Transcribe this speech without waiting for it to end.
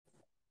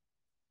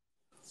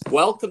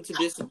Welcome to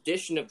this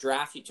edition of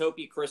Draft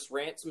Utopia. Chris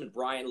Ransom and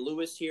Brian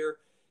Lewis here.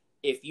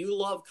 If you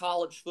love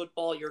college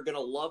football, you're going to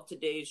love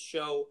today's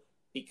show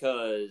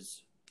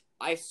because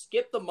I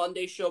skipped the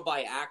Monday show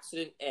by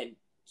accident, and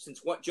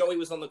since Joey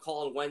was on the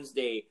call on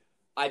Wednesday,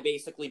 I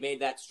basically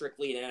made that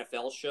strictly an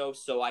NFL show.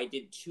 So I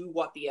did 2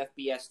 What the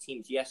FBS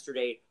teams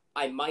yesterday.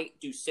 I might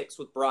do 6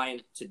 with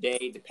Brian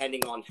today,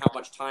 depending on how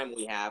much time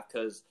we have,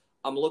 because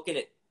I'm looking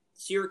at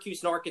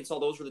Syracuse and Arkansas.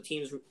 Those were the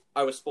teams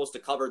I was supposed to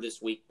cover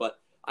this week, but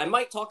I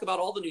might talk about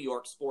all the New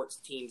York sports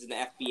teams in the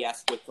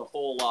FBS with the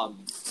whole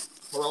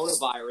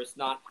coronavirus,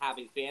 not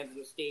having fans in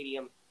the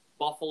stadium.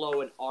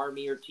 Buffalo and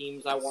Army are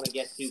teams I want to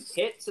get to.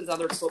 Pitt's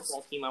another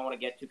football team I want to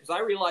get to because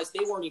I realized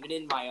they weren't even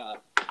in my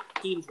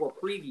teams we're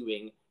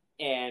previewing.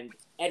 And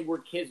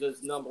Edward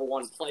Kizza's number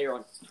 1 player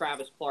on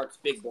Travis Clark's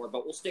big board.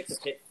 But we'll stick to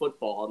Pitt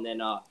football and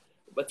then a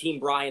team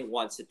Brian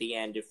wants at the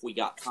end if we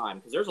got time.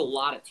 Because there's a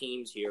lot of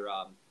teams here.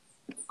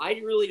 I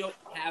really don't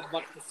have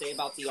much to say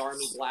about the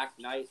Army Black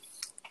Knights.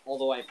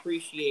 Although I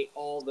appreciate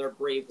all their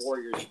brave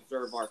warriors who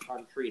serve our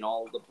country and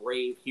all the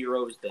brave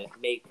heroes that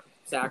make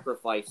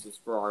sacrifices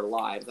for our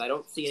lives. I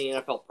don't see any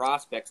NFL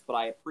prospects, but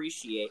I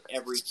appreciate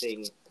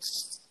everything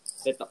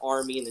that the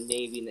Army and the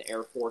Navy and the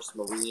Air Force,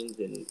 Marines,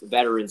 and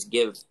veterans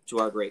give to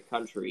our great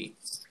country.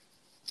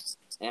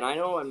 And I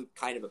know I'm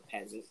kind of a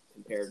peasant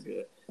compared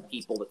to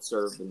people that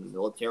serve in the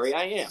military.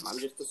 I am. I'm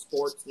just a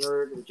sports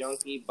nerd and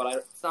junkie, but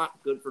it's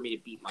not good for me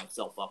to beat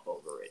myself up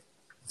over it.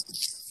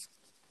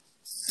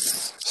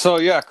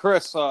 So,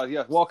 Chris,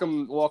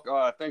 welcome.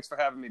 Thanks for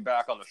having me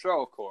back on the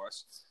show, of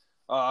course.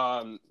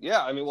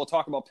 We'll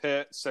talk about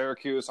Pitt,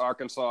 Syracuse,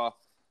 Arkansas.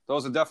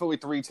 Those are definitely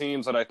 3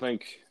 teams that I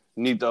think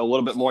need a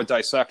little bit more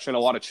dissection, a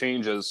lot of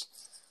changes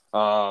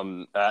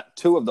at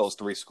 2 of those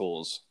 3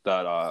 schools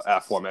that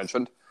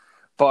aforementioned.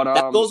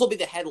 But those will be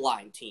the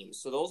headline teams.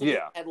 So those will be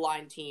the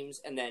headline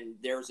teams, and then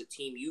there's a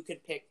team you can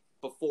pick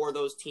before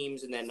those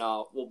teams, and then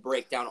we'll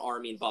break down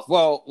Army and Buffalo.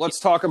 Well,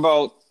 let's talk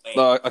about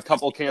a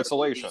couple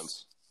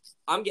cancellations.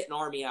 I'm getting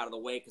Army out of the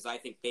way because I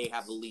think they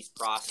have the least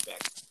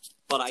prospects.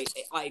 But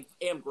I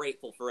am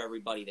grateful for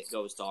everybody that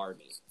goes to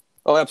Army.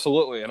 Oh,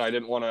 absolutely. And I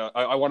didn't want to –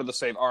 I wanted to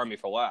save Army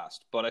for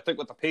last. But I think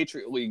with the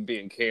Patriot League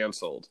being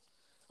canceled,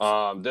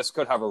 this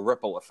could have a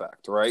ripple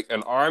effect, right?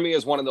 And Army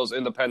is one of those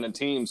independent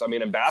teams. I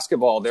mean, in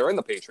basketball, they're in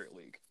the Patriot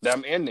League,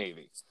 them and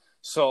Navy.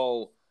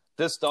 So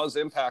this does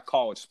impact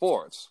college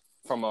sports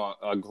from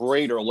a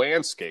greater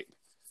landscape,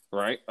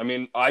 right? I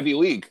mean, Ivy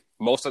League,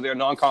 most of their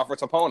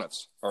non-conference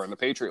opponents are in the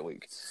Patriot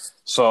League.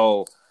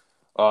 So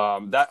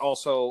that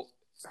also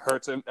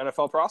hurts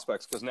NFL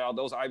prospects because now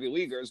those Ivy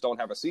Leaguers don't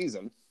have a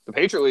season. The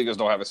Patriot Leaguers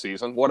don't have a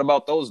season. What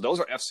about those?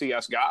 Those are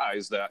FCS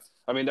guys that,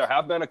 I mean, there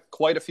have been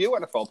quite a few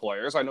NFL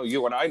players. I know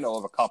you and I know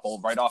of a couple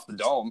right off the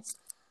dome.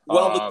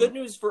 Well, the good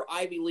news for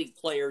Ivy League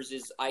players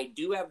is I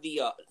do have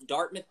the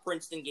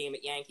Dartmouth-Princeton game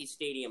at Yankee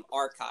Stadium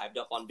archived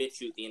up on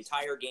BitChute, the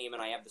entire game,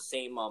 and I have the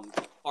same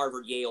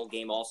Harvard-Yale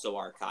game also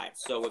archived.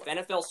 So if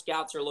NFL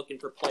scouts are looking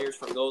for players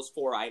from those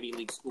 4 Ivy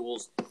League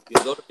schools, you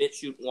can go to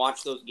BitChute and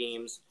watch those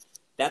games.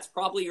 That's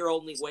probably your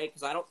only way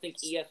because I don't think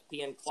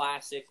ESPN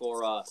Classic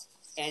or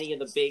any of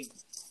the big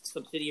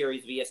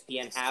subsidiaries of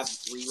ESPN have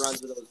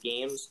reruns of those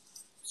games.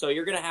 So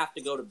you're going to have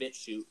to go to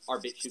BitChute, our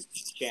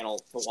BitChute channel,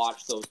 to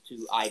watch those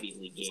 2 Ivy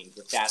League games.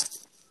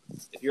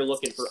 If you're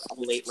looking for a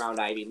late-round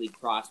Ivy League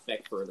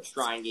prospect for the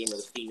Shrine Game or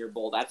the Senior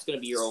Bowl, that's going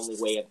to be your only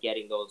way of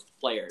getting those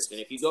players.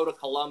 And if you go to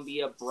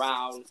Columbia,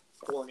 Brown,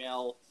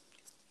 Cornell,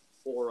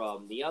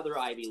 or the other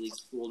Ivy League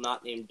school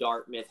not named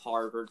Dartmouth,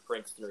 Harvard,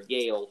 Princeton, or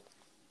Yale.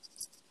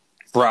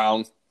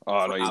 Brown.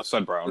 No, you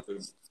said Brown.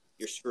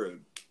 You're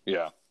screwed.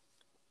 Yeah.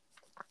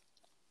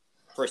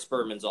 Chris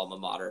Berman's alma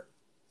mater.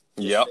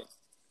 Yep.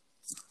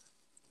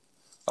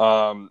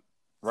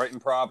 Right in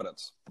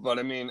Providence. But,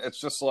 I mean, it's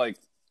just like,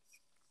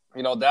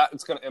 that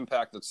it's going to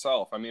impact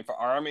itself. I mean, for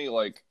Army,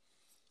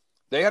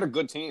 they had a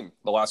good team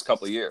the last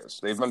couple of years.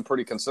 They've been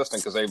pretty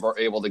consistent because they were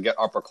able to get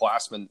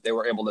upperclassmen. They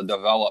were able to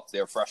develop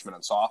their freshmen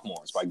and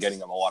sophomores by getting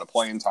them a lot of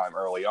playing time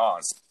early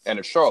on. And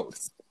it showed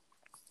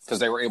because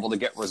they were able to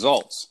get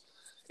results.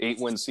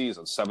 8-win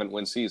seasons,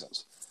 7-win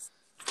seasons.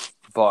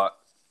 But,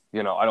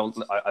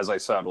 as I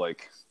said,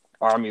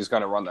 Army's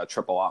going to run that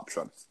triple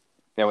option.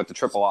 And with the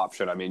triple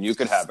option, I mean, you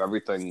could have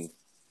everything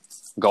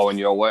going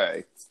your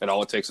way, and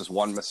all it takes is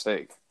one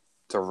mistake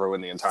to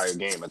ruin the entire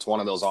game. It's one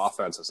of those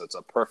offenses. It's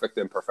a perfect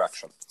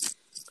imperfection.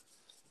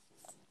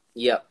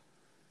 Yep.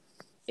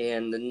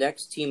 And the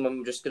next team,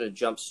 I'm just going to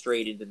jump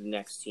straight into the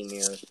next team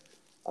here,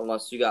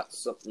 unless you got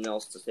something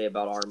else to say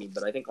about Army.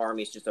 But I think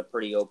Army's just a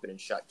pretty open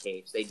and shut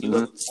case. They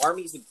do.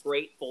 Army's a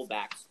great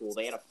fullback school.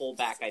 They had a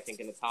fullback, I think,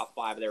 in the top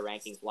 5 of their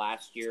rankings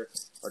last year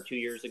or 2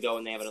 years ago,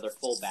 and they have another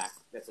fullback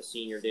that's a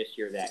senior this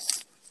year that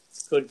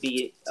could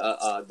be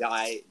a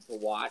guy to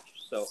watch.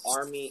 So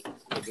Army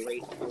is a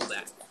great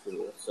fullback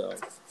school. So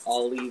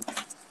I'll leave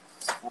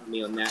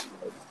Army on that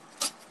note.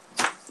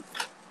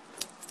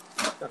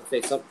 I'm trying to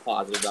say something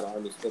positive about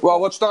Army's football.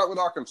 Well, let's start with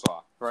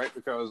Arkansas, right?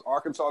 Because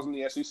Arkansas is in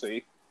the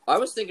SEC. I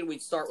was thinking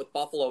we'd start with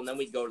Buffalo and then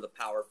we'd go to the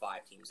Power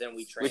 5 teams. Then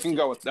we can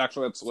go with –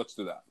 actually, let's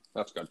do that.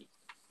 That's good.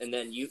 and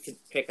then you can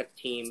pick a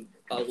team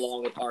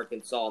along with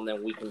Arkansas, and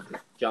then we can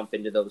jump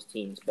into those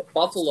teams. But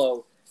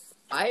Buffalo,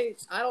 I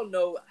don't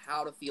know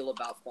how to feel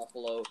about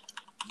Buffalo.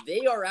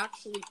 They are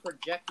actually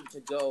projected to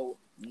go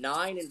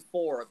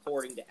 9-4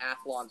 according to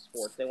Athlon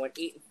Sports. They went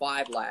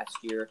 8-5 last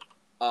year.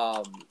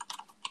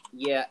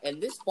 Yeah, and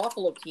this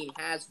Buffalo team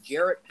has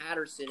Jarrett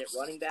Patterson at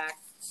running back.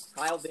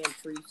 Kyle Van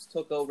Treese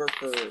took over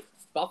for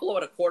Buffalo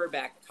at a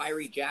quarterback,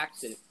 Tyree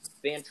Jackson.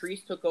 Van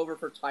Treese took over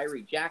for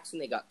Tyree Jackson.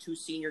 They got 2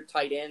 senior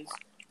tight ends.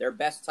 Their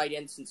best tight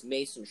end since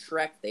Mason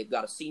Schreck. They've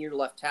got a senior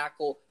left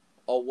tackle,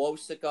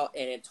 Owosika,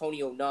 and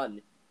Antonio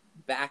Nunn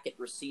back at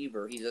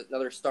receiver. He's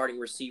another starting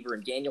receiver,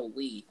 and Daniel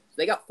Lee. So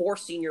they got 4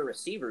 senior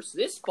receivers. So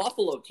this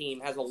Buffalo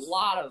team has a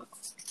lot of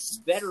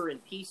veteran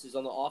pieces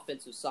on the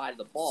offensive side of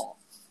the ball.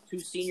 2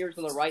 seniors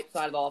on the right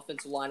side of the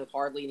offensive line with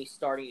hardly any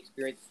starting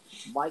experience.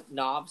 Mike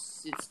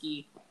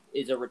Novsitsky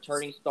is a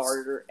returning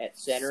starter at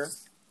center.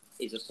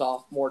 He's a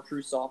sophomore,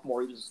 true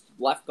sophomore. He was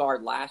left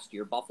guard last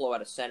year. Buffalo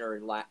had a center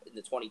in the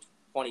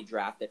 2020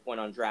 draft that went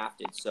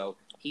undrafted. So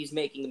he's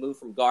making the move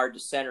from guard to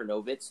center,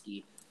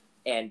 Novitsky.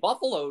 And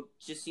Buffalo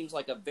just seems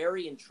like a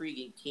very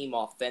intriguing team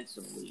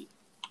offensively.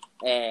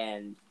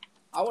 And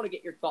I want to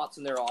get your thoughts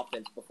on their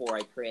offense before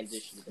I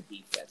transition to the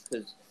defense,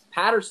 because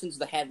Patterson's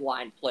the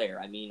headline player.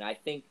 I mean, I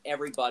think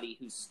everybody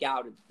who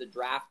scouted the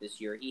draft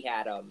this year, he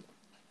had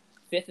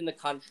 5th in the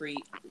country.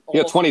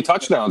 Yeah, 20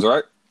 touchdowns,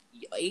 right?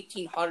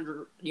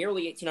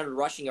 Nearly 1,800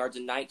 rushing yards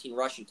and 19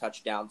 rushing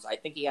touchdowns. I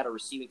think he had a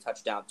receiving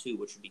touchdown too,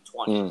 which would be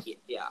 20.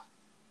 Yeah.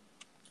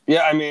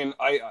 Yeah, I mean,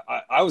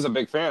 I was a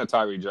big fan of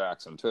Tyree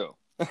Jackson too.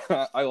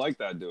 I like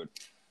that dude.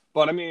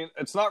 But, I mean,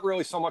 it's not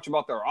really so much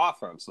about their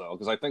offense, though,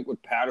 because I think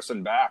with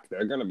Patterson back,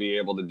 they're going to be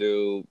able to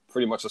do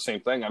pretty much the same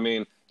thing. I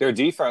mean, their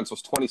defense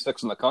was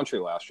 26th in the country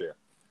last year.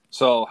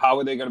 So how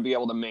are they going to be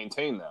able to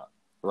maintain that,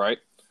 right?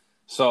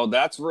 So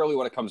that's really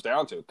what it comes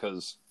down to,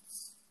 because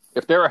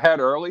if they're ahead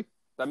early,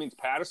 that means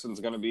Patterson's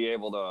going to be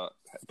able to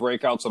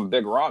break out some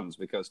big runs,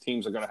 because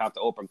teams are going to have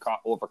to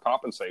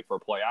overcompensate for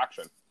play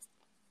action.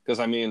 Because,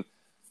 I mean,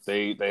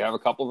 They have a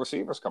couple of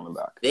receivers coming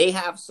back. They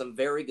have some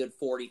very good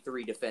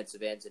 43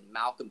 defensive ends in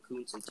Malcolm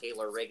Kuntz and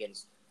Taylor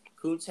Riggins.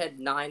 Kuntz had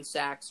 9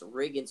 sacks.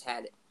 Riggins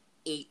had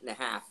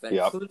 8.5. And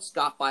Kuntz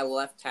got by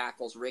left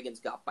tackles. Riggins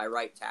got by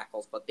right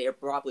tackles. But they're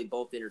probably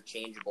both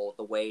interchangeable with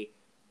the way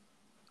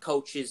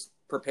coaches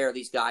prepare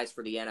these guys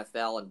for the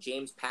NFL. And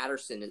James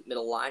Patterson,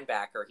 middle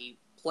linebacker, he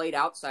played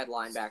outside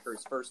linebacker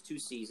his first 2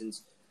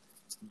 seasons,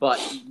 but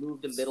he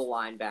moved to middle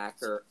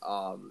linebacker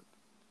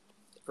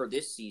for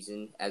this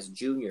season as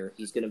junior.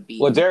 He's going to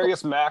be...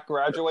 Ladarius Mack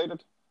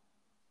graduated?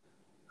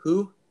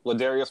 Who?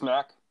 Ladarius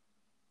Mack?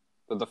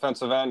 The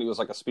defensive end. He was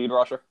like a speed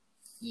rusher?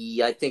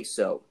 Yeah, I think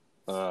so.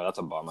 That's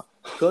a bummer.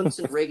 Kuntz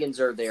and Riggins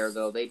are there,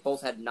 though. They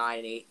both had 9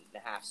 and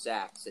 8.5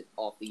 sacks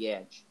off the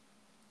edge.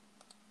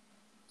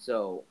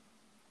 So,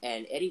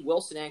 and Eddie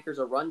Wilson anchors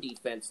a run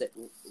defense that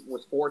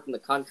was 4th in the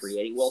country.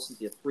 Eddie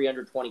Wilson's a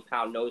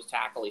 320-pound nose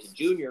tackle. He's a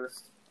junior,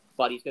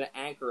 but he's going to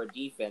anchor a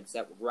defense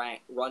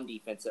run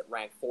defense that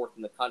ranked 4th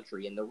in the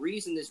country. And the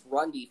reason this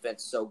run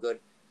defense is so good,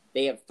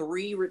 they have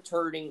 3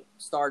 returning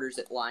starters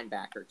at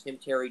linebacker: Tim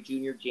Terry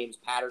Jr., James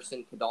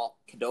Patterson,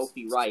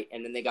 Kadofi Wright,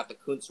 and then they got the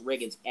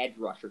Kuntz-Riggins edge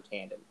rusher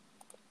tandem.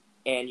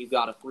 And you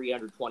got a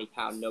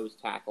 320-pound nose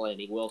tackle,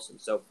 Eddie Wilson.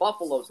 So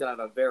Buffalo's going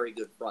to have a very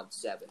good front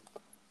 7.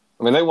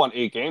 I mean, they won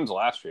 8 games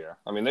last year.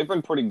 I mean, they've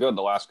been pretty good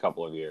the last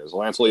couple of years.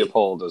 Lance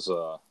Leopold has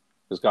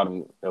got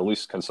them at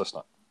least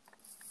consistent.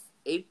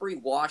 Avery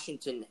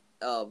Washington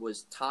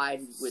was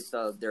tied with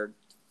their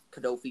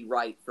Kadofi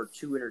Wright for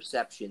 2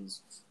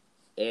 interceptions,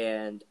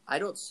 and I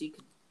don't see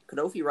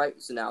Kadofi Wright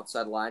was an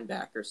outside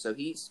linebacker, so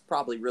he's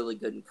probably really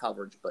good in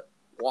coverage. But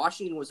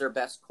Washington was their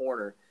best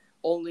corner,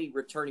 only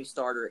returning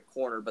starter at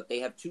corner. But they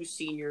have 2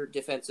 senior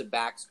defensive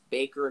backs,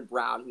 Baker and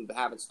Brown, who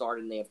haven't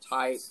started, and they have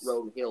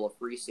Tyrone Hill, a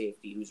free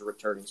safety, who's a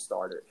returning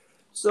starter.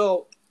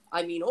 So,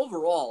 I mean,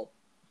 overall,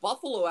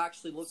 Buffalo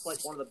actually looks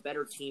like one of the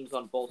better teams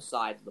on both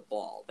sides of the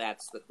ball.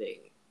 That's the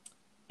thing.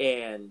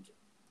 And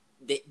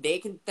they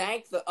can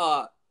thank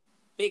the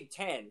Big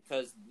Ten,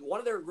 because one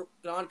of their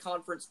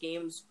non-conference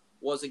games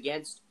was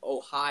against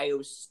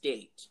Ohio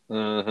State.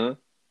 Mm-hmm.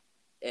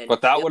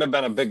 But that would have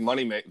been a big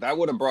money that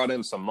would have brought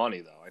in some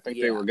money, though. I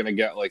think they were going to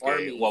get like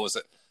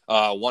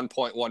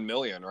 $1.1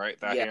 million, right?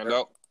 That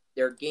handout?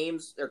 Their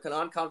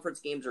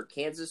non-conference games are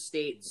Kansas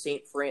State,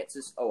 St.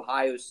 Francis,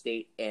 Ohio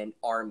State, and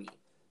Army.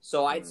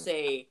 So I'd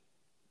say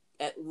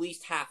at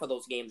least half of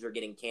those games are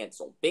getting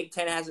canceled. Big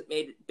 12 hasn't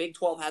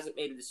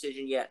made a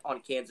decision yet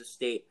on Kansas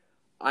State.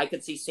 I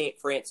could see St.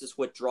 Francis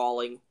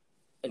withdrawing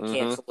and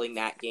canceling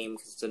that game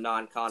because it's a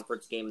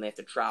non-conference game and they have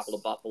to travel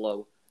to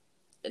Buffalo,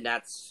 and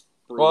that's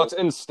brutal. Well, it's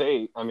in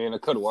state. I mean,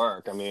 it could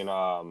work. I mean,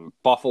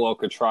 Buffalo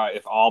could try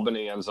if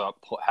Albany ends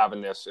up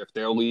having this. If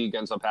their league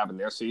ends up having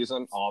their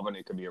season,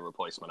 Albany could be a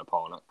replacement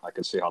opponent. I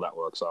could see how that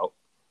works out.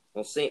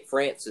 Well, St.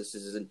 Francis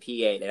is in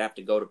PA. They'd have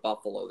to go to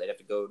Buffalo. They'd have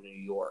to go to New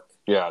York.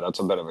 Yeah, that's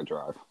a bit of a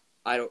drive.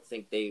 I don't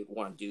think they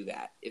want to do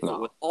that. If it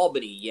was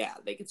Albany, yeah,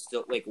 they could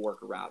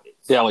work around it.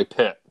 Yeah, like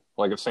Pitt.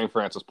 Like if St.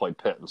 Francis played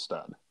Pitt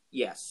instead.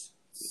 Yes.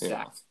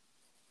 exactly.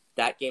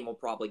 That game will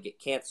probably get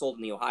canceled,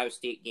 and the Ohio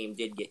State game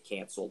did get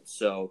canceled.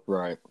 So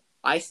Right.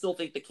 I still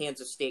think the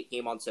Kansas State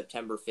game on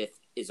September 5th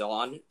is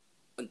on,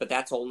 but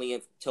that's only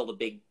until the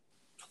Big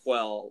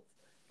 12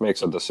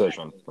 makes a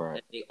decision.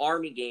 Right. The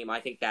Army game, I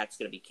think that's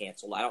going to be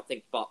canceled. I don't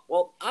think,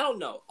 well, I don't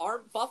know.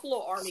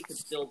 Buffalo Army could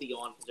still be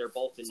on because they're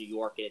both in New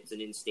York and it's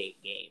an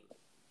in-state game.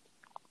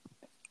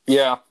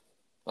 Yeah,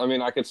 I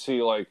mean, I could see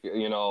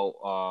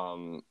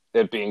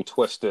it being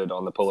twisted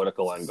on the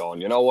political end, going,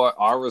 you know what,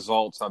 our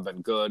results have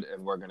been good,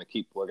 and we're gonna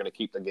keep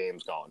the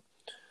games going.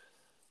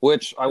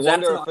 Which I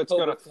wonder if it's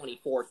gonna,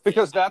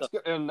 because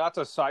and not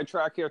to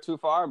sidetrack here too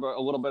far, but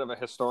a little bit of a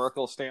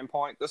historical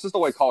standpoint. This is the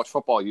way college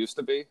football used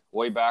to be,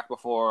 way back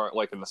before,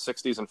 like in the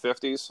 '60s and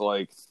 '50s.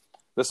 Like,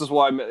 this is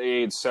why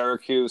made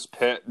Syracuse,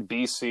 Pitt,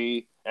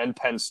 BC, and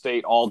Penn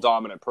State all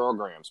dominant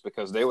programs,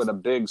 because they were the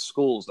big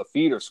schools, the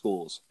feeder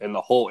schools in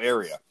the whole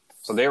area.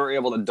 So they were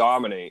able to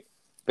dominate,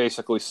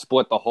 basically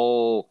split the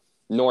whole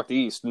North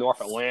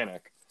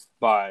Atlantic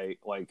by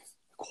like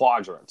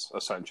quadrants,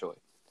 essentially.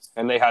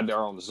 And they had their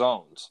own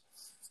zones.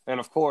 And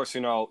of course,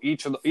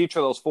 each of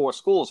those four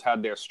schools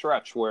had their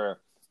stretch where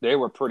they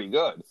were pretty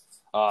good.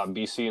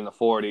 BC in the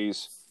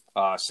 40s,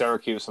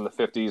 Syracuse in the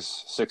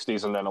 50s,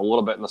 60s, and then a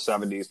little bit in the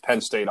 70s.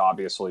 Penn State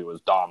obviously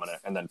was dominant,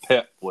 and then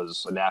Pitt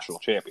was a national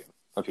champion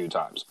a few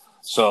times.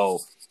 So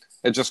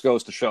it just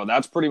goes to show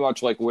that's pretty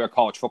much like where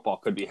college football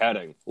could be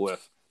heading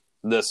with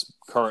this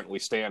currently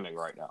standing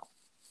right now.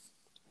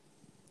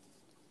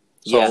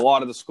 So a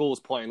lot of the schools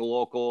playing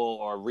local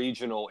or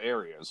regional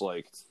areas,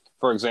 like,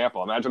 for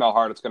example, imagine how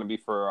hard it's going to be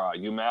for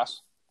UMass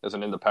as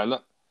an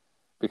independent,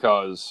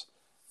 because,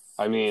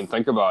 I mean,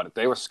 think about it.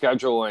 They were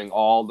scheduling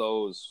all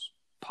those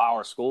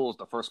power schools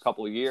the first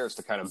couple of years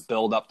to kind of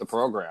build up the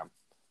program,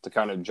 to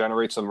kind of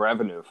generate some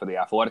revenue for the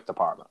athletic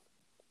department.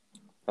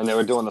 And they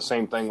were doing the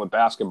same thing with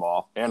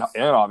basketball, and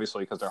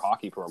obviously because their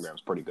hockey program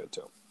is pretty good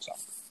too. So.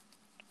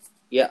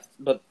 Yeah,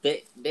 but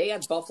they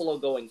had Buffalo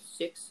going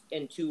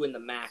 6-2 in the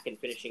MAC and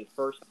finishing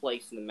first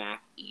place in the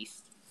MAC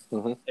East.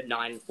 Mm-hmm. At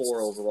 9-4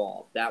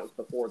 overall. That was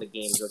before the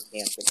games were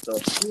canceled. So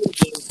if the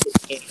games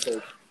get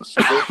canceled,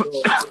 they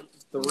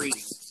go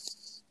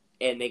 8-3,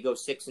 and they go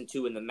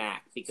 6-2 in the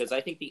MAC. Because I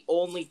think the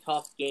only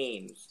tough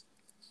games,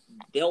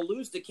 they'll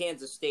lose to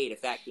Kansas State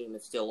if that game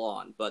is still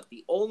on. But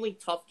the only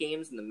tough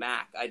games in the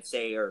MAC, I'd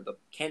say, are the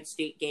Kent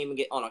State game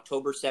on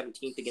October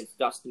 17th against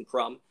Dustin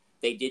Crum.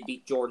 They did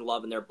beat Jordan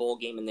Love in their bowl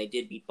game, and they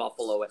did beat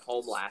Buffalo at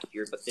home last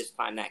year. But this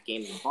time that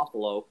game's in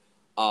Buffalo.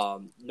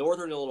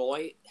 Northern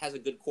Illinois has a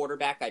good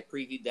quarterback. I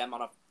previewed them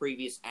on a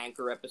previous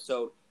Anchor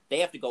episode. They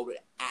have to go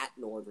at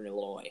Northern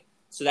Illinois.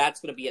 So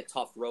that's going to be a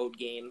tough road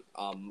game.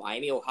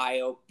 Miami,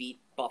 Ohio beat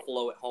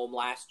Buffalo at home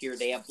last year.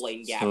 They have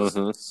Blaine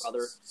Gabbert's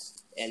brother.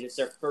 And it's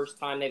their first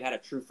time they've had a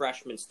true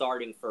freshman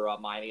starting for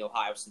Miami,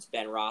 Ohio since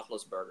Ben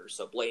Roethlisberger.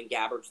 So Blaine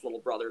Gabbert's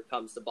little brother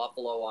comes to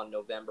Buffalo on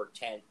November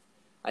 10th.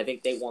 I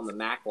think they won the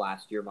MAC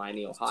last year,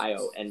 Miami,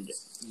 Ohio. And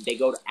they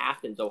go to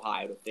Athens,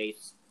 Ohio to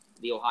face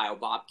the Ohio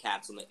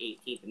Bobcats on the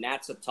 18th, and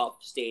that's a tough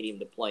stadium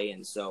to play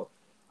in. So,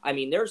 I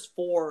mean, there's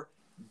 4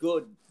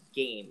 good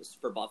games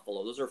for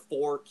Buffalo. Those are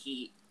 4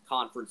 key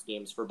conference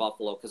games for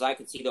Buffalo, because I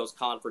could see those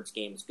conference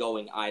games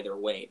going either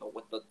way. But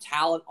with the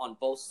talent on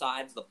both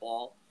sides of the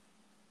ball,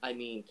 I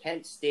mean,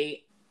 Kent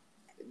State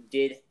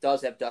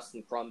does have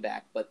Dustin Crum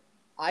back, but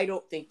I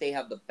don't think they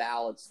have the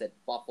balance that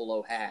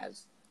Buffalo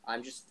has.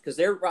 I'm just because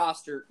their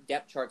roster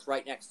depth chart's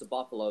right next to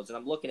Buffalo's, and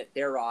I'm looking at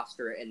their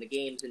roster and the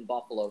games in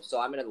Buffalo, so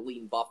I'm going to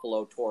lean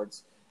Buffalo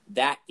towards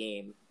that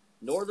game.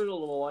 Northern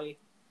Illinois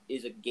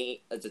is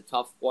a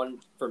tough one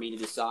for me to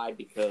decide,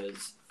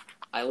 because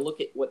I look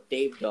at what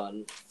they've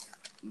done.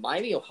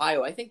 Miami,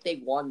 Ohio, I think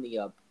they won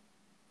the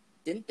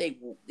didn't they?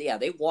 Yeah,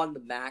 they won the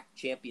MAC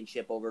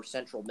championship over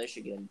Central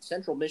Michigan.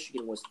 Central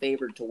Michigan was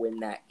favored to win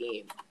that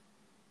game.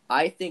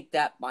 I think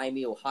that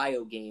Miami,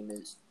 Ohio game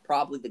is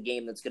probably the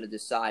game that's going to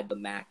decide the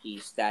MAC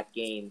East, that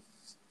game,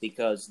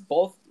 because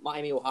both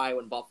Miami, Ohio,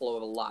 and Buffalo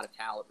have a lot of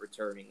talent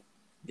returning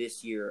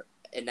this year.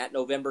 And that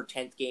November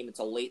 10th game, it's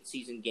a late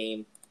season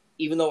game.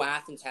 Even though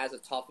Athens has a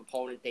tough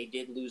opponent, they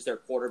did lose their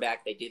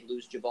quarterback. They did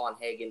lose Javon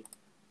Hagan.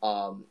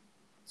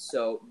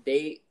 So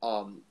they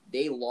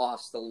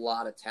lost a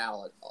lot of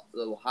talent.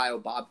 The Ohio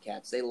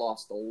Bobcats, they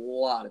lost a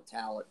lot of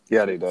talent.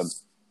 Yeah, they did.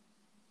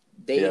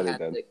 They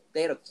had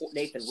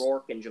Nathan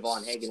Rourke and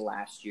Javon Hagan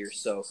last year,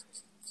 so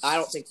I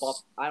don't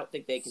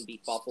think they can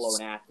beat Buffalo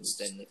and Athens.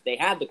 And if they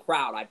had the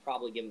crowd, I'd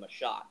probably give them a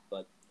shot.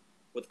 But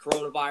with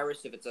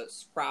coronavirus, if it's a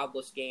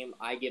crowdless game,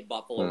 I give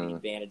Buffalo the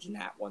advantage in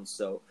that one.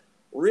 So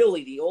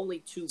really, the only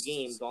 2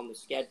 games on the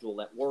schedule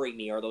that worry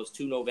me are those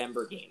 2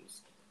 November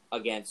games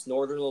against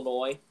Northern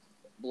Illinois,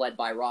 led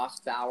by Ross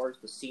Bowers,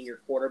 the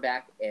senior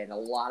quarterback, and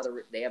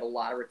they have a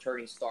lot of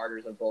returning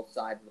starters on both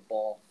sides of the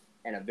ball,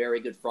 and a very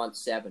good front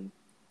 7.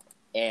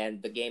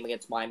 And the game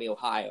against Miami,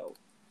 Ohio.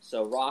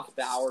 So Ross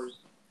Bowers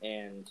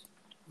and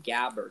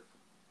Brett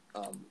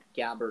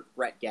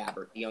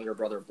Gabbert, the younger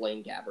brother of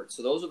Blaine Gabbert.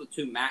 So those are the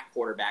 2 MAC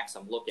quarterbacks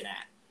I'm looking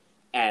at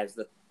as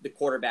the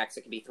quarterbacks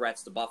that can be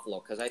threats to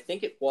Buffalo. Because I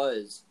think it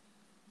was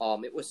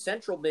It was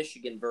Central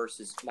Michigan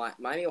versus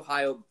Miami,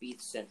 Ohio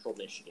beat Central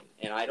Michigan.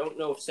 And I don't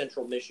know if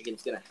Central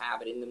Michigan's going to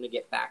have it in them to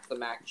get back to the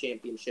MAC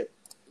championship.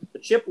 The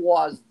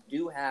Chippewas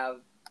do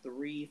have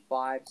 3,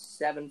 5,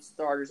 7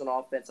 starters on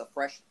offense.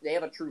 They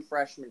have a true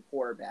freshman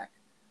quarterback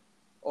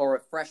or a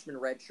freshman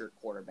redshirt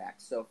quarterback,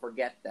 so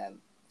forget them.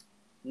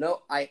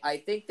 No,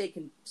 I think they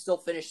can still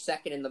finish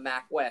second in the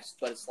MAC West,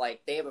 but it's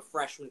like they have a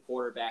freshman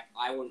quarterback.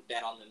 I wouldn't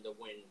bet on them to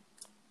win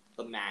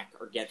the MAC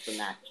or get the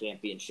MAC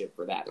championship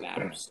for that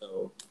matter.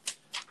 So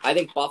I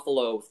think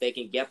Buffalo, if they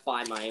can get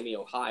by Miami,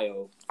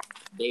 Ohio,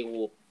 they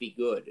will be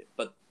good.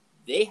 But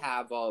they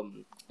have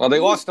they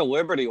lost to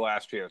Liberty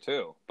last year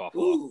too,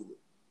 Buffalo.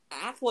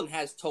 Athlon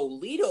has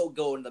Toledo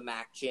going to the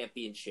MAC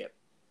championship.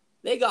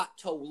 They got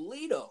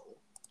Toledo.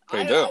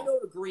 I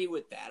don't agree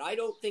with that. I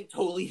don't think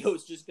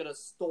Toledo's just going to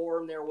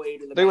storm their way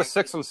to the They MAC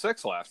were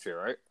 6-6 last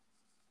year, right?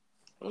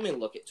 Let me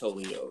look at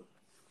Toledo.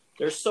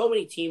 There's so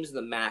many teams in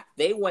the MAC.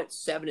 They went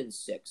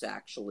 7-6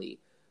 actually,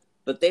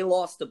 but they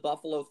lost to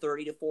Buffalo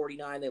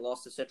 30-49. They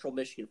lost to Central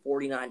Michigan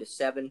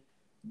 49-7.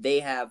 They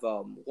have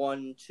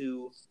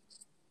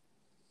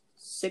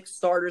 6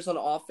 starters on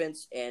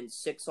offense and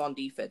 6 on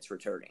defense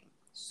returning.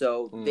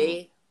 So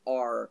they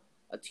are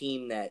a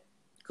team that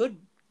could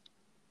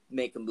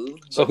make a move.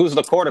 So who's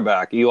the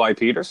quarterback? Eli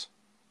Peters?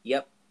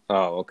 Yep.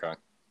 Oh, okay.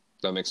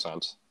 That makes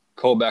sense.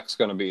 Kobeck's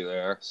going to be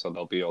there, so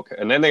they'll be okay.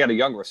 And then they had a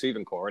young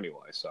receiving core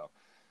anyway, so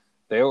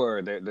they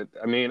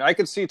I mean, I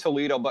could see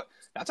Toledo, but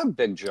that's a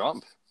big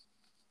jump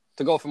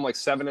to go from like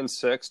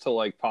 7-6 to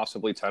like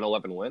possibly 10,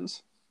 11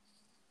 wins.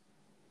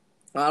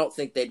 I don't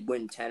think they'd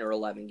win 10 or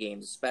 11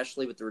 games,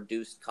 especially with the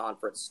reduced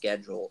conference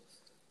schedule.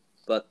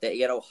 But they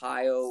get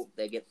Ohio,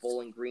 they get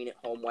Bowling Green at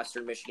home,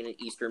 Western Michigan and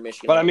Eastern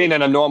Michigan. But I mean,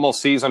 in a normal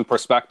season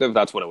perspective,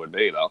 that's what it would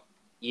be, though.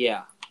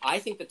 Yeah. I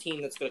think the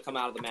team that's going to come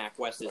out of the MAC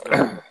West is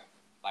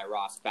by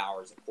Ross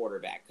Bowers at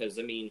quarterback. Because,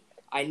 I mean,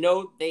 I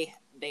know they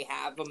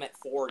have them at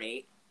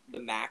 4-8, the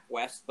MAC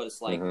West, but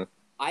it's like,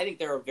 I think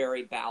they're a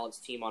very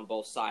balanced team on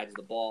both sides of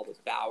the ball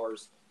with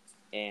Bowers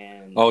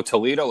and... Oh,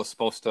 Toledo was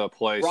supposed to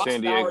play Ross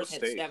San Diego Bowers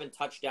State. had 7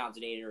 touchdowns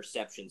and 8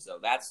 interceptions, though.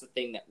 That's the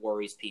thing that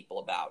worries people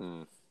about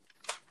them.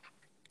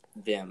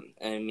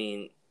 I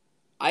mean,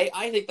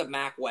 I think the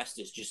MAC West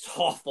is just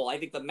awful. I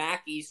think the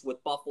MAC East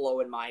with Buffalo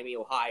and Miami,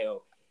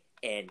 Ohio,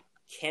 and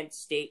Kent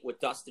State with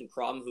Dustin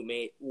Crum, who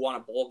won a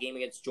bowl game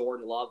against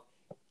Jordan Love,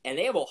 and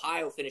they have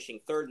Ohio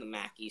finishing 3rd in the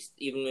MAC East,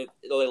 even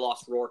though they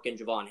lost Rourke and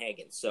Javon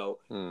Higgins. So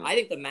I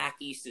think the MAC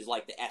East is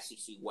like the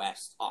SEC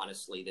West,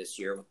 honestly, this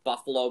year, with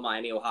Buffalo,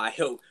 Miami,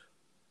 Ohio,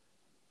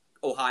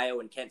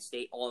 and Kent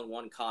State all in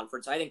one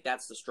conference. I think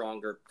that's the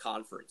stronger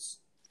conference.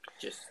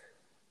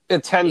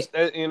 It tends,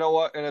 you know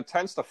what, and it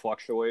tends to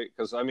fluctuate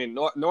because, I mean,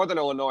 Northern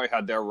Illinois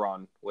had their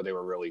run where they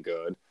were really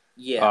good.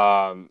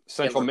 Yeah.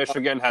 Central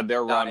Michigan had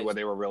their run where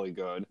they were really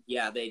good.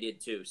 Yeah, they did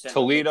too.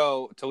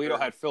 Toledo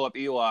had Philip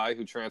Eli,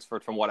 who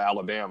transferred from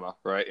Alabama,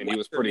 right? And he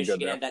was pretty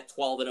good there. Michigan had that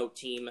 12-0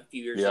 team a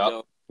few years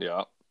ago.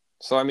 Yeah.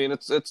 So I mean,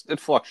 it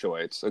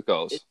fluctuates. It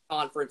goes. This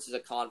conference is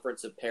a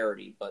conference of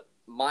parity, but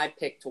my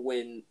pick to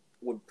win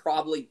would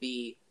probably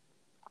be.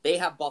 They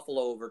have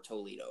Buffalo over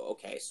Toledo.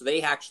 Okay, so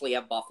they actually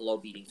have Buffalo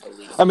beating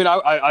Toledo. I mean,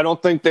 I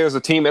don't think there's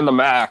a team in the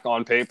MAC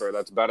on paper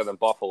that's better than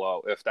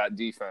Buffalo if that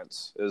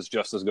defense is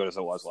just as good as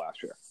it was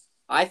last year.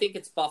 I think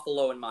it's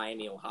Buffalo and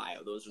Miami, Ohio.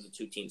 Those are the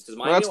 2 teams because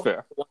Miami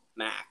Ohio won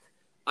the MAC.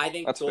 I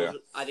think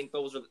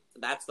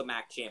that's the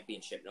MAC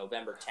championship,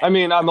 November 10th. I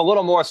mean, I'm a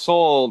little more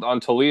sold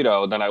on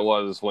Toledo than I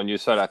was when you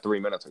said that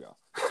 3 minutes ago.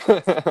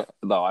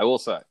 Though I will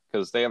say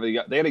because they had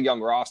a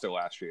young roster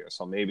last year,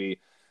 so maybe.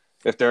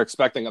 If they're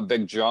expecting a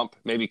big jump,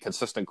 maybe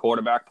consistent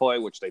quarterback play,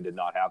 which they did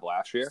not have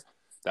last year,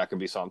 that could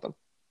be something.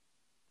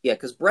 Yeah,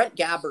 because Brett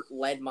Gabbert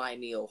led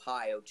Miami,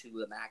 Ohio to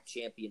the MAC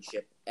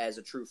championship as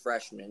a true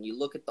freshman. And you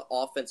look at the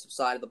offensive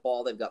side of the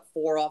ball, they've got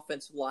 4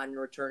 offensive linemen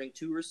returning,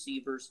 2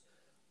 receivers.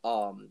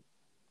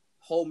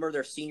 Homer,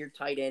 their senior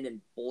tight end,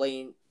 and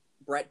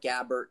Brett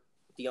Gabbert,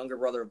 the younger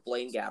brother of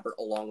Blaine Gabbert,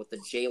 along with the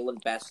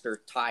Jalen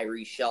Bester,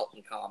 Tyree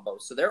Shelton combo.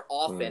 So their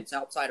offense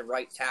outside of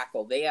right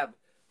tackle, they have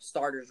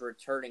starters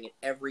returning at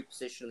every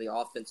position on the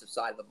offensive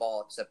side of the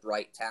ball except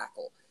right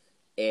tackle.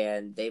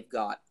 And they've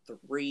got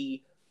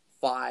 3,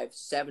 5,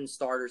 7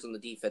 starters on the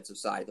defensive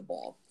side of the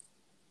ball,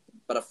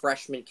 but a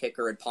freshman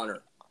kicker and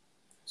punter.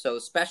 So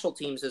special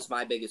teams is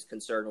my biggest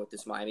concern with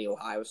this Miami,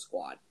 Ohio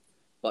squad.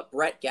 But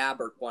Brett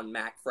Gabbert won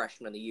MAC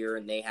Freshman of the Year,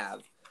 and they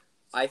have,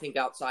 I think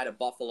outside of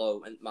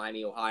Buffalo and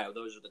Miami, Ohio,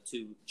 those are the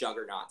 2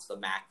 juggernauts of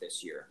the MAC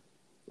this year.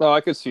 No, I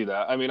could see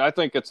that. I mean, I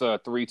think it's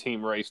a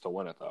 3-team race to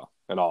win it, though,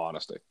 in all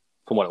honesty.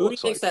 From what it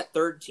looks like. Who do you think's that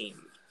 3rd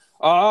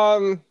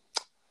team?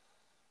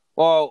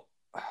 Well,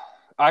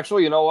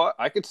 actually, you know what?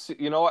 I could see.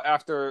 You know what?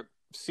 After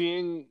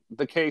seeing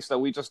the case that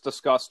we just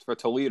discussed for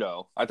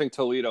Toledo, I think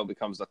Toledo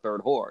becomes the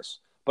 3rd horse.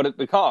 But it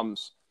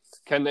becomes,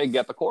 can they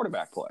get the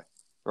quarterback play?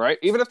 Right?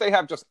 Even if they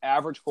have just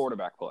average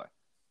quarterback play,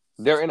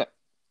 they're in it.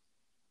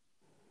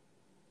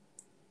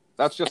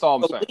 That's just all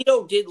I'm saying.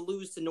 Toledo did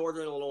lose to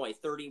Northern Illinois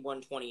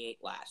 31-28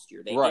 last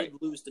year. They Right.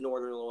 did lose to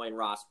Northern Illinois and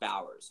Ross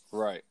Bowers.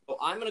 Right. So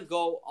I'm going to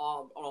go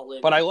on a limb.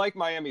 But I like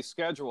Miami's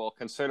schedule,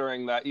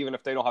 considering that even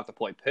if they don't have to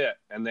play Pitt,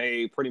 and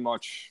they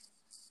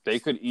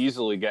could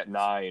easily get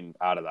 9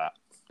 out of that.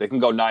 They can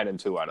go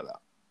 9-2 out of that.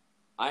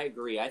 I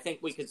agree. I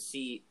think we could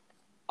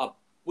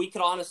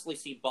honestly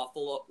see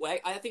Buffalo.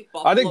 I think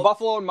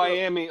Buffalo and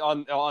Miami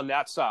on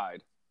that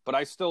side, but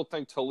I still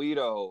think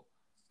Toledo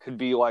could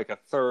be like a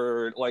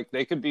third. Like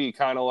they could be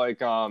kind of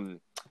like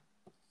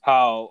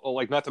how,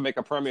 like, not to make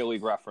a Premier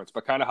League reference,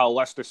 but kind of how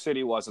Leicester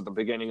City was at the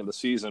beginning of the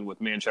season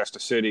with Manchester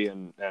City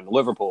and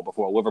Liverpool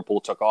before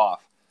Liverpool took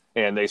off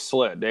and they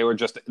slid. They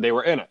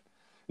were in it.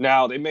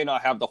 Now, they may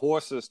not have the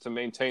horses to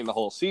maintain the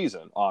whole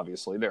season,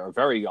 obviously. They're a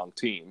very young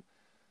team.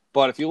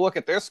 But if you look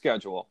at their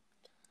schedule,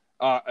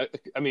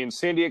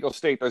 San Diego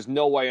State, there's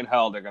no way in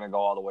hell they're going to go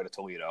all the way to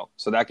Toledo.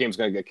 So that game's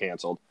going to get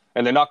canceled.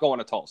 And they're not going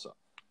to Tulsa.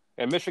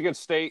 And Michigan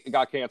State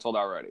got canceled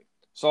already.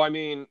 So,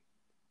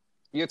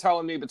 you're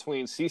telling me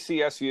between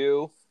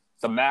CCSU,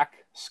 the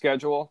MAC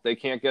schedule, they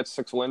can't get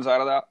 6 wins out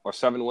of that or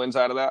 7 wins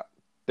out of that?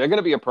 They're going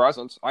to be a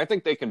presence. I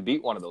think they can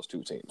beat one of those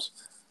 2 teams.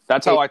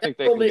 That's how I think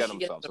they can get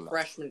themselves in the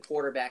freshman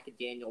quarterback at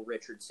Daniel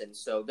Richardson,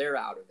 so they're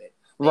out of it.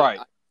 Right.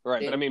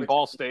 But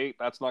Ball State,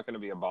 that's not going to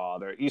be a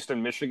bother.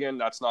 Eastern Michigan,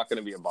 that's not going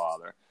to be a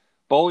bother.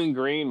 Bowling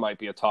Green might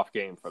be a tough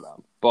game for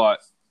them,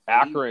 but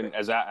Akron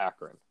is at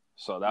Akron,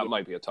 so that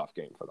might be a tough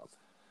game for them.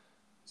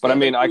 But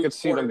I could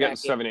see them getting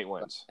 7-8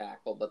 wins.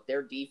 But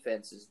their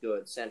defense is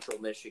good. Central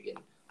Michigan,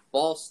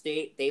 Ball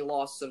State, they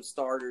lost some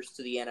starters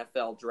to the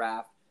NFL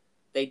draft.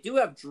 They do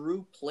have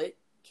Drew Plitt,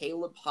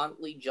 Caleb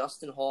Huntley,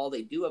 Justin Hall.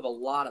 They do have a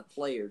lot of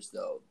players,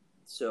 though.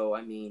 So,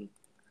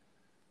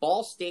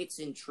 Ball State's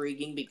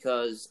intriguing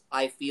because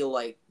I feel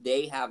like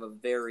they have a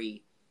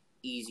very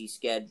easy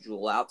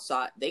schedule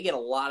outside. They get a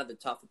lot of the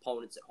tough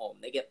opponents at home.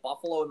 They get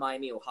Buffalo and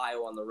Miami,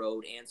 Ohio on the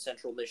road, and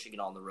Central Michigan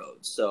on the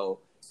road.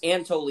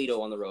 And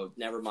Toledo on the road.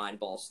 Never mind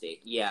Ball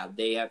State. Yeah,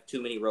 they have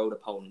too many road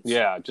opponents.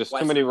 Yeah, just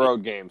too many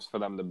road games for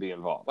them to be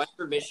involved.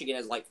 Western Michigan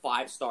has like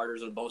 5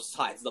 starters on both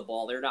sides of the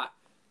ball. They're not.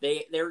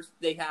 They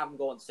have them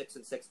going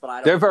 6-6, but I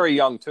don't. They're very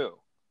young too.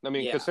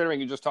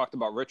 Considering you just talked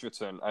about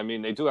Richardson,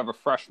 they do have a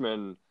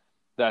freshman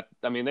that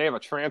they have a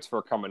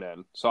transfer coming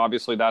in. So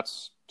obviously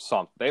that's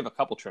something. They have a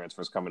couple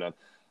transfers coming in.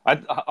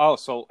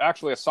 So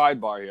actually a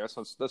sidebar here,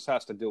 since this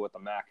has to do with the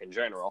MAC in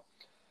general.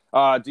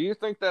 Do you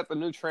think that the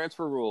new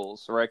transfer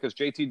rules, right? Because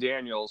JT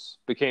Daniels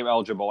became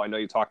eligible. I know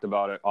you talked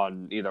about it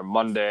on either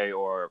Monday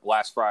or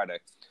last Friday,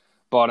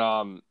 but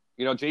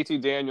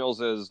JT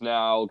Daniels is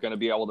now going to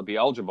be able to be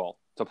eligible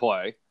to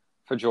play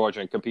for Georgia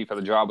and compete for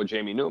the job with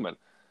Jamie Newman.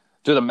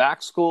 Do the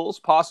MAC schools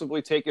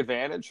possibly take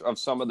advantage of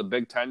some of the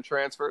Big Ten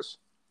transfers,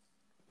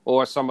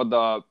 or some of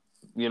the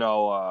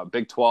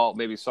Big 12,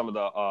 maybe some of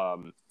the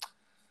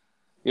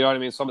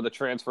some of the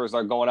transfers that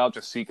are going out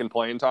just seeking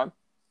playing time?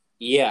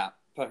 Yeah.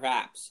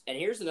 Perhaps. And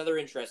here's another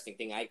interesting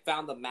thing. I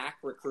found the MAC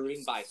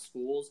recruiting by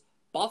schools.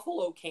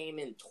 Buffalo came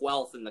in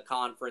 12th in the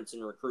conference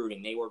in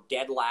recruiting. They were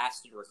dead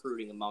last in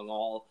recruiting among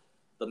all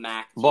the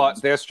MAC teams.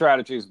 But their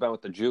strategy has been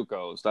with the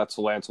JUCOs. That's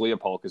Lance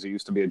Leopold, because he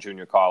used to be a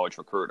junior college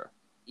recruiter.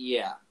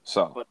 Yeah.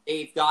 So, but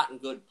they've gotten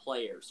good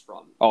players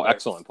from. Oh,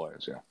 excellent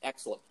players, yeah.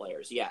 Excellent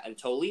players, yeah. And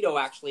Toledo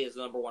actually is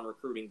the number 1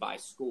 recruiting by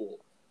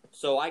school.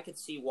 So I could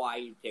see why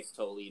you picked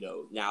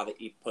Toledo now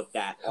that you put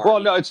that. Well,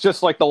 no, it's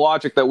just like the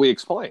logic that we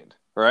explained.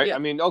 Right. Yeah.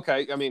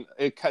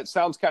 It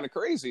sounds kind of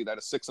crazy that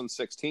a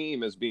 6-6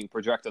 team is being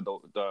projected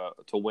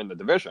to win the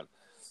division,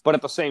 but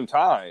at the same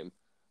time,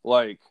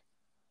 they're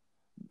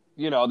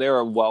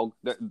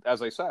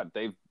as I said,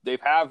 they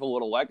have a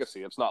little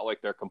legacy. It's not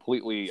like they're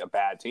completely a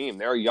bad team.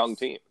 They're a young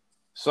team.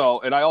 So,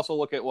 and I also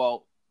look at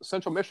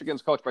Central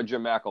Michigan's coached by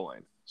Jim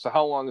McElwain. So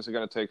how long is it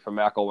going to take for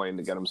McElwain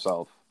to get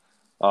himself,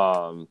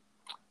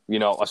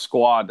 a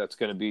squad that's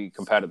going to be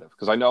competitive?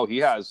 Because I know he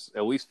has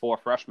at least 4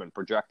 freshmen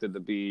projected to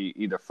be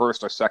either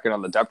first or second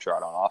on the depth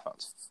chart on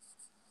offense.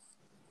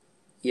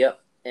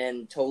 Yep.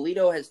 And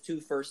Toledo has 2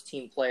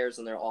 first-team players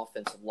on their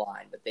offensive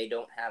line, but they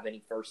don't have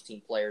any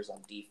first-team players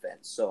on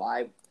defense. So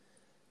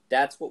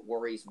that's what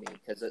worries me,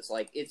 because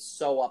it's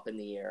so up in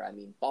the air.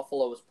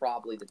 Buffalo is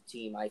probably the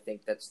team I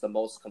think that's the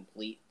most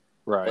complete.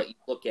 Right. But you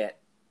look at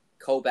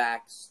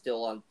Kovac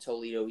still on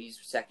Toledo. He's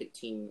second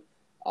team.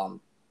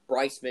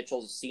 Bryce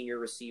Mitchell's a senior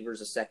receiver,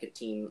 is a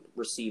second-team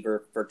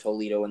receiver for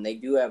Toledo, and they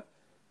do have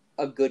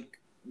a good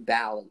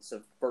balance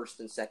of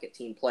first- and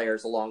second-team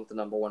players along with the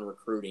number 1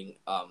 recruiting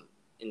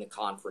in the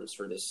conference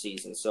for this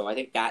season. So I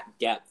think that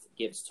depth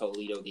gives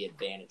Toledo the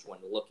advantage when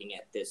looking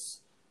at this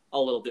a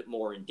little bit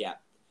more in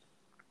depth.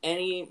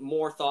 Any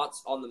more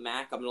thoughts on the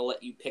MAC? I'm going to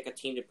let you pick a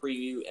team to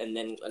preview and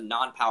then a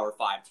non-Power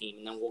 5 team,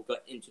 and then we'll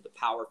get into the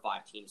Power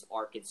 5 teams,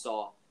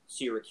 Arkansas,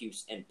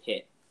 Syracuse, and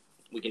Pitt.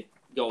 We can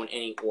go in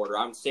any order.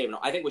 I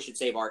think we should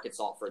save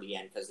Arkansas for the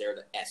end because they're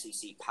the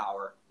SEC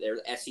power. They're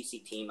the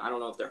SEC team. I don't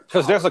know if they're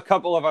because there's a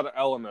couple of other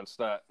elements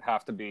that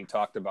have to be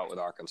talked about with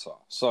Arkansas.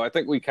 So I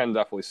think we can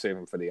definitely save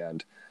them for the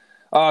end.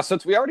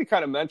 Since we already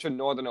kind of mentioned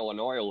Northern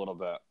Illinois a little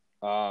bit,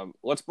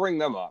 let's bring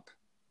them up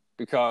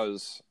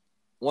because,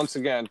 once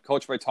again,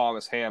 coached by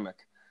Thomas Hammock.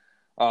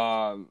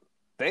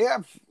 They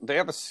have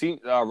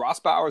Ross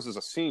Bowers is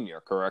a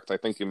senior, correct? I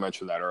think you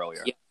mentioned that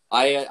earlier. Yeah,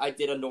 I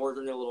did a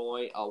Northern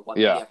Illinois one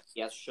the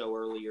FBS show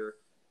earlier,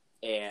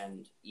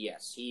 and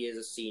yes, he is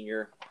a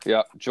senior.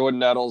 Yeah, Jordan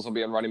Nettles will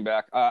be in running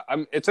back.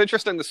 It's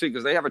interesting to see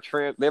because they have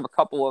a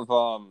couple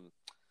of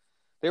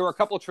there were a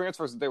couple of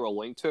transfers that they were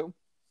linked to,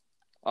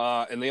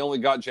 and they only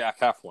got Jack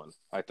Heflin,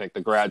 I think,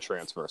 the grad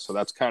transfer. So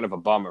that's kind of a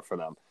bummer for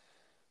them.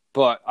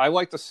 But I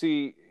like to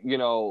see,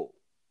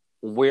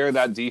 where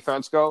that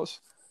defense goes.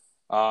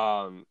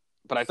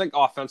 But I think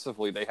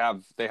offensively they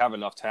have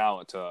enough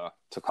talent to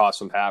cause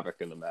some havoc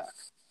in the MAC,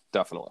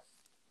 definitely.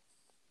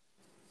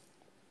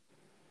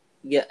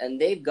 Yeah, and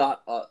they've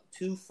got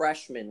 2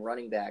 freshman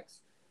running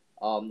backs.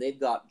 They've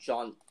got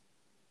Javon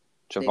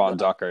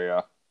Ducker,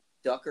 yeah.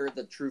 Ducker,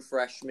 the true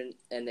freshman,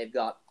 and they've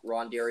got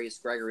Rondarius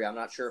Gregory. I'm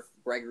not sure if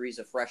Gregory's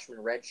a freshman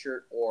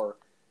redshirt or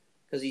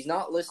because he's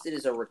not listed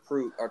as a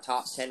recruit or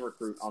top 10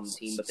 recruit on the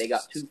team, but they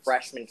got 2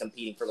 freshmen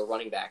competing for the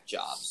running back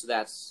job. So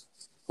that's.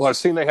 Well, I've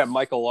seen they have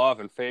Michael Love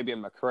and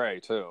Fabian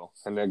McCray too,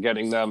 and they're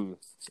getting them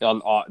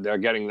on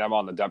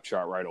the depth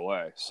chart right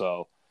away.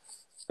 So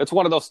it's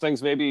one of those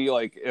things. Maybe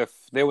like if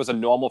there was a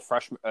normal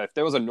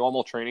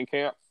training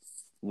camp,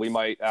 we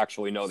might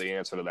actually know the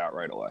answer to that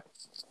right away.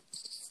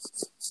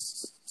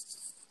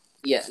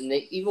 Yeah, and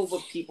even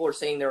what people are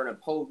saying they're an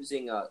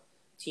opposing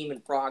team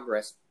in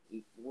progress.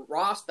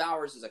 Ross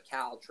Bowers is a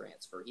Cal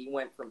transfer. He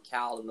went from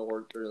Cal to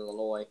Northern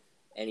Illinois,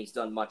 and he's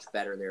done much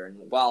better there. And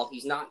while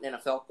he's not an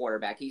NFL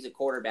quarterback, he's a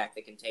quarterback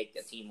that can take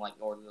a team like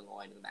Northern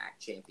Illinois to the MAC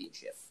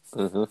championship.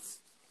 Mm-hmm.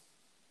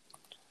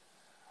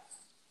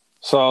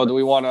 So do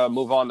we want to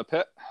move on to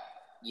Pitt?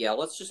 Yeah,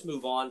 let's just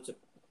move on to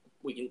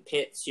we can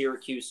Pitt,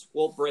 Syracuse.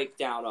 We'll break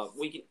down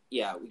we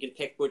can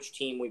pick which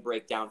team we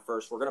break down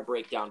first. We're going to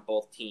break down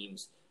both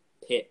teams,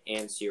 Pitt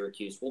and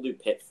Syracuse. We'll do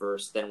Pitt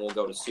first, then we'll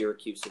go to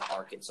Syracuse and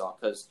Arkansas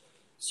because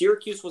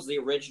Syracuse was the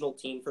original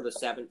team for the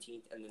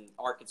 17th, and then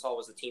Arkansas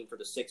was the team for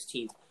the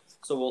 16th.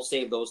 So we'll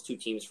save those 2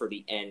 teams for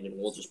the end, and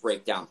we'll just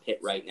break down Pitt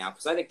right now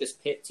because I think this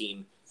Pitt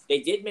team, they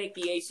did make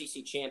the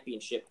ACC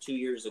championship 2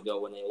 years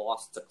ago when they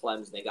lost to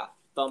Clemson. They got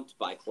thumped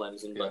by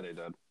Clemson, but they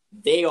did.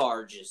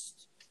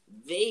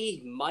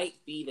 They might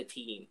be the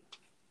team.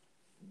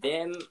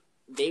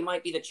 They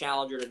might be the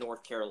challenger to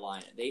North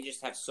Carolina. They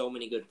just have so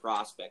many good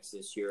prospects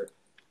this year.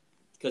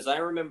 Because I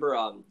remember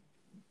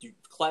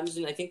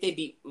Clemson, I think they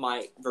beat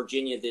my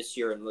Virginia this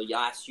year, and the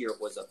last year it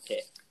was a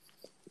Pitt.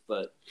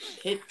 But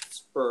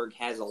Pittsburgh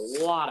has a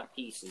lot of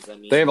pieces. I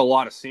mean, they have a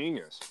lot of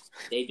seniors.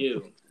 They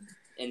do.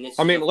 And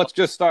let's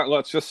just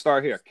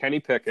start here. Kenny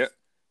Pickett,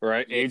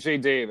 right? Yeah.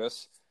 AJ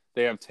Davis.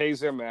 They have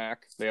Taser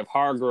Mack. They have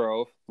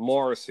Hargrove,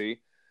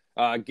 Morrissey.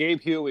 Gabe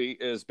Huey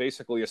is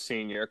basically a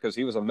senior because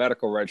he was a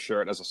medical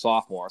redshirt as a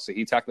sophomore, so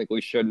he technically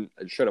should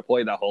have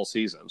played that whole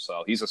season.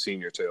 So he's a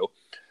senior too.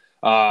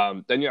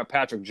 Then you have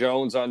Patrick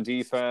Jones on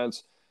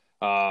defense.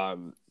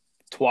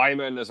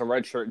 Twyman is a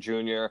redshirt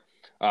junior.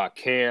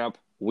 Camp,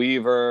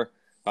 Weaver,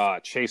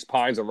 Chase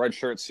Pine's a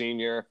redshirt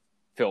senior.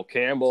 Phil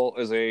Campbell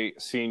is a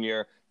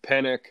senior.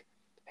 Pinnock,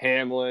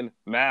 Hamlin,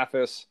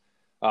 Mathis,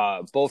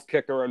 both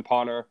kicker and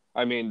punter.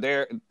 I mean,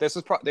 they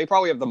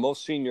probably have the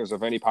most seniors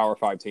of any Power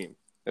 5 team,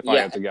 if I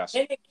had to guess.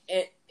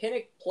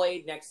 Pinnock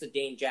played next to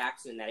Dane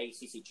Jackson in that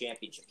ACC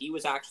championship. He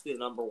was actually the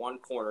number 1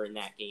 corner in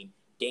that game.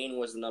 Dane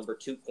was the number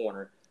 2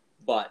 corner.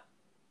 But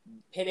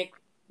Pinnock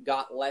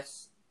got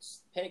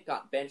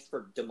benched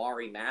for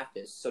Damari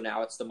Mathis, so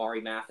now it's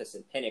Damari Mathis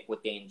and Pinnock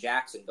with Dane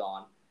Jackson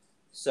gone.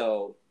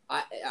 So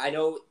I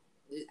know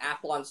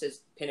Athlon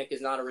says Pinnock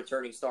is not a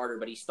returning starter,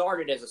 but he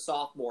started as a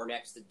sophomore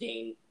next to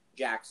Dane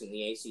Jackson in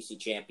the ACC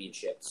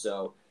championship.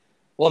 So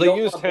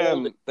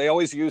they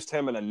always used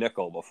him in a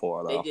nickel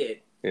before, though. They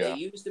did. Yeah. They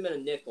used him in a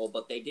nickel,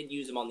 but they did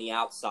use him on the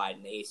outside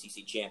in the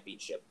ACC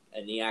championship,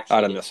 and he actually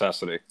out of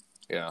necessity.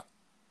 Yeah.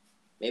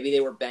 Maybe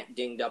they were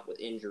dinged up with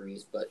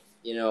injuries, but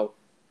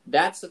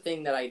that's the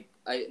thing that I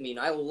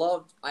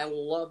loved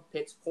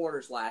Pitt's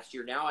corners last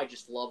year. Now I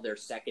just love their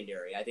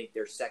secondary. I think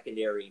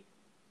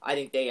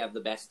they have the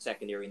best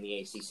secondary in the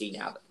ACC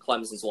now that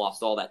Clemson's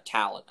lost all that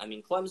talent. I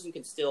mean, Clemson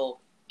can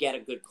still get a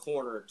good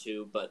corner or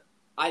two, but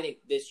I think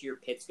this year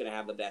Pitt's going to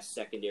have the best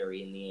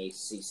secondary in the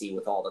ACC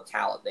with all the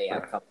talent they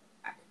have coming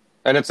back.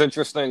 And it's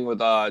interesting with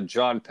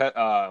John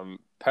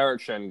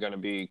Perichin going to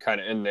be kind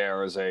of in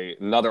there as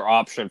another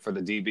option for the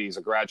DBs,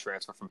 a grad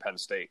transfer from Penn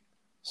State.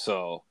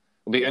 So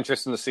it'll be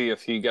interesting to see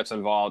if he gets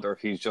involved or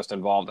if he's just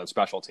involved in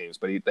special teams.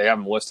 But they have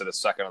him listed as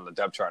second on the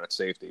depth chart at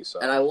safety.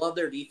 So. And I love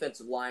their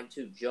defensive line,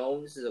 too.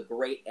 Jones is a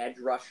great edge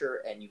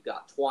rusher, and you've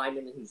got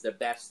Twyman, who's the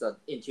best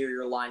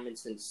interior lineman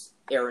since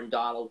Aaron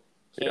Donald.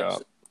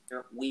 Camp's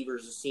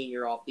Weaver's a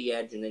senior off the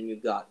edge, and then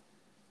you've got...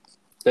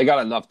 They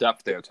got enough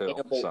depth there, too.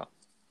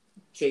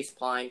 Chase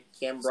Pine,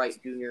 Cam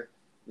Bright Jr.,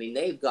 I mean,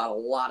 they've got a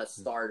lot of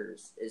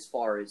starters as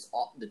far as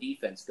the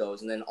defense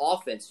goes. And then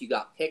offense, you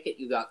got Pickett,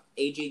 you got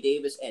A.J.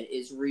 Davis, and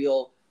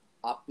Israel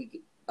Abanikanda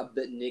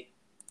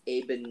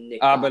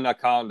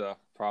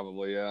from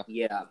probably, yeah.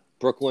 Yeah.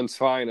 Brooklyn's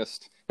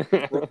finest.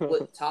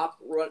 Brooklyn, top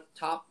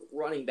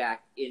running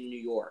back in New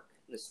York,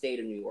 in the state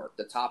of New York,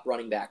 the top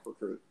running back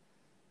recruit.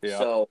 Yeah.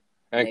 So,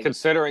 and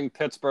considering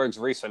Pittsburgh's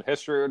recent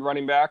history with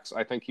running backs,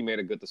 I think he made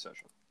a good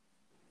decision.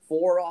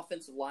 4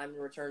 offensive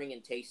linemen returning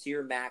and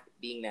Taysir Mack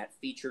being that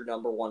featured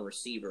number 1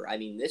 receiver. I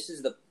mean, this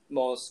is the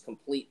most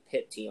complete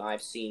Pitt team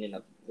I've seen in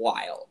a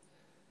while.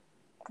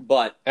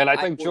 But I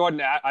think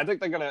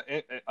they're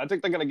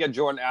gonna get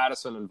Jordan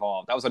Addison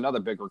involved. That was another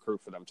big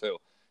recruit for them too.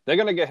 They're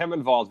gonna get him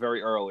involved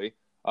very early.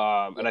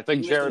 And I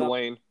think Jared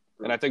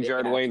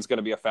Wayne's going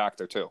to be a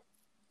factor too.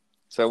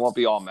 So it won't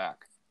be all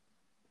Mack.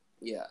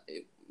 Yeah,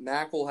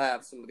 Mack will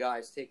have some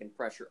guys taking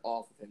pressure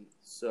off of him.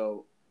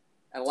 So,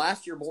 and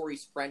last year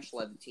Maurice French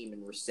led the team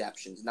in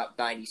receptions, not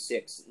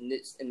 96,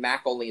 and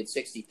Mack only had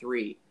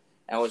 63,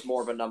 and was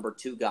more of a number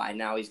 2 guy.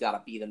 Now he's got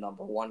to be the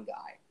number 1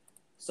 guy.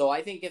 So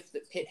I think if the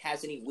Pitt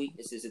has any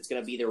weaknesses, it's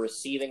going to be the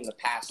receiving, the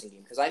passing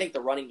game, because I think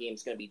the running game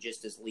is going to be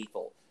just as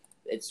lethal.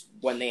 It's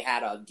when they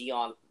had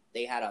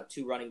They had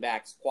 2 running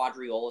backs,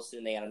 Quadri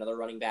Olison. They had another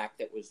running back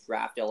that was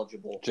draft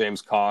eligible,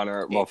 James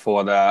Conner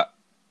before that.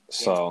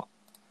 So,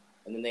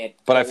 and then they had.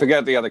 But I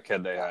forget the other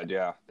kid they had.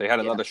 Yeah, they had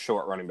another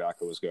short running back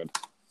who was good.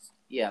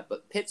 Yeah,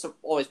 but Pitt's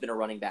always been a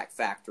running back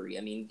factory.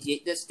 I mean,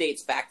 this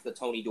dates back to the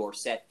Tony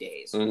Dorsett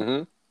days,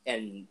 and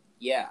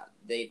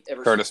they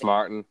ever Curtis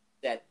Martin.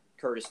 That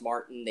Curtis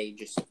Martin, they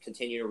just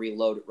continue to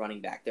reload at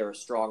running back. They're a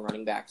strong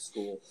running back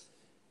school,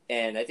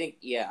 and I think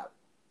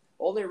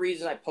only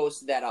reason I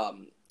posted that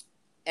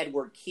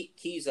Edward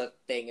Kiza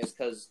thing is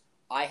because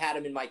I had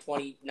him in my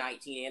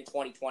 2019 and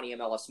 2020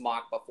 MLS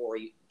mock before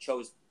he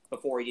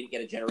didn't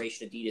get a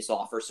Generation Adidas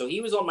offer. So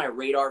he was on my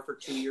radar for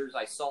 2 years.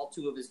 I saw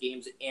 2 of his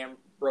games at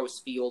Ambrose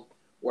Field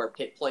where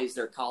Pitt plays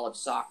their college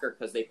soccer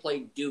because they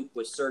played Duke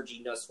with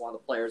Sergi Nuss, one of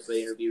the players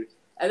they interviewed.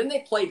 And then they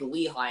played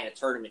Lehigh in a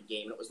tournament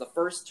game. It was the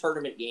first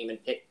tournament game in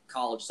Pitt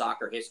college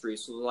soccer history.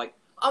 So they're like,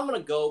 I'm going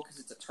to go because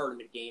it's a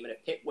tournament game. And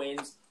if Pitt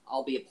wins,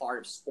 I'll be a part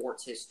of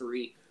sports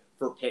history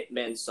for Pitt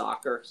men's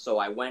soccer. So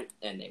I went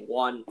and they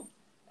won.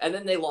 And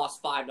then they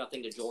lost 5-0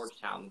 to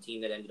Georgetown, the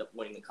team that ended up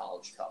winning the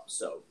College Cup.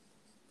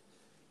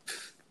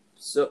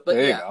 But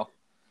there you go.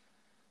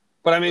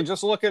 But I mean,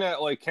 just looking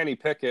at like Kenny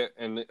Pickett,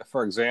 and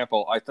for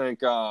example, I think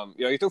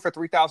he threw for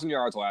 3,000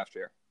 yards last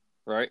year,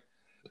 right?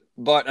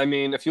 But I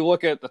mean, if you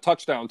look at the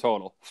touchdown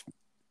total,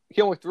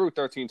 he only threw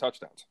 13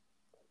 touchdowns.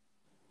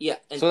 Yeah.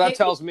 So that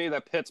tells me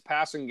that Pitt's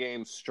passing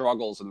game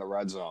struggles in the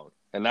red zone,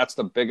 and that's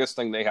the biggest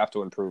thing they have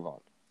to improve on.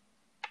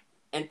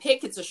 And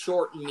Pickett's a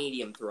short and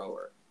medium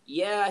thrower.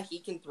 Yeah, he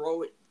can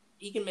throw it.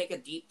 He can make a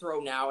deep throw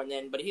now and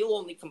then, but he'll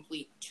only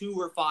complete 2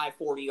 or 5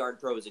 40-yard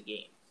throws a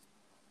game.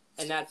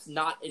 And that's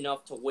not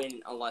enough to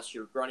win unless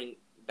your running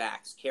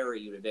backs carry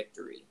you to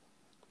victory.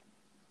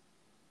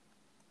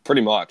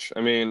 Pretty much.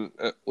 I mean,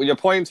 when you're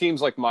playing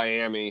teams like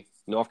Miami,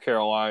 North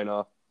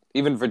Carolina,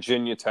 even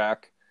Virginia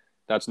Tech,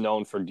 that's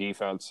known for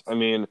defense. I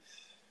mean,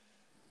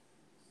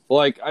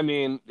 I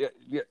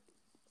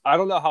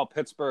don't know how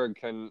Pittsburgh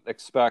can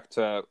expect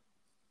to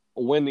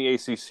win the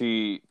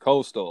ACC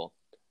Coastal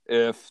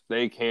if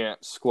they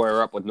can't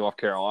square up with North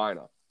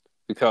Carolina.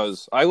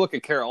 Because I look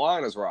at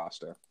Carolina's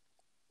roster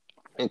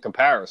in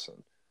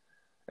comparison,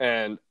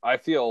 and I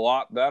feel a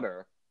lot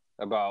better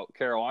about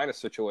Carolina's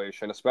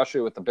situation,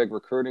 especially with the big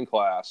recruiting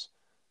class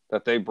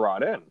that they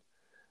brought in.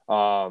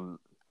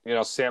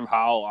 Sam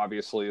Howell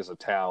obviously is a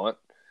talent.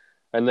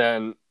 And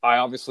then I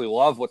obviously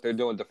love what they're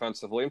doing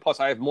defensively. And plus,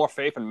 I have more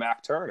faith in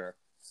Mac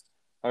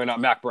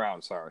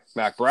Brown, sorry.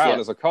 Mac Brown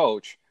as a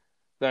coach.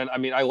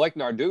 I like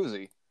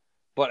Narduzzi.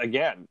 But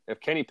again, if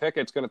Kenny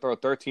Pickett's going to throw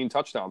 13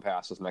 touchdown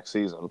passes next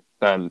season,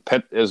 then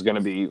Pitt is going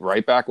to be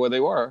right back where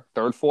they were,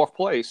 3rd, 4th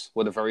place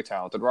with a very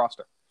talented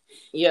roster.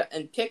 Yeah,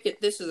 and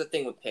Pickett, this is the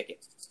thing with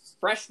Pickett.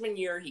 Freshman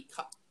year,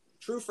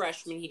 true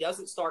freshman, he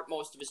doesn't start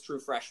most of his true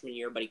freshman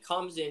year, but he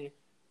comes in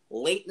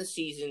late in the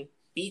season,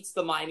 beats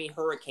the Miami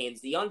Hurricanes,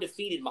 the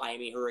undefeated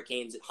Miami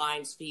Hurricanes at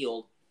Heinz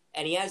Field,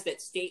 and he has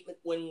that statement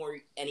win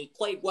and he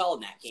played well in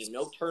that game.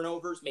 No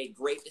turnovers, made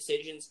great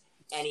decisions.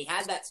 And he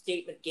had that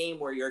statement game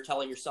where you're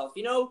telling yourself,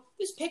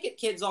 this Pickett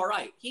kid's all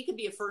right. He could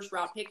be a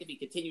first-round pick if he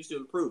continues to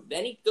improve.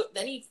 Then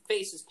he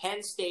faces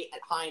Penn State at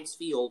Heinz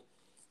Field,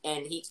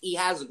 and he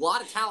has a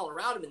lot of talent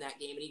around him in that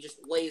game, and he just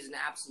lays an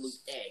absolute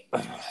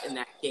egg in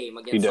that game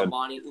against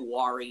Amani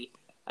Uwari.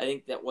 I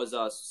think that was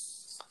a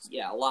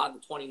lot of the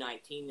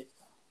 2019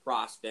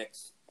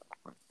 prospects.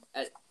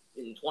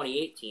 In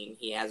 2018,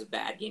 he has a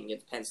bad game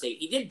against Penn State.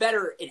 He did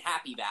better in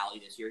Happy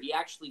Valley this year. He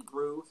actually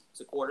grew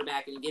as a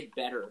quarterback, and he did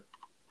better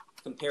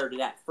compared to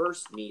that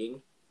first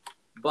meeting,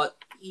 but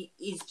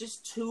he's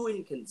just too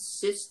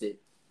inconsistent.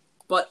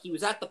 But he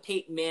was at the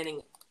Peyton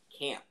Manning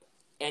camp,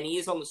 and he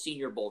is on the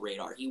Senior Bowl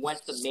radar. He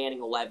went to the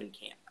Manning 11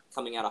 camp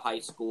coming out of high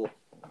school,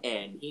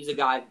 and he's a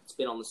guy that's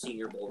been on the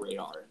Senior Bowl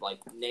radar. Like,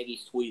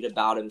 Nagy's tweeted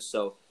about him,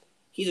 so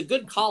he's a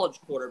good college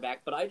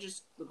quarterback, but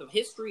with the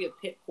history of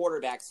Pitt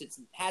quarterbacks, it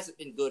hasn't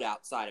been good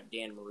outside of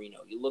Dan Marino.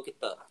 You look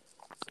at the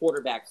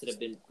quarterbacks that have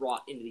been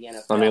brought into the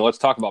NFL. Let's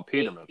talk about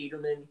Peterman.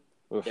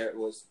 Oof. There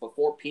was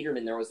before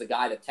Peterman. There was the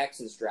guy the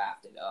Texans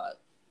drafted. I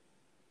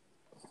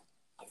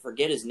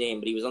forget his name,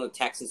 but he was on the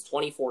Texans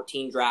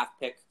 2014 draft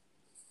pick.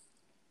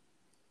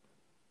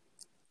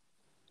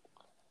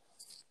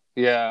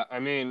 Yeah, I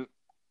mean,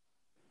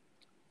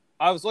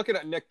 I was looking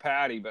at Nick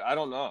Patty, but I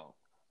don't know.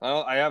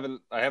 I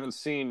haven't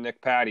seen Nick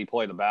Patty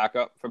play the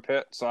backup for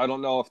Pitt, so I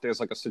don't know if there's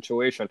like a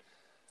situation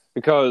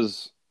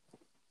because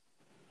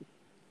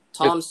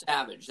Tom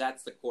Savage,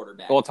 that's the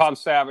quarterback. Well, Tom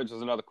Savage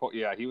is another.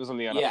 Yeah, he was in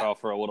the NFL Yeah.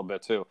 for a little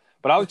bit too.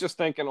 But I was just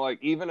thinking, like,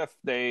 even if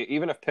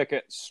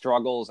Pickett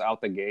struggles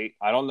out the gate,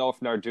 I don't know if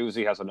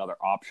Narduzzi has another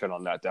option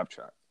on that depth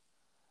chart.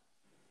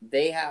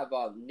 They have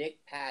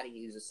Nick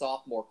Patty, who's a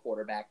sophomore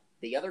quarterback.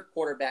 The other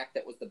quarterback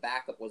that was the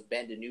backup was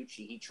Ben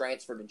DiNucci. He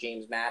transferred to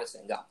James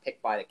Madison and got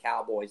picked by the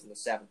Cowboys in the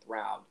 7th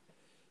round.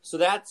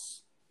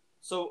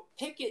 So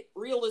Pickett,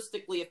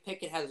 realistically, if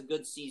Pickett has a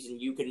good season,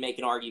 you can make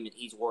an argument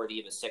he's worthy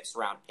of a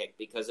 6th-round pick.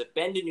 Because if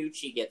Ben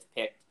DiNucci gets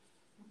picked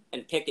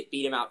and Pickett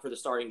beat him out for the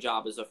starting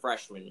job as a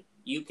freshman,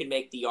 you can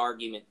make the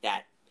argument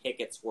that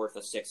Pickett's worth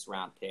a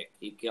 6th-round pick.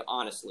 You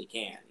honestly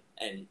can.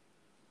 And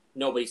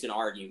nobody's going to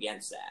argue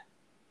against that.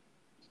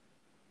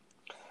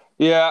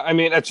 Yeah, I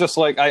mean, it's just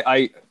like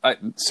I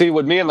see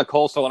with me and the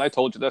Coastal, and I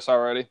told you this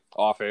already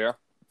off air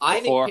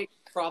before.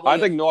 I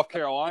think North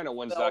Carolina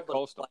wins that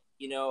Coastal.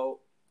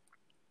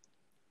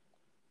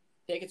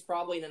 Pickett's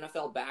probably an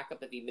NFL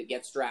backup if he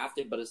gets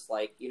drafted, but it's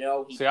like, I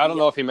don't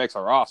know if he makes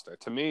a roster.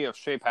 To me, if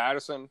Shea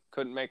Patterson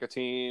couldn't make a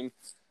team,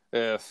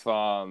 if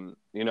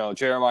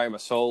Jeremiah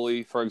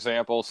Masoli, for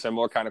example,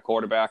 similar kind of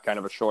quarterback, kind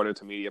of a short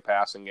intermediate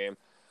passing game,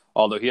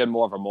 although he had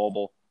more of a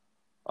mobile.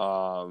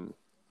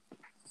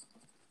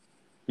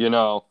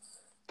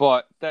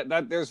 But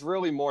that there's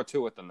really more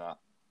to it than that.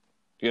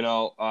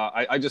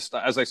 I just,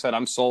 as I said,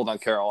 I'm sold on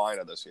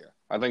Carolina this year.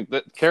 I think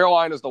that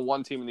Carolina is the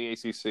one team in the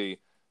ACC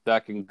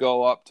that can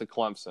go up to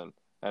Clemson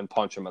and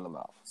punch them in the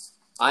mouth.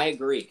 I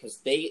agree, because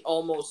they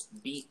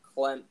almost beat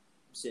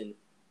Clemson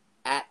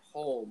at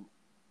home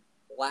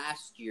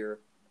last year.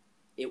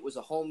 It was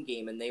a home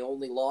game, and they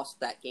only lost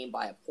that game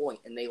by a point,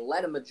 and they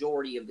led a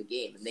majority of the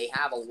game, and they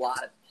have a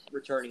lot of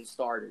returning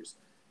starters.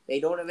 They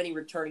don't have any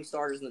returning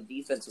starters in the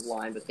defensive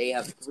line, but they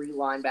have 3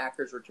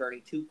 linebackers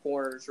returning, 2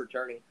 corners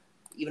returning,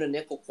 even a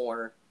nickel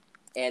corner,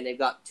 and they've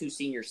got 2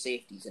 senior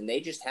safeties, and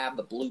they just have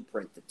the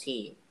blueprint, the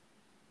team.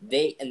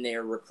 They're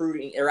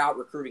out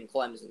recruiting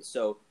Clemson,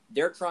 so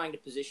they're trying to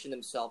position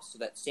themselves so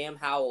that Sam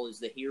Howell is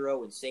the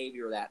hero and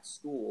savior of that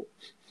school,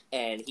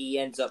 and he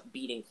ends up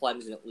beating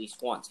Clemson at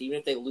least once, even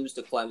if they lose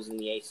to Clemson in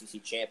the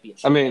ACC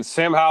championship. I mean,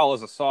 Sam Howell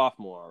is a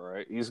sophomore,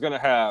 right? He's going to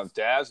have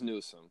Daz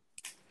Newsome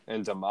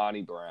and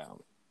Damani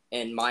Brown.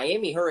 And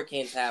Miami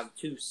Hurricanes have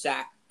 2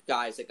 sack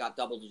guys that got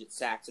double-digit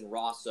sacks in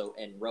Rosso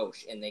and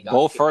Roche, and they got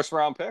both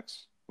first-round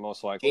picks,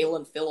 most likely.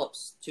 Jalen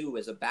Phillips too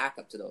as a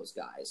backup to those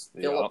guys.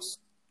 Yep. Phillips.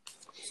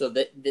 So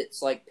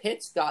that's like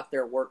Pitt's got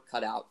their work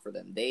cut out for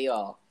them. They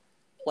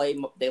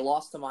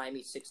lost to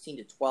Miami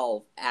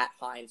 16-12 at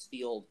Heinz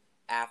Field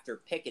after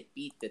Pickett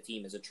beat the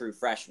team as a true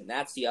freshman.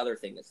 That's the other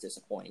thing that's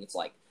disappointing. It's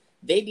like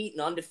they beat an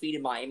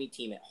undefeated Miami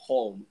team at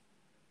home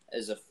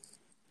as a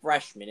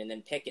freshman, and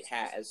then Pickett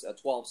has a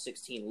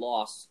 12-16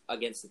 loss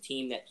against the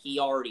team that he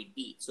already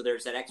beat. So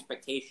there's that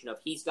expectation of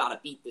he's got to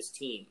beat this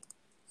team.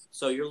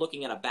 So you're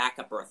looking at a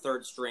backup or a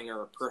third stringer,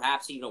 or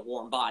perhaps even a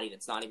warm body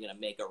that's not even going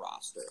to make a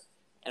roster.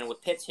 And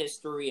with Pitt's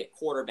history at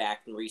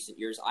quarterback in recent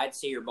years, I'd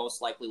say you're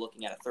most likely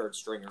looking at a third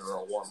stringer or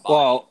a warm body.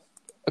 Well,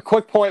 a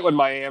quick point with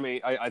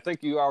Miami. I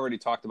think you already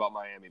talked about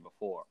Miami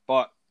before.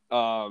 But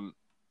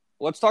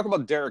let's talk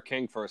about Derek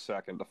King for a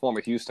second, the former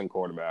Houston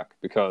quarterback,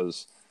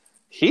 because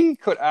he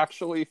could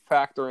actually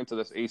factor into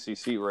this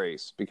ACC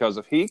race. Because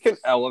if he can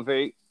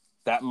elevate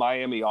that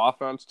Miami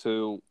offense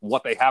to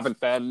what they haven't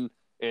been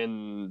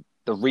in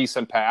the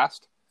recent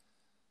past,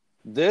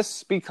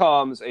 this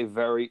becomes a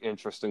very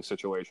interesting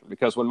situation.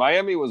 Because when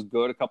Miami was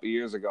good a couple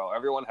years ago,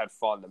 everyone had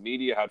fun. The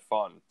media had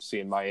fun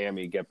seeing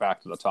Miami get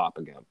back to the top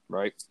again,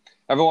 right?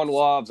 Everyone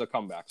loves a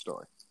comeback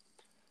story.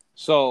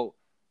 So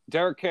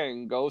Derek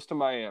King goes to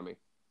Miami,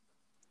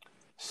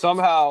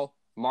 somehow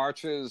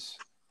marches.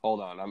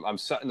 Hold on, I'm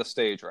setting the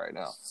stage right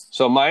now.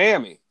 So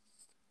Miami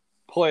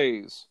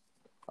plays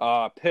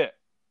Pitt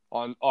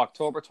on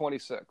October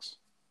 26th,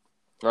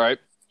 right?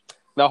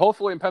 Now,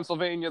 hopefully in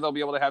Pennsylvania, they'll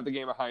be able to have the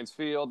game at Heinz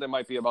Field. There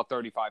might be about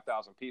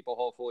 35,000 people,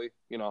 hopefully.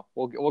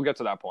 We'll get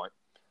to that point.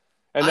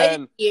 And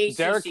then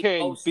Derek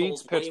King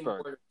beats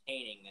Pittsburgh.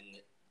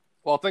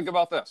 Well, think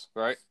about this,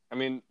 right? I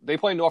mean, they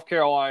play North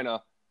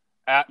Carolina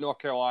at North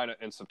Carolina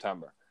in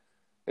September.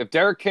 If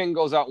Derek King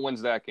goes out and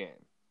wins that game,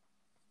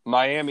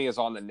 Miami is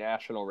on the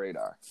national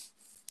radar.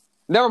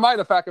 Never mind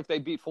the fact if they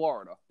beat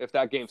Florida, if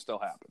that game still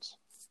happens.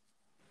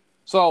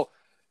 So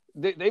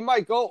they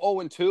might go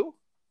 0-2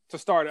 to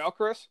start out,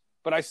 Chris.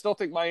 But I still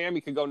think Miami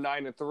could go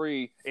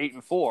 9-3,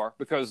 8-4,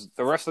 because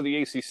the rest of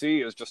the ACC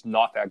is just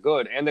not that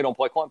good, and they don't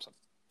play Clemson.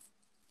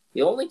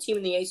 The only team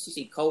in the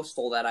ACC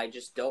Coastal that I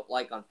just don't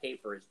like on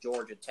paper is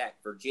Georgia Tech.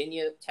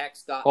 Virginia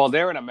Tech's got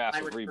they're in a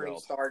massive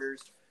rebuild.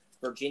 Starters.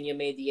 Virginia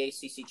made the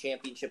ACC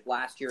championship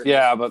last year.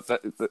 Yeah, but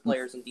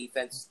players in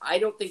defense. I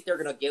don't think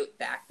they're going to get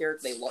back there.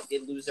 They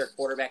did lose their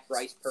quarterback,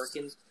 Bryce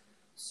Perkins,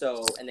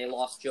 and they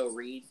lost Joe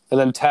Reed. And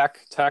then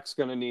Tech's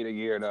going to need a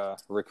year to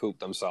recoup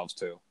themselves,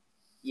 too.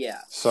 Yeah.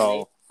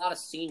 So a lot of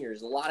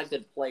seniors, a lot of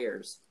good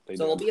players.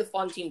 It'll be a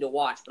fun team to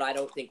watch, but I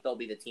don't think they'll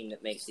be the team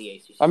that makes the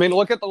ACC. I mean,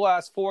 look at the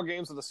last 4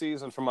 games of the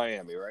season for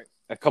Miami, right?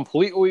 A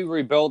completely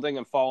rebuilding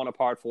and falling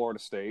apart Florida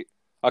State,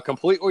 a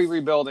completely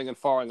rebuilding and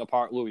falling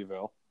apart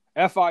Louisville,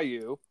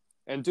 FIU,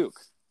 and Duke.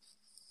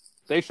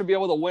 They should be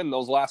able to win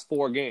those last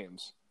 4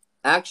 games.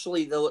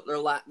 Actually,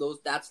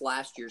 that's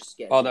last year's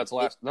schedule. Oh, that's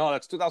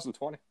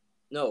 2020.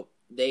 No,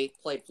 they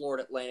played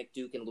Florida Atlantic,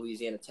 Duke, and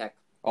Louisiana Tech.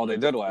 Oh, they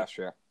did last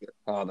year.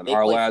 Oh, then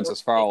our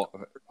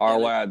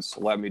lads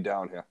let me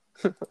down here.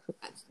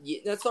 Yeah,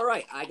 that's all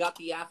right. I got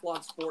the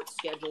Athlon Sports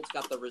schedule. It's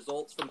got the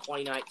results from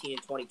 2019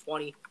 and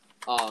 2020.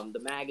 The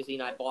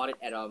magazine, I bought it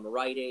at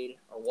Rite Aid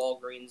or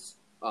Walgreens.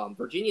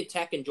 Virginia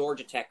Tech and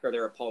Georgia Tech are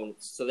their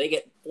opponents. So they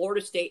get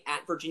Florida State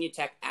at Virginia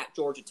Tech, at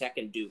Georgia Tech,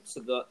 and Duke.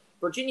 So the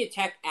Virginia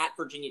Tech at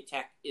Virginia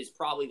Tech is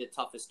probably the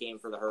toughest game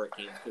for the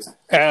Hurricanes.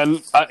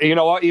 And you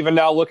know what? Even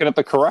now, looking at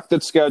the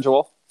corrected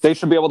schedule, they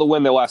should be able to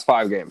win their last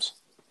 5 games.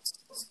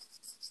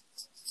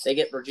 They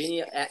get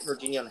Virginia at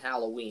Virginia on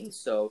Halloween,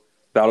 so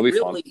that'll be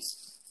fun.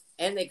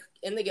 And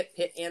they get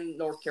Pitt and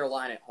North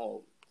Carolina at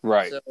home.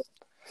 Right.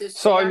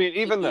 So I mean,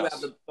 even this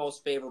have the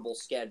most favorable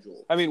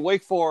schedule. I mean,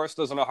 Wake Forest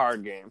isn't a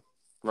hard game,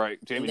 right?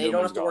 They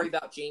don't have to worry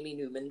about Jamie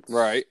Newman.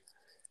 Right.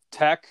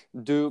 Tech,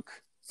 Duke,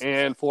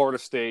 and Florida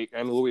State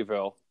and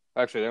Louisville.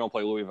 Actually, they don't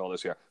play Louisville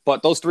this year,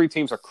 but those 3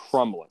 teams are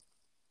crumbling.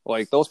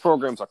 Like those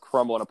programs are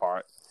crumbling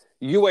apart.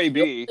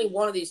 UAB. Only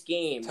one of these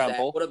games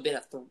Temple. that would have been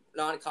a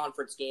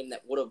non-conference game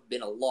that would have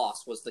been a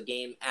loss was the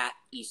game at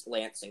East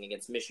Lansing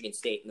against Michigan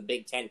State, and the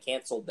Big Ten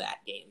canceled that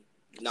game.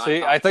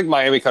 See, I think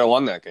Miami could have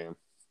won that game.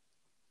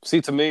 See,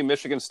 to me,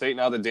 Michigan State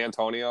now that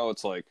D'Antonio,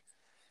 it's like,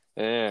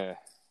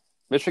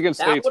 Michigan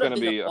State's going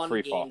to be a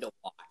free fall. To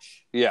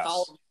watch. Yes.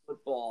 College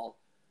football.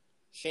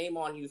 Shame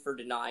on you for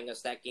denying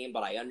us that game,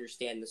 but I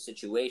understand the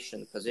situation,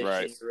 the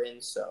position you're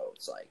in, so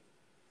it's like.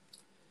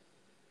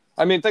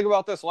 I mean, think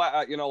about this.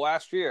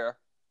 Last year,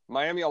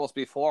 Miami almost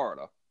beat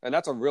Florida, and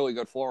that's a really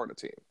good Florida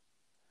team.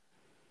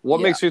 What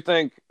makes you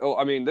think? Oh,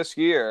 I mean, this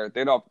year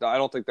I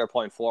don't think they're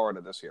playing Florida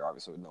this year.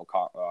 Obviously, with no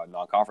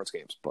non-conference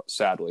games, but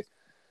sadly,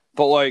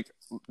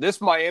 this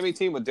Miami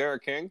team with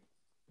Derek King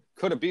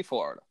could have beat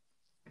Florida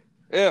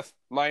if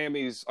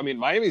Miami's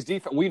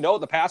defense. We know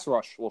the pass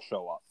rush will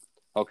show up.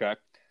 Okay,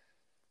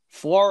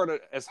 Florida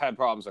has had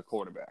problems at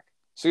quarterback.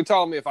 So you're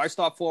telling me if I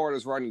stop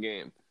Florida's run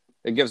game,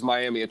 it gives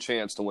Miami a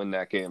chance to win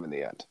that game in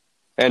the end.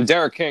 And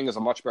Derek King is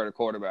a much better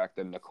quarterback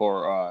than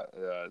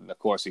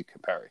Nkosi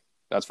Perry.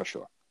 That's for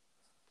sure.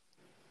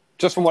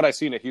 Just from what I've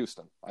seen at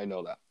Houston, I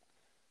know that.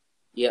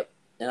 Yep.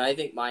 And I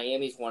think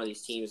Miami's one of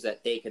these teams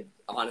that they could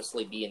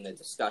honestly be in the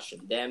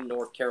discussion. Them,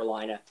 North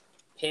Carolina,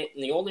 Pitt.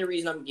 And the only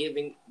reason I'm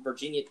giving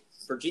Virginia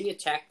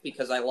Tech,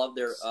 because I love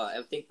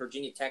I think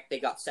Virginia Tech, they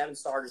got 7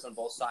 starters on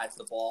both sides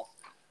of the ball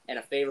and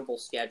a favorable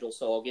schedule,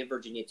 so I'll give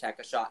Virginia Tech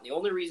a shot. And the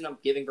only reason I'm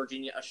giving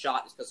Virginia a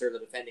shot is because they're the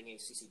defending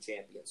ACC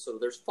champions. So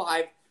there's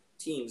 5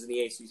 teams in the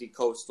ACC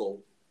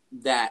Coastal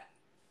that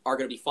are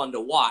going to be fun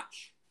to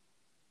watch,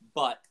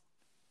 but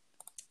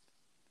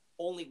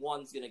only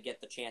one's going to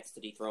get the chance to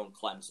dethrone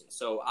Clemson.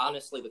 So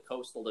honestly, the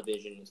Coastal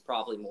Division is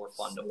probably more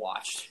fun to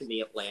watch than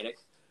the Atlantic.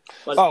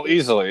 But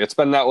easily. It's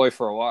been that way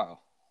for a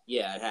while.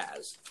 Yeah, it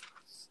has.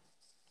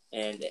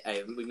 And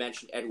we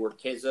mentioned Edward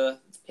Kizza.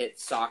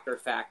 Pitt's soccer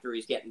factory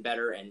is getting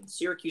better, and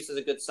Syracuse is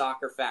a good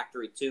soccer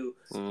factory too.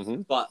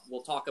 Mm-hmm. But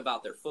we'll talk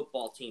about their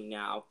football team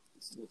now.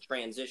 We'll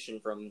transition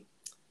from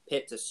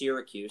Pitt to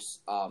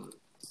Syracuse.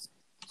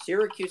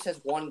 Syracuse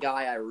has one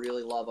guy I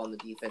really love on the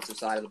defensive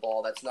side of the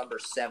ball. That's number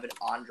 7,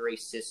 Andre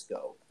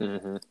Cisco.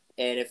 Mm-hmm.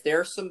 And if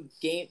there's some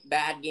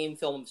bad game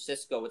film of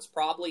Cisco, it's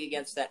probably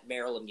against that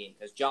Maryland game.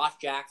 Because Josh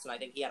Jackson, I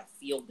think he had a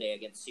field day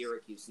against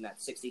Syracuse in that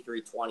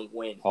 63-20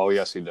 win. Oh,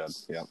 yes, he did.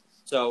 Yeah.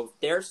 So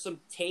there's some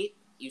tape.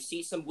 You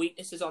see some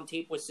weaknesses on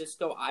tape with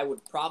Cisco. I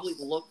would probably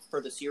look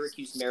for the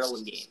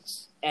Syracuse-Maryland game.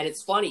 And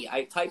it's funny.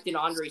 I typed in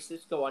Andre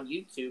Cisco on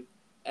YouTube,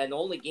 and the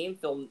only game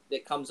film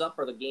that comes up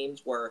are the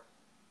games where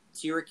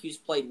Syracuse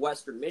played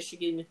Western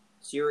Michigan,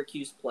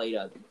 Syracuse played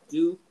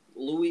Duke,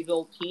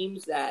 Louisville,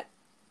 teams that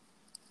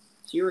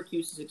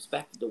Syracuse is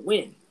expected to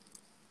win.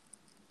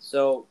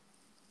 So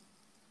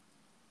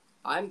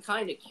I'm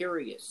kind of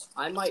curious.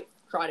 I might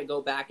try to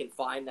go back and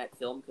find that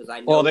film because I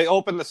know. Well, they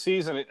opened the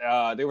season.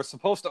 They were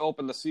supposed to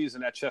open the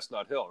season at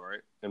Chestnut Hill,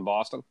 right, in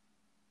Boston.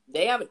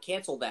 They haven't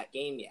canceled that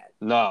game yet.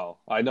 No,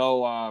 I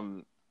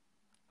know.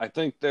 I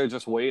think they're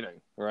just waiting,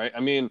 right? I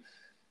mean,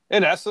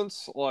 in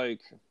essence,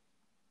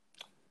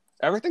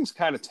 everything's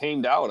kind of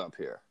tamed out up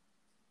here.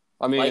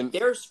 I mean,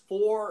 there's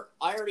 4.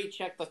 I already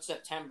checked the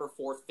September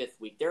 4th,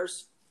 5th week.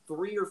 There's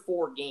 3 or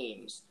 4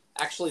 games.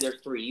 Actually, there's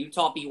 3.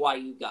 Utah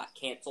BYU got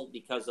canceled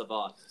because of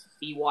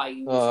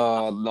BYU.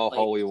 No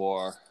holy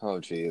war. Oh,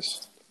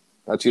 jeez.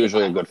 That's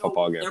usually a good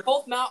football game.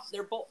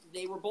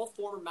 They were both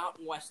former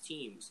Mountain West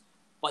teams.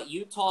 But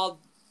Utah,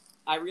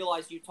 I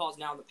realize Utah's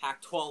now in the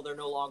Pac-12. They're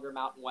no longer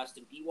Mountain West,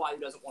 and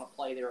BYU doesn't want to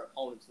play their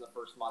opponents in the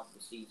first month of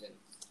the season.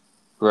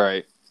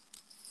 Right.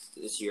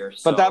 This year.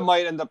 But that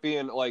might end up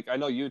being, like, I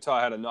know Utah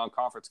had a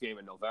non-conference game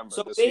in November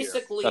this year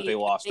that they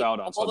lost out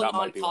on, so that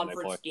might be when they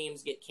play. All the non-conference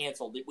games get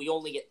canceled. We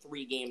only get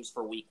 3 games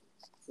for week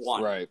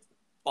 1. Right.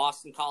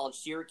 Boston College,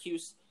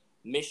 Syracuse,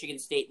 Michigan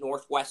State,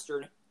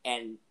 Northwestern,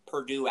 and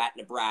Purdue at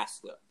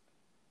Nebraska.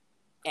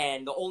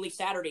 And the only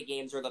Saturday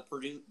games are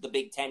the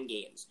Big Ten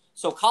games.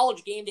 So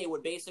College Game Day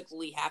would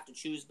basically have to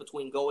choose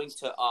between going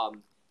to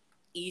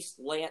East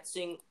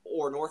Lansing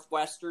or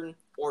Northwestern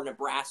or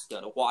Nebraska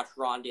to watch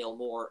Rondale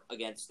Moore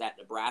against that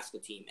Nebraska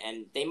team.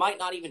 And they might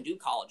not even do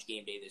College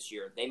Game Day this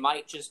year. They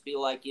might just be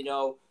like,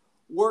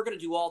 we're going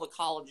to do all the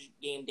College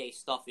Game Day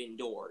stuff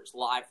indoors,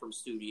 live from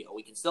studio.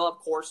 We can still have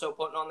Corso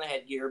putting on the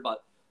headgear,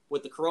 but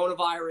with the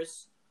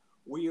coronavirus,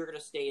 we are going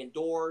to stay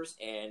indoors.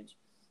 And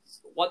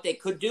what they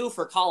could do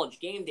for College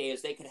Game Day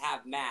is they could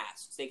have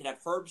masks. They could have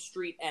Herb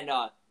Street and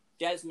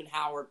Desmond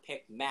Howard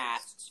pick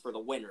masks for the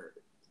winner,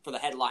 for the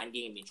headline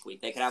game each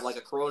week. They could have like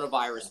a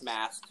coronavirus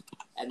mask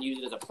and use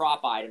it as a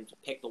prop item to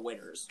pick the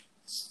winners.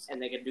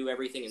 And they could do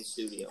everything in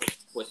studio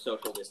with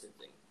social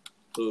distancing.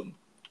 Boom.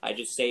 I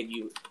just saved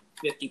you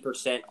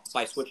 50%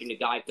 by switching to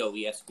Geico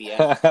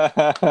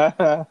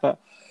ESPN.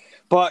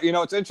 But,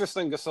 it's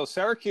interesting. So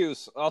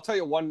Syracuse, I'll tell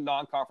you one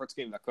non-conference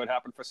game that could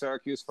happen for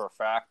Syracuse for a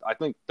fact. I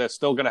think they're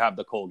still going to have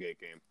the Colgate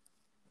game.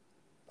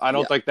 I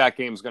don't think that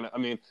game's going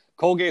to –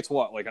 Colgate's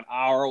what, like an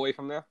hour away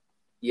from there?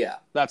 Yeah.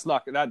 That's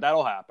not –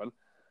 that'll happen.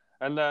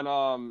 And then,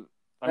 home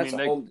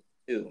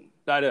too.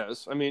 That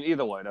is.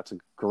 Either way, that's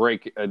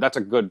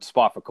a good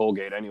spot for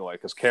Colgate anyway,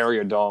 because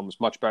Carrier Dome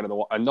is much better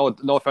than.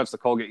 No offense to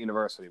Colgate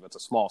University, but it's a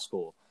small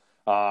school.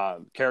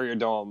 Carrier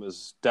Dome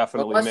is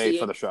definitely made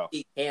for the show.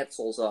 He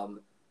cancels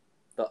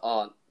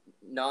the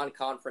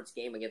non-conference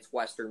game against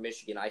Western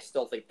Michigan. I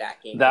still think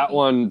that game. That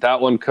one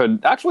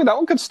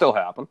could still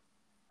happen.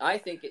 I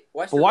think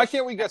why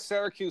can't we get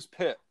Syracuse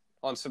Pitt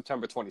on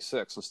September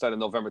 26th instead of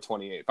November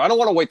 28th? I don't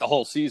want to wait the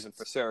whole season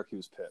for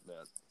Syracuse Pitt,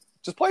 man.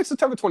 Just play it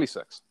September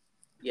 26th.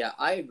 Yeah,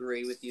 I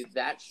agree with you.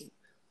 That should,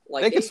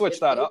 they can switch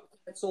that up.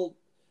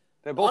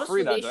 They're both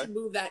free that day. They should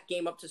move that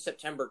game up to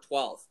September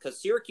 12th because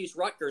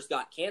Syracuse-Rutgers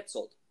got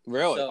canceled.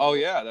 Really? So, oh,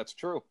 yeah, that's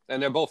true.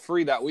 And they're both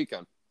free that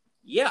weekend.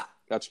 Yeah.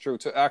 That's true,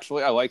 too.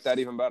 Actually, I like that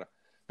even better.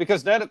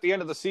 Because then at the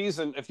end of the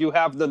season, if you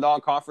have the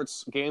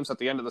non-conference games at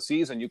the end of the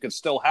season, you can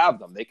still have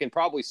them. They can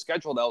probably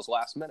schedule those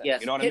last minute.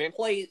 Yes, you know what I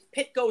mean?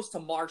 Pitt goes to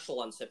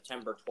Marshall on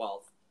September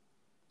 12th.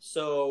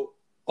 So...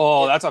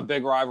 Oh, that's a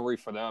big rivalry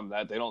for them.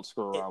 That they don't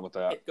screw around with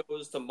that. It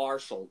goes to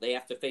Marshall. They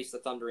have to face the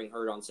Thundering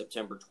Herd on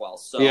September 12th.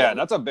 So yeah,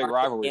 that's a big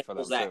rivalry for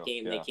them, that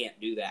game, They can't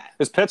do that.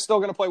 Is Pitt still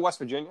going to play West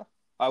Virginia?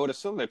 I would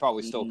assume they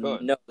probably still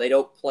could. No, they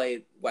don't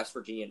play West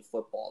Virginia in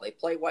football. They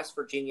play West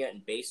Virginia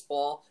in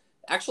baseball.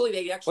 Actually,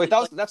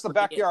 that's the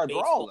backyard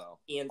brawl, though.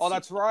 Oh,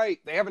 that's right.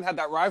 They haven't had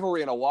that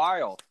rivalry in a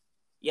while.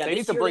 Yeah, they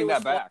need to bring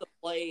that back.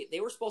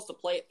 They were supposed to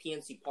play at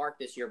PNC Park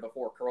this year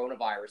before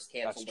coronavirus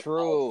canceled. That's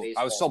true.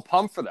 I was so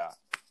pumped for that.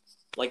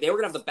 Like, they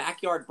were going to have the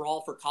backyard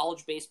brawl for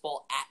college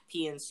baseball at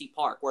PNC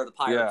Park, where the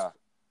Pirates... Yeah.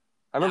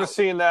 I remember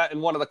seeing that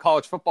in one of the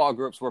college football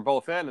groups we're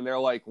both in, and they're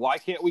like, why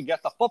can't we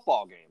get the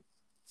football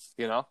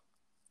game?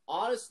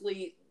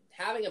 Honestly,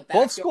 having a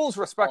backyard... Both schools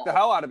respect the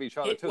hell out of each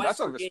other, too. That's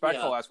a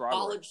respectful-ass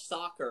rivalry. College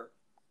soccer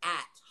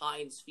at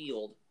Heinz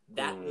Field,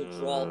 that will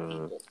draw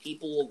people.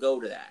 People will go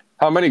to that.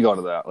 How many go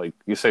to that? Like,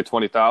 you say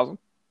 20,000?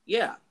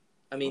 Yeah.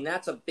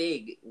 That's a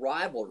big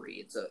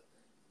rivalry.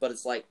 But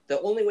it's like,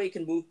 the only way you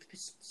can move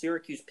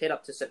Syracuse Pitt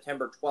up to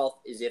September 12th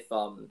is if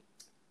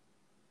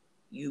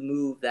you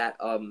move that...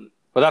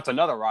 But that's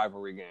another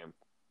rivalry game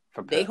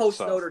for Pitt. They host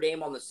Notre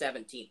Dame on the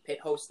 17th. Pitt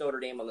hosts Notre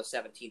Dame on the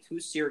 17th.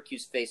 Who's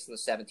Syracuse facing the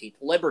 17th?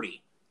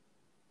 Liberty.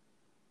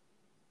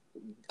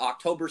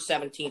 October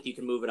 17th you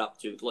can move it up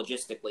to,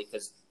 logistically,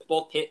 because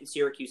both Pitt and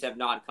Syracuse have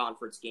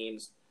non-conference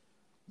games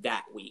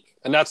that week.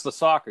 And that's the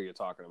soccer you're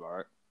talking about,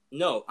 right?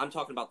 No, I'm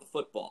talking about the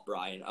football,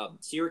 Brian.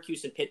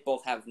 Syracuse and Pitt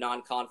both have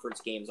non-conference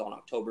games on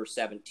October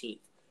 17th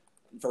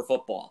for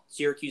football.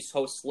 Syracuse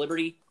hosts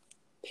Liberty.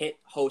 Pitt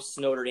hosts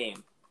Notre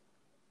Dame.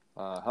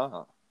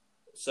 Uh-huh.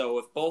 So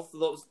if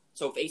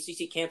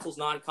ACC cancels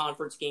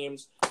non-conference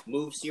games,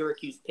 move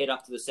Syracuse Pitt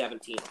up to the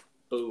 17th.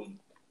 Boom.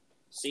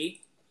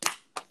 See?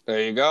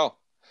 There you go.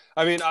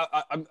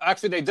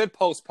 Actually, they did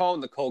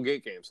postpone the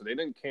Colgate game, so they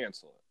didn't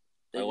cancel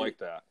it. I like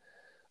that.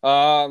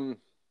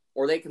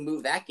 Or they can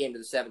move that game to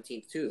the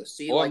 17th, too.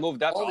 Or move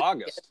that to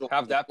August.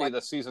 Have that be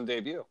the season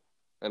debut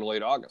in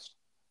late August.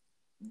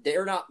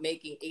 They're not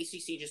making –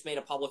 ACC just made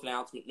a public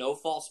announcement. No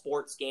fall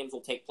sports games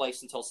will take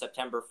place until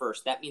September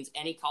 1st. That means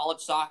any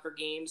college soccer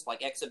games,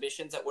 like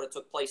exhibitions that would have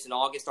took place in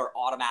August, are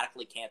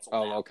automatically canceled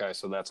now. Okay,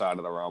 so that's out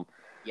of the realm.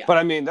 Yeah.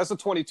 But, that's a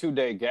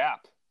 22-day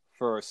gap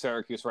for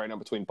Syracuse right now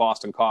between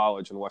Boston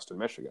College and Western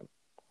Michigan.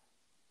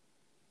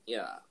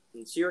 Yeah.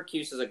 And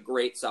Syracuse is a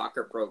great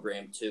soccer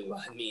program too.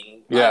 I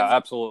mean, yeah,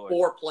 absolutely.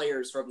 4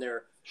 players from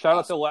their shout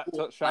out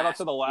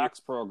to the Lax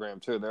program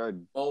too.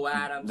 Mo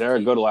Adams, they're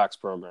a good Lax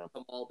program.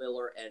 Kamal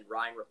Miller and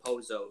Ryan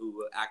Raposo,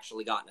 who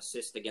actually got an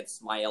assist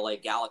against my LA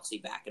Galaxy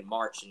back in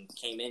March and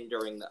came in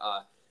during the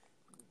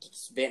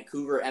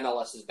Vancouver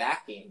MLS's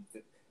back game.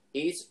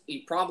 He's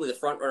probably the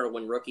front runner to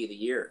win Rookie of the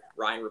Year.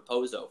 Ryan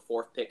Raposo,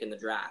 4th pick in the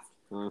draft.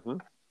 Mm-hmm.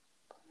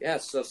 Yeah,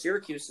 so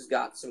Syracuse has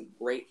got some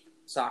great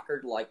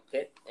soccer like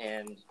Pitt,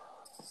 and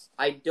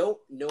I don't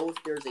know if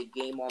there's a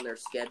game on their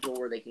schedule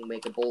where they can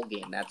make a bowl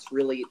game. That's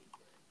really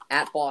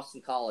at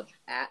Boston College,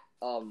 at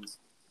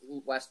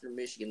Western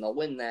Michigan. They'll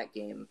win that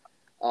game.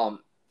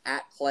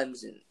 At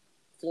Clemson,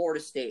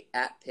 Florida State,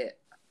 at Pitt.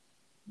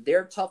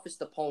 Their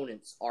toughest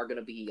opponents are going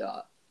to be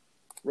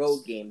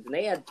road games, and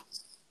they had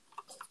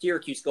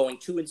Syracuse going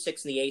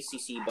 2-6 in the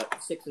ACC, but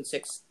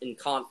 6-6 in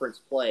conference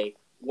play,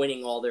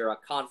 winning all their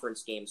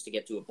conference games to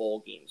get to a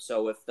bowl game.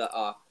 So if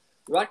the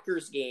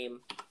Rutgers game,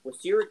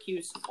 with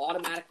Syracuse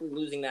automatically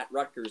losing that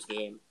Rutgers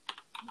game,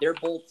 their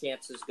bowl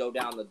chances go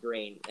down the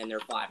drain, and they're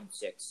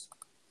 5-6.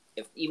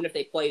 Even if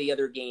they play the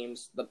other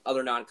games, the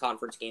other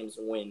non-conference games,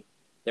 and win,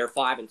 they're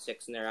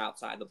 5-6 and they're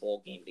outside the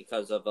bowl game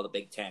because of the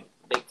Big Ten.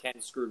 Big Ten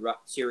screwed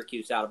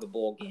Syracuse out of a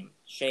bowl game.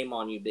 Shame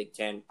on you, Big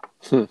Ten.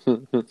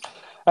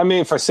 I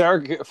mean, for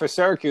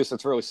Syracuse,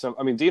 it's really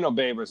simple. I mean, Dino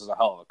Babers is a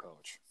hell of a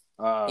coach.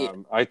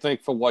 I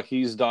think for what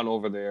he's done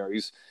over there,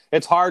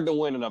 it's hard to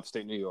win in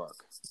upstate New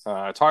York.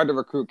 It's hard to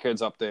recruit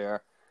kids up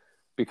there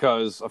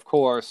because, of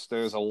course,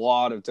 there's a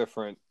lot of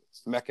different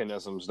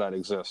mechanisms that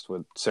exist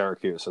with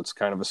Syracuse. It's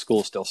kind of a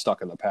school still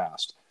stuck in the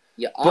past.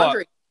 Yeah,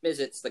 Andre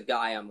Smizzet's the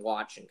guy I'm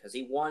watching because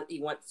he went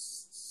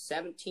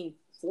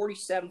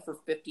 47 for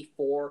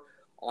 54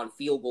 on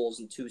field goals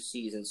in 2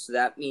 seasons. So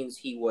that means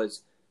he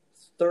was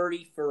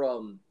 30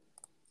 for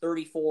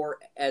 34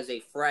 as a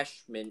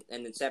freshman,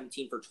 and then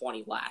 17 for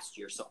 20 last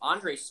year. So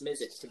Andre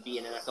Smizet could be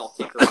an NFL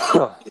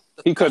kicker.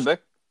 He could be.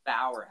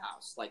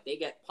 Powerhouse. Like, they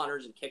get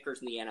punters and kickers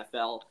in the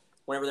NFL.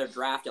 Whenever they're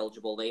draft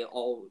eligible, they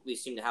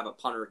always seem to have a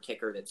punter or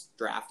kicker that's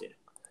drafted.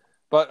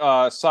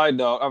 But side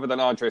note, other than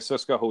Andre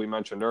Sisco, who we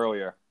mentioned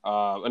earlier,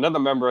 another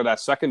member of that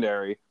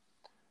secondary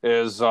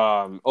is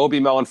Obi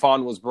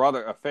Melanfonwa's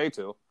brother,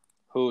 Afetu,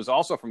 who's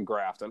also from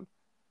Grafton,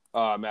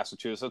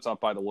 Massachusetts, up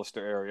by the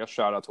Worcester area.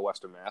 Shout out to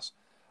Western Mass.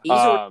 He's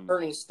a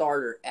returning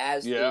starter,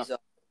 as is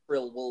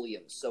Trill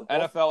Williams. So both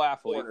NFL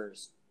athlete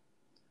corners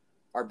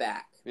are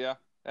back. Yeah,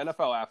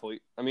 NFL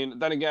athlete. I mean,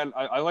 then again,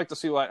 I like to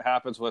see what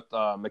happens with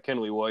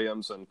McKinley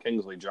Williams and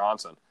Kingsley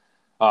Jonathan.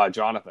 I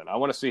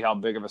want to see how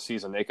big of a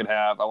season they could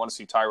have. I want to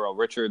see Tyrell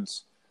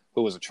Richards,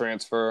 who was a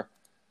transfer.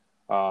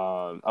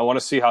 I want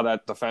to see how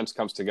that defense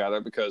comes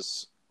together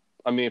because,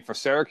 I mean, for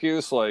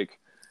Syracuse,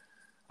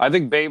 I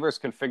think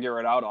Babers can figure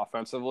it out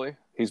offensively.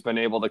 He's been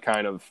able to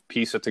kind of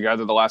piece it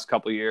together the last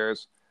couple of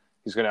years.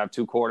 He's going to have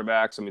 2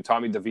 quarterbacks. I mean,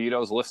 Tommy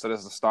DeVito's listed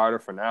as the starter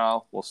for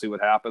now. We'll see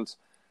what happens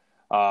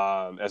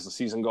as the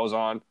season goes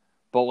on.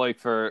 But,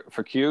 for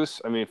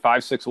Cuse, I mean,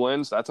 5-6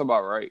 wins, that's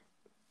about right.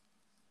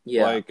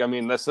 Yeah. I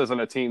mean, this isn't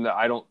a team that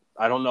I don't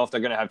know if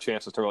they're going to have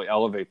chances to really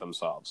elevate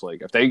themselves.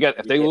 If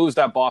they lose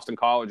that Boston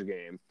College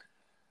game,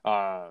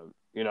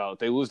 if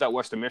they lose that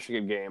Western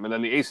Michigan game, and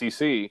then the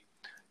ACC,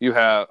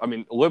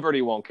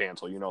 Liberty won't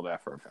cancel. You know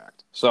that for a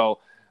fact. So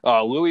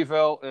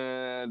Louisville,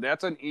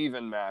 that's an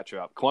even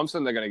matchup.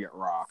 Clemson, they're going to get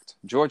rocked.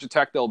 Georgia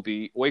Tech, they'll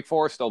beat. Wake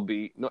Forest, they'll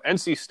beat. No,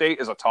 NC State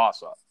is a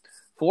toss-up.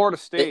 Florida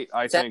State,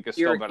 I think, is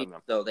still better than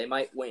them. Though they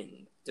might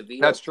win.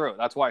 That's true.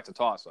 That's why it's a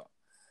toss-up.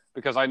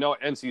 Because I know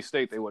at NC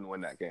State they wouldn't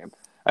win that game.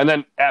 And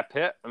then at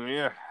Pitt,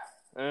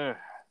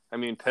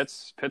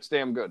 Pitt's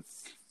damn good.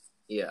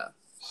 Yeah.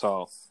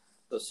 So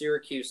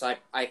Syracuse,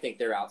 I think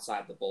they're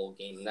outside the bowl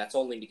game, and that's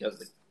only because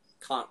the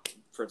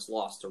conference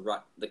lost to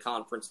the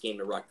conference game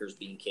to Rutgers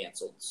being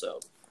canceled. So,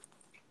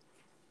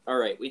 all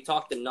right, we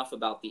talked enough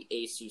about the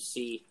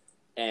ACC,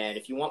 and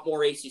if you want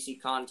more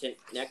ACC content,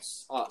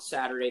 next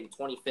Saturday, the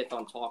 25th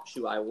on Talk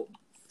Show,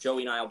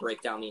 Joey and I will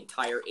break down the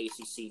entire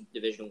ACC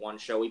Division I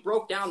show. We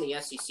broke down the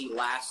SEC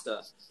last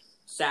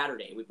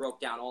Saturday. We broke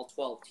down all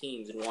 12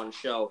 teams in one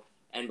show.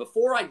 And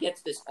before I get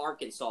to this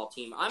Arkansas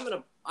team, I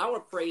want to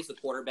praise the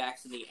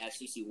quarterbacks in the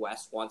SEC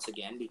West once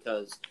again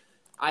because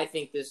I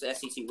think this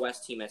SEC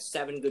West team has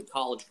 7 good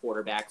college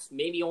quarterbacks,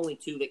 maybe only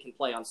 2 that can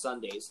play on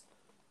Sundays.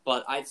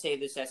 But I'd say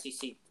this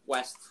SEC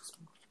West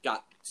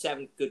got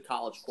 7 good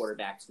college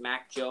quarterbacks.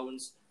 Mac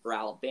Jones for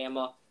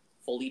Alabama,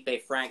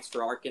 Felipe Franks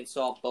for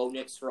Arkansas, Bo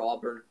Nix for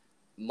Auburn,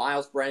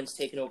 Miles Brennan's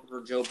taking over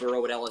for Joe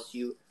Burrow at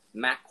LSU,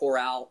 Matt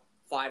Corral,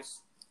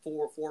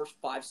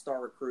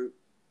 5-star recruit,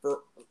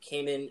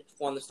 came in,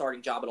 won the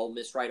starting job at Ole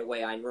Miss right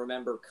away. I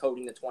remember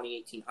coding the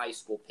 2018 high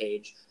school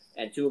page,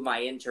 and 2 of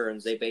my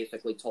interns, they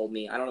basically told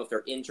me, I don't know if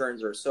they're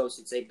interns or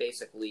associates, they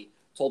basically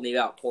told me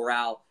about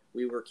Corral.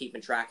 We were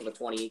keeping track of the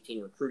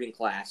 2018 recruiting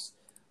class.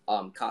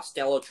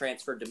 Costello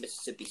transferred to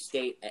Mississippi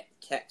State, at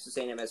Texas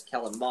A&M has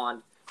Kellen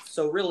Mond.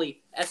 So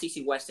really,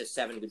 SEC West has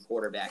 7 good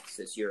quarterbacks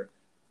this year.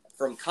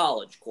 from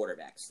college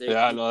quarterbacks.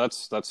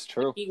 That's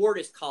true. The key word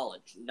is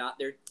college. Not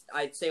there.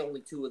 I'd say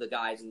only 2 of the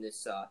guys in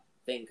this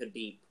thing could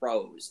be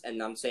pros,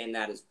 and I'm saying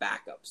that as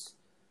backups.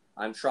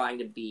 I'm trying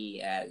to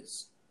be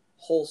as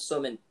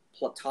wholesome and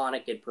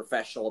platonic and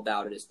professional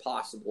about it as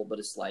possible, but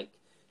it's like,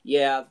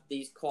 yeah,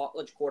 these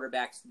college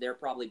quarterbacks, they're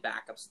probably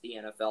backups at the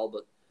NFL,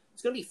 but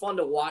it's going to be fun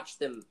to watch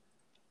them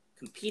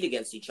compete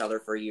against each other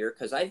for a year,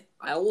 because I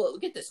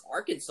look at this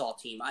Arkansas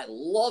team. I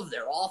love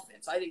their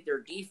offense. I think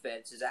their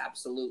defense is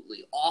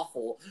absolutely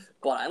awful,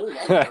 but I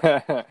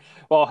love it.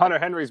 Well, Hunter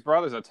Henry's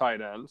brother's a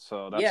tight end,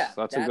 so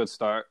that's a good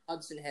start.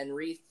 Hudson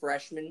Henry,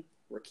 freshman,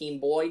 Rakeem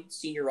Boyd,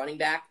 senior running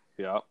back.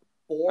 Yeah.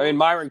 I mean,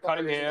 Myron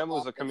Cunningham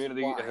was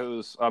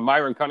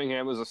Myron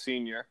Cunningham was a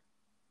senior.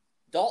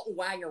 Dalton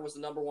Wagner was the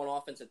number 1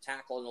 offensive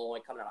tackle in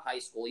Illinois coming out of high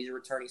school. He's a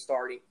returning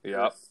starting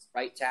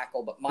right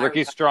tackle. But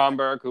Ricky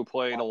Stromberg, who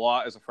played a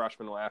lot as a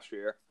freshman last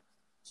year.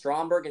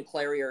 Stromberg and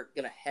Clary are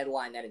going to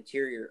headline that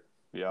interior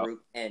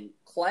group. And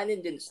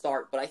Clennon didn't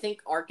start, but I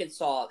think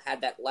Arkansas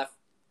had that left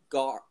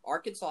guard.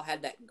 Arkansas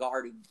had that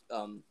guard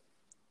who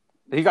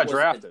he got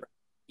drafted.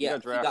 He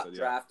got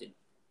drafted.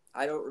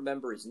 I don't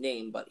remember his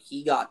name, but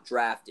he got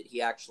drafted.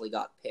 He actually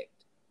got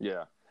picked.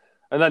 Yeah.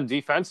 And then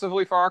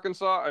defensively for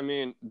Arkansas, I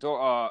mean,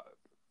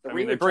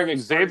 they bring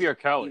Xavier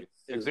Kelly.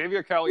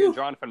 Xavier Kelly and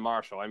Jonathan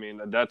Marshall. I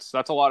mean, that's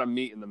a lot of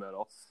meat in the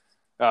middle.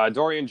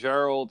 Dorian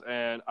Gerald,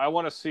 and I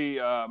want to see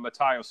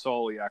Matteo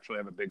Soli actually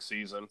have a big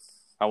season.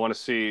 I want to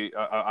see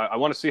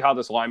how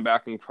this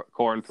linebacking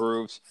core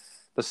improves.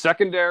 The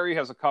secondary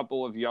has a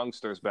couple of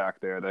youngsters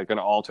back there they're going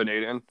to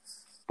alternate in,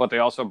 but they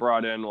also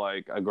brought in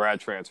like a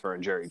grad transfer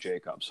in Jerry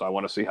Jacobs. So I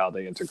want to see how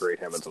they integrate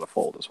him into the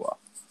fold as well.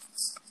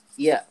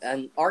 Yeah,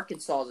 and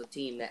Arkansas is a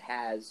team that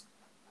has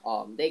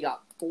they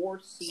got 4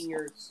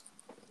 seniors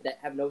that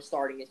have no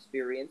starting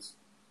experience.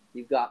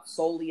 You've got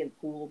Soli and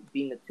Poole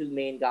being the 2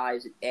 main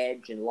guys at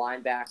edge and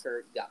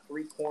linebacker. You got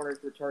 3 corners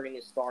returning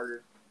as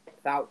starters,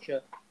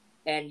 Faucha,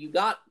 and you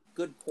got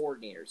good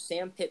coordinators.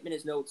 Sam Pittman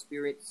has no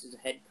experience as a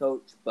head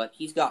coach, but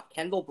he's got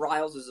Kendall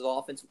Briles as his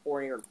offensive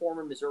coordinator and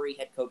former Missouri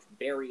head coach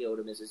Barry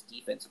Odom as his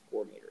defensive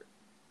coordinator.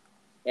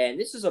 And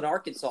this is an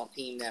Arkansas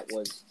team that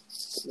was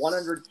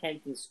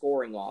 110th in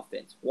scoring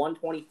offense,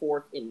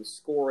 124th in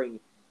scoring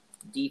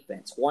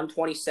defense,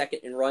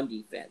 122nd in run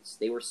defense.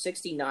 They were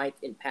 69th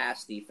in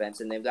pass defense,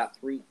 and they've got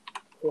 3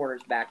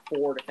 corners back,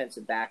 4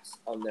 defensive backs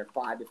on their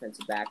 5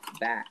 defensive backs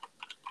back.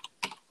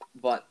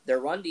 But their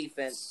run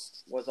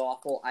defense was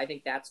awful. I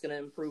think that's going to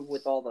improve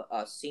with all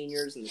the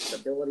seniors and the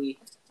stability.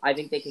 I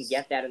think they can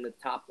get that in the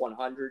top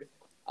 100.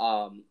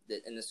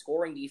 In the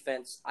scoring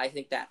defense, I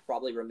think that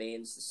probably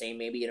remains the same.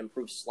 Maybe it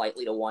improves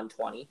slightly to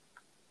 120.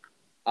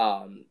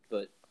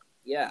 But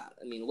yeah,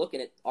 I mean,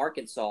 looking at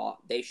Arkansas,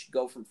 they should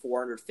go from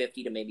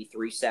 450 to maybe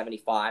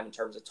 375 in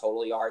terms of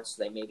total yards.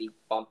 So they maybe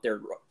bump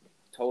their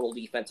total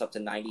defense up to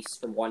 90,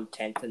 from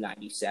 110 to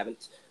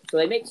 97th. So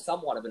they make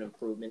somewhat of an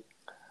improvement.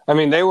 I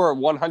mean, they were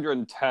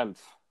 110th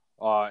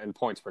in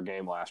points per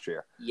game last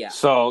year. Yeah.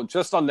 So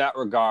just on that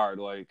regard,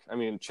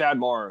 Chad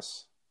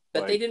Morris.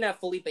 But they didn't have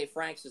Felipe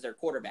Franks as their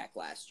quarterback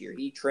last year.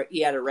 He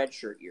had a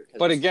redshirt year.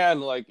 But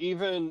again,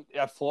 even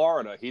at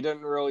Florida, he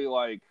didn't really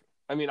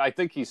I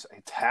think he's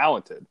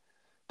talented,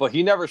 but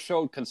he never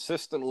showed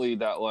consistently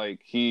that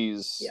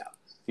he's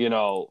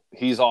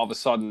he's all of a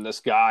sudden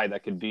this guy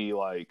that could be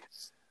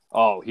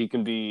he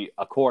can be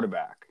a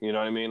quarterback. You know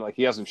what I mean?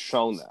 He hasn't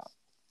shown that.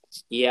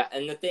 Yeah,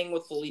 and the thing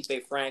with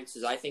Felipe Franks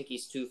is I think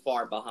he's too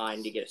far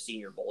behind to get a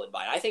Senior Bowl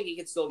invite. I think he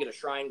can still get a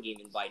Shrine Game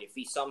invite if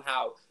he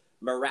somehow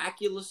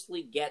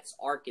miraculously gets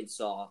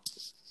Arkansas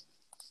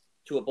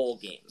to a bowl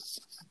game.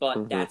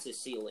 But that's his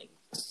ceiling,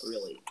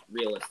 really,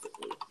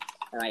 realistically.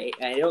 And I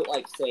don't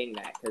like saying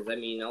that because, I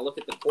look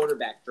at the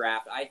quarterback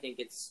draft. I think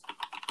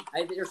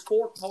there's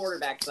 4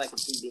 quarterbacks I can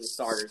see being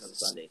starters on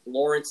Sunday.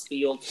 Lawrence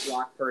Fields,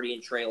 Brock Purdy,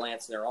 and Trey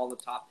Lance, and they're all in the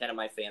top 10 of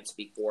my fan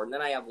speak for. And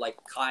then I have,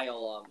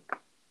 Kyle,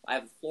 I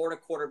have Florida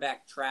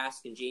quarterback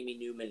Trask and Jamie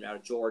Newman out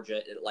of Georgia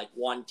at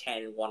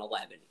 110 and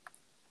 111.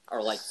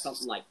 Or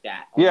something like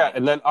that. Yeah,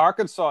 and then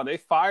Arkansas, they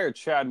fired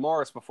Chad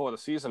Morris before the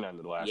season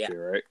ended last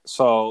year, right?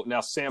 So now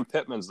Sam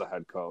Pittman's the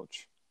head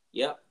coach.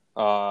 Yep.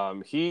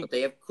 But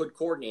they have good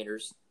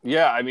coordinators.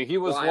 Yeah, he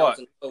was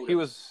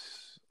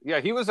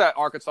He was at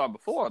Arkansas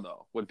before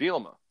though with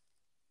Bielema.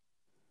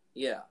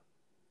 Yeah.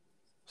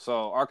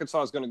 So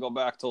Arkansas is going to go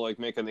back to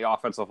making the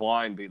offensive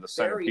line be the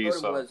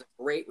centerpiece. Barry Odom was a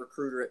great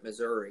recruiter at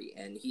Missouri,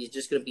 and he's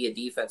just going to be a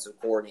defensive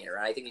coordinator.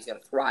 And I think he's going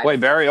to thrive.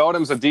 Wait, Barry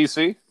Odom's a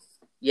DC?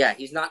 Yeah,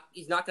 he's not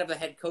going to have the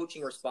head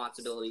coaching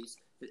responsibilities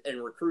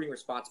and recruiting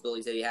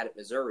responsibilities that he had at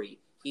Missouri.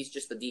 He's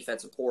just the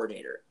defensive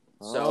coordinator.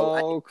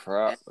 So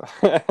crap!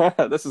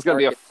 This is going to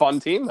be a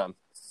fun team then.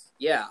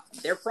 Yeah,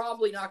 they're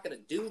probably not going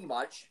to do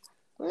much,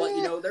 but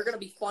they're going to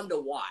be fun to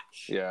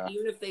watch. Yeah,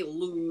 even if they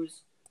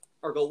lose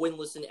or go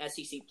winless in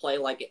SEC play,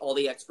 like all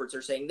the experts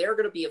are saying, they're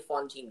going to be a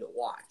fun team to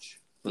watch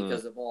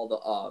because of all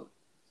the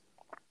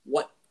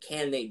what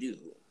can they do.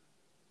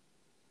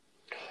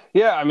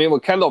 Yeah, I mean,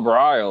 with Kendall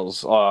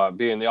Briles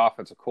being the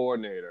offensive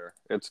coordinator,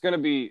 it's going to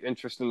be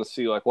interesting to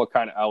see like what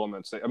kind of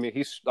elements.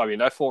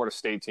 That Florida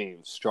State team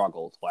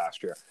struggled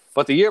last year,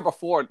 but the year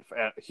before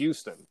at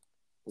Houston,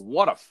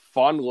 what a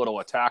fun little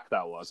attack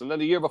that was. And then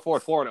the year before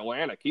at Florida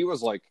Atlantic, he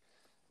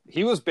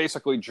was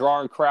basically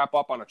drawing crap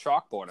up on a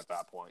chalkboard at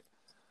that point.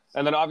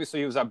 And then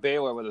obviously he was at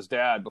Baylor with his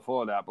dad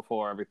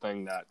before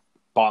everything that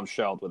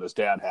bombshelled with his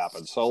dad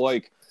happened. So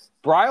like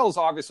Briles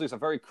obviously is a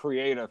very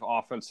creative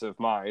offensive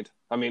mind.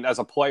 I mean, as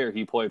a player,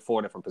 he played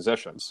 4 different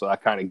positions. So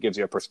that kind of gives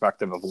you a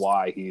perspective of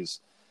why he's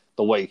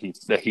the way he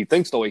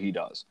thinks the way he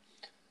does.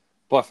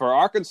 But for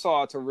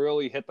Arkansas to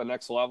really hit the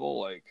next level,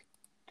 like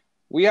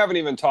we haven't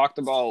even talked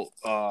about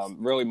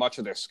really much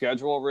of their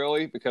schedule,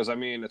 really, because I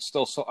mean, it's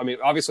still so. I mean,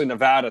 obviously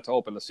Nevada to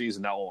open the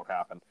season, that won't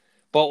happen.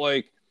 But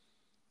like,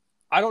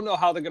 I don't know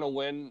how they're going to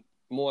win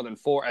more than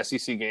 4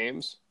 SEC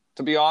games,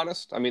 to be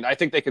honest. I mean, I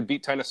think they could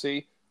beat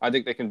Tennessee. I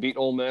think they can beat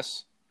Ole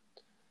Miss.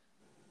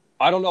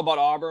 I don't know about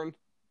Auburn.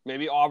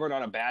 Maybe Auburn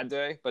on a bad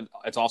day, but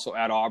it's also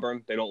at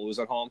Auburn. They don't lose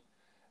at home.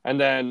 And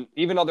then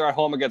even though they're at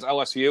home against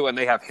LSU and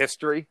they have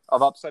history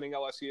of upsetting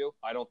LSU,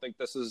 I don't think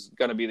this is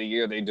going to be the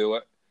year they do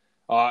it.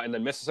 And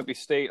then Mississippi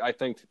State, I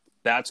think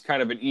that's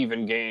kind of an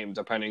even game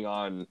depending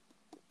on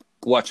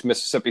which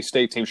Mississippi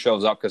State team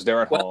shows up because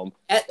they're at home.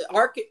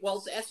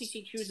 The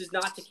SEC chooses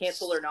not to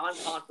cancel their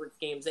non-conference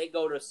games. They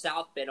go to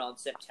South Bend on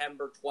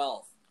September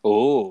 12th.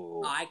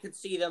 Ooh. I could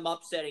see them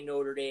upsetting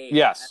Notre Dame.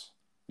 Yes.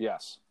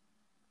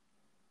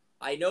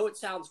 I know it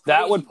sounds crazy.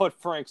 That would put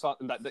Franks on.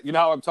 You know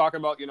how I'm talking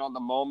about, the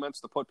moments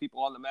to put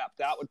people on the map?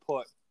 That would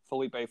put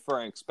Felipe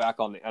Franks back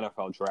on the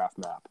NFL draft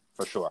map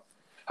for sure.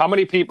 How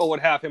many people would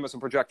have him as a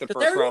projected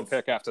first-round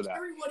pick after that?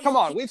 Come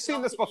on, we've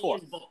seen this before.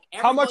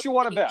 How much you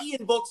want to bet?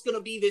 Ian Book's going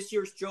to be this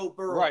year's Joe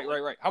Burrow.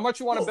 Right. How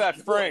much you want to bet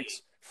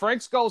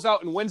Franks goes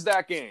out and wins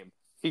that game,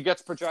 he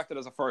gets projected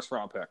as a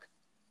first-round pick.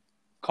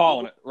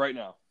 Calling it right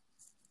now.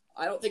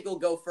 I don't think he'll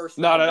go first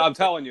round. No, I'm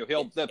telling you,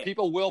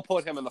 people will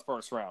put him in the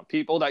first round.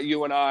 People that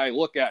you and I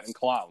look at and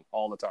clown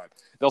all the time.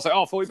 They'll say,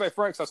 "Oh, Felipe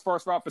Franks has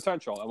first-round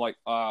potential." I'm like,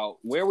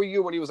 where were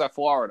you when he was at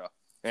Florida?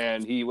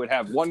 And he would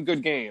have one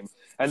good game,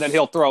 and then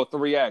he'll throw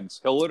 3 eggs.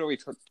 He'll literally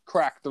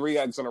crack 3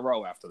 eggs in a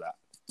row after that.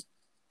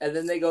 And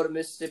then they go to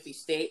Mississippi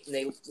State,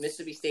 and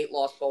Mississippi State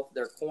lost both of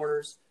their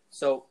corners.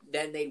 So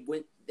then they'd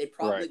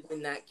probably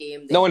win that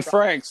game.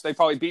 Franks, they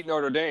probably beat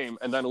Notre Dame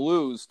and then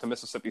lose to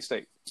Mississippi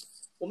State.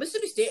 Well,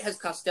 Mississippi State has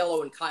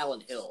Costello and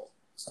Kylan Hill.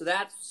 So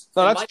that's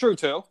true,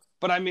 too.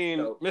 But, I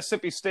mean,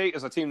 Mississippi State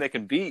is a team they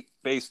can beat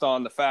based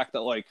on the fact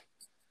that,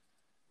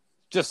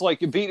 just like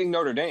you're beating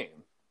Notre Dame.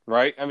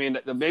 Right? I mean,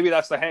 maybe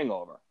that's the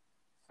hangover.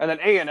 And then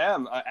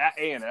A&M,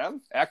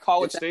 at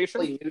College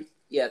Station?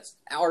 It's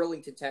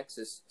Arlington,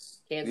 Texas.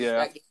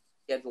 Kansas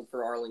scheduled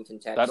for Arlington,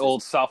 Texas. That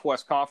old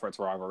Southwest Conference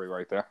rivalry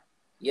right there.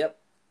 Yep.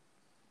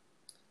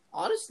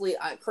 Honestly,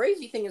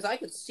 crazy thing is I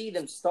could see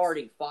them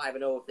starting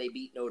 5-0 if they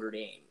beat Notre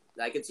Dame.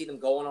 I could see them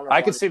going on a run.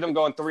 I could see them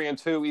going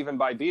 3-2 even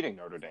by beating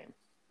Notre Dame.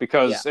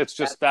 Because it's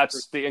just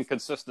that's the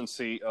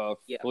inconsistency of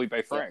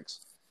Felipe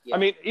Franks. Yeah. I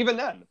mean, even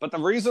then. But the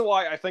reason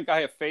why I think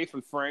I have faith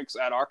in Franks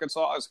at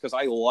Arkansas is because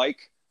I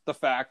like the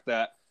fact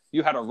that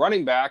you had a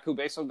running back who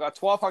basically got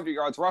 1,200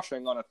 yards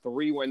rushing on a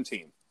 3-win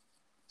team.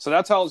 So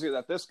that tells you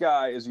that this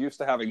guy is used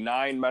to having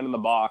 9 men in the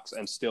box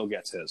and still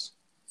gets his.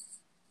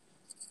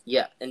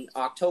 Yeah, and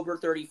October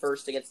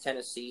 31st against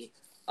Tennessee.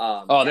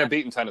 They're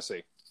beating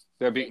Tennessee.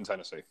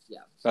 Tennessee. Yeah.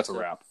 That's a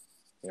wrap.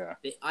 Yeah.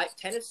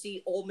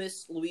 Tennessee, Ole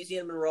Miss,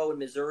 Louisiana Monroe, and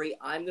Missouri.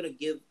 I'm going to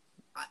give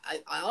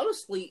I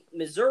honestly,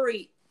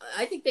 Missouri,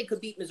 I think they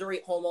could beat Missouri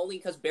at home only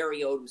because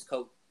Barry Odom's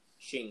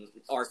coaching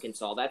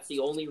Arkansas. That's the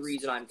only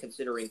reason I'm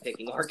considering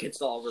picking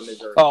Arkansas over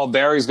Missouri. Oh,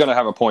 Barry's going to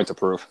have a point to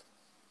prove.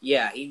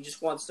 Yeah, he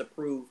just wants to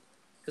prove.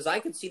 Because I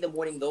could see them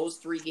winning those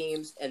 3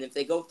 games, and if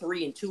they go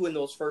 3-2 in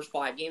those first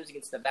 5 games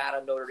against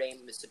Nevada, Notre Dame,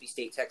 Mississippi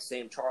State, Texas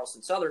A&M,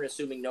 Charleston Southern,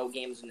 assuming no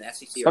games in the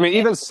SEC.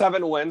 Even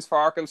 7 wins for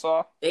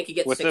Arkansas. They could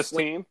get with 6 this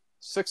team.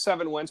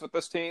 6-7 wins with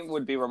this team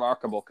would be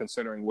remarkable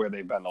considering where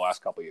they've been the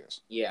last couple of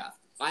years. Yeah.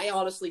 I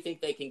honestly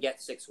think they can get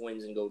 6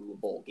 wins and go to a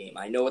bowl game.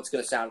 I know it's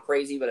going to sound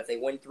crazy, but if they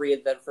win 3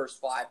 of their first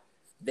 5,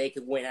 they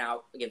could win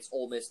out against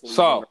Ole Miss.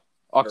 So,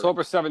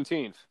 October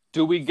 17th,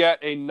 do we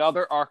get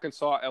another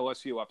Arkansas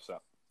LSU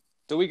upset?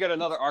 Do we get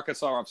another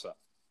Arkansas upset?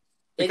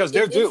 Because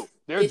they're due.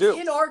 They're due.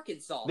 In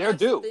Arkansas. They're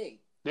due.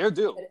 They're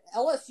due. And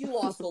LSU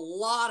lost a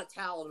lot of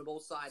talent on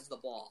both sides of the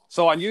ball.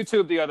 So on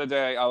YouTube the other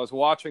day, I was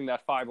watching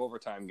that 5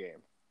 overtime game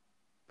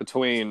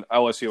between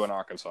LSU and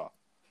Arkansas,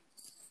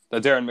 the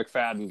Darren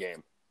McFadden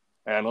game.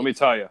 And let me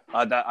tell you,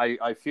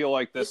 I feel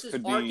like this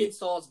could be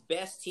Arkansas's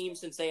best team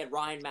since they had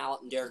Ryan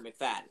Mallett and Darren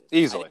McFadden.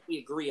 Easily. I think we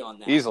agree on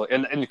that. Easily.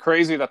 And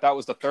crazy that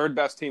was the 3rd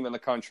best team in the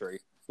country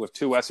with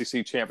 2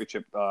 SEC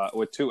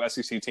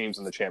teams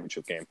in the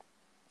championship game.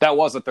 That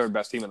was the 3rd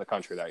best team in the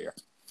country that year.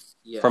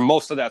 Yeah. For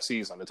most of that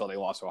season until they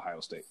lost to Ohio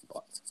State.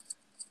 But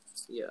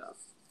yeah.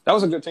 That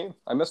was a good team.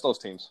 I miss those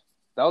teams.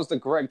 That was the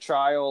Greg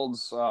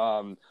Childs.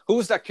 Who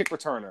was that kick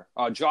returner?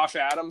 Josh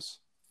Adams,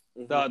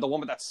 the one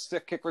with that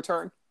sick kick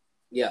return.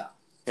 Yeah.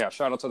 Yeah,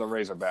 shout out to the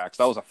Razorbacks.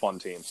 That was a fun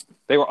team.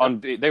 They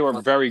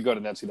were very good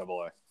in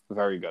NCAA.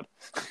 Very good.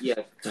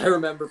 Yeah, I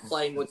remember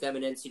playing with them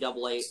in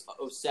NCAA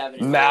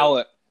 07.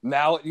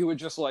 Mallet, you would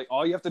just like,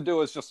 all you have to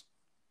do is just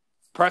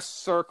press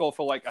circle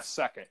for like a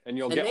second, and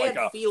you'll get like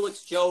a.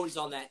 Felix Jones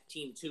on that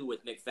team too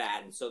with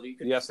McFadden, so you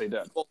could. Yes, they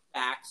did. Both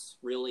backs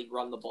really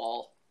run the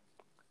ball.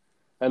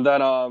 And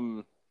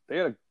then they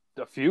had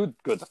a few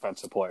good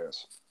defensive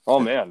players. Oh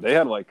man, they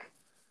had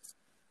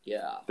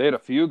they had a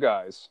few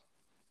guys.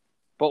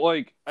 But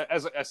like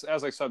as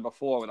I said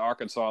before with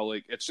Arkansas,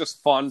 like it's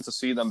just fun to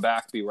see them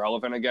back be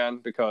relevant again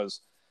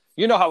because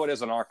you know how it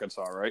is in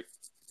Arkansas, right?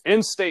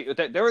 In state,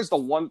 there is the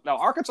one now.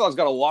 Arkansas has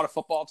got a lot of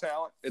football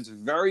talent. It's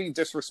very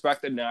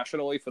disrespected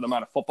nationally for the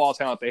amount of football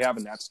talent they have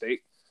in that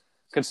state,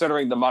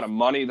 considering the amount of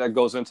money that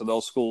goes into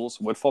those schools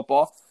with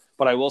football.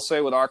 But I will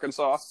say with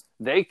Arkansas,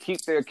 they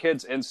keep their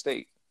kids in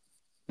state.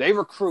 They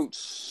recruit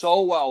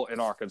so well in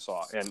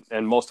Arkansas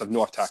and most of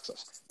North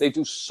Texas. They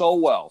do so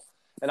well,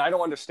 and I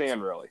don't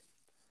understand really.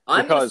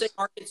 I'm going to say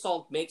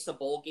Arkansas makes a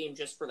bowl game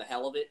just for the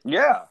hell of it.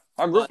 Yeah,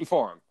 I'm rooting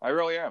for them. I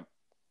really am.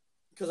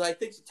 Because I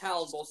think the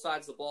talent on both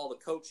sides of the ball, the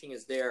coaching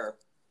is there,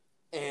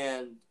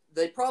 and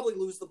they probably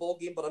lose the bowl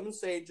game. But I'm going to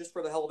say just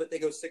for the hell of it, they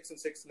go 6-6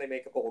 and they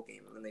make a bowl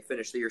game, and then they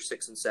finish the year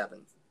 6-7.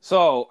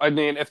 So I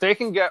mean, if they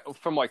can get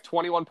from like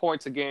 21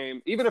 points a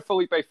game, even if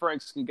Felipe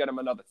Franks can get them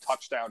another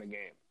touchdown a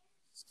game,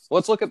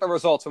 let's look at the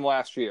results from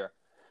last year.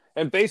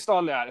 And based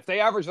on that, if they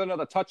averaged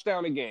another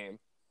touchdown a game,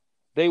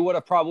 they would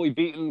have probably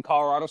beaten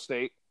Colorado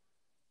State.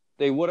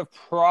 They would have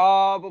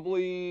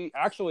probably –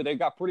 actually, they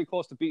got pretty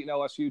close to beating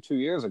LSU 2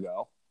 years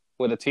ago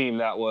with a team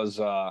that was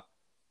a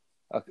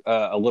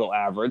little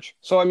average.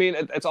 So, I mean,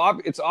 it's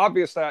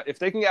obvious that if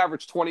they can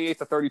average 28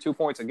 to 32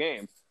 points a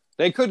game,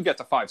 they could get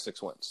to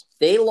 5-6 wins.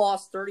 They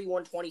lost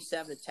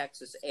 31-27 to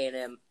Texas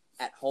A&M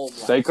at home.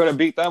 They could have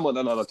beat them with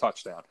another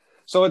touchdown.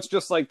 So it's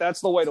just like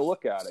that's the way to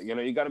look at it. You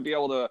know, you got to be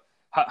able to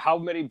how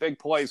many big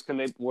plays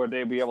would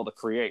they be able to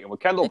create? And with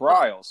Kendall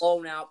Briles,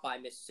 blown out by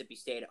Mississippi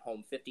State at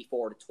home,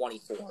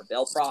 54-24.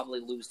 They'll probably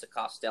lose to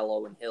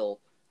Costello and Hill,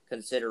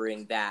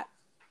 considering that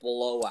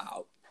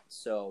blowout.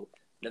 So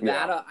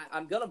Nevada, yeah.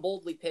 I'm going to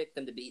boldly pick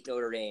them to beat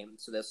Notre Dame.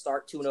 So they'll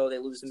start 2-0. They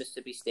lose to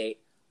Mississippi State.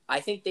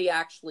 I think they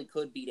actually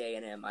could beat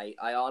A&M.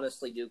 I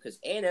honestly do, because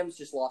A&M's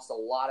just lost a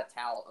lot of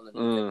talent on the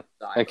defensive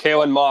side. And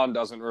Kalen Mond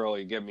doesn't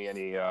really give me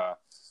any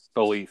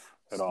belief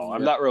at all.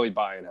 I'm not really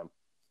buying him.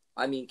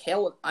 I mean,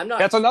 Kalen, I'm not.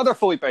 That's another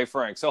Felipe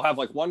Franks. He'll have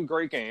like one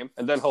great game,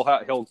 and then he'll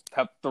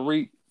have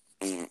three.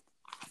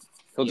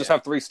 He'll just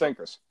have three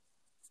stinkers.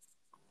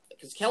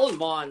 Because Kellen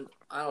Mond,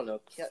 I don't know.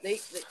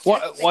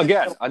 Well,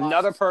 again,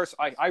 another person.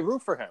 I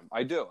root for him.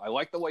 I do. I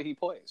like the way he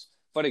plays.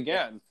 But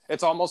again,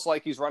 it's almost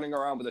like he's running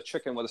around with a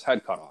chicken with his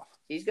head cut off.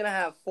 He's going to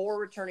have 4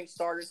 returning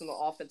starters on the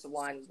offensive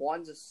line.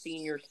 One's a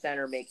senior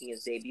center making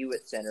his debut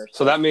at center.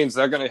 So that means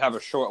they're going to have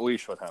a short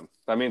leash with him.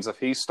 That means if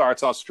he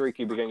starts out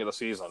streaky beginning of the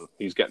season,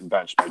 he's getting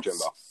benched by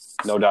Jimbo.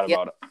 No doubt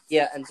about it.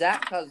 Yeah, and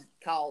Zach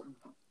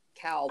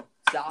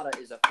Calzada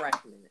is a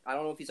freshman. I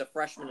don't know if he's a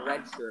freshman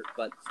redshirt,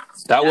 but...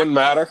 That wouldn't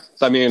matter.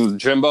 I mean,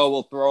 Jimbo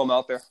will throw him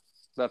out there.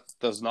 That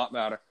does not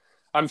matter.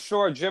 I'm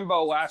sure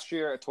Jimbo last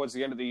year, towards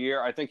the end of the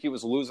year, I think he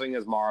was losing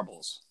his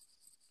marbles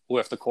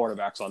with the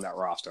quarterbacks on that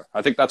roster.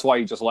 I think that's why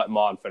he just let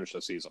Mon finish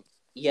the season.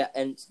 Yeah,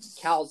 and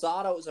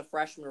Calzada is a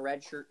freshman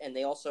redshirt, and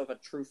they also have a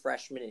true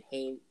freshman in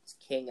Haynes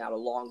King out of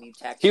Longview,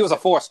 Texas. He was a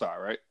 4-star,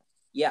 right?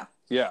 Yeah.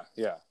 Yeah.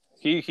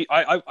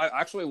 I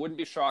actually wouldn't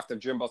be shocked if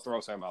Jimbo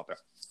throws him out there.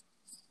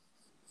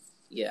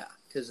 Yeah,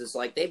 because it's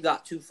like they've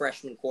got 2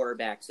 freshman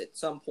quarterbacks at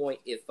some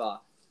point.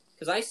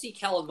 Because I see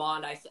Kellen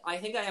Mond, I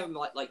think I have him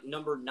like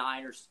number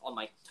 9 or on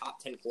my top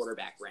 10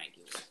 quarterback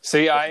rankings.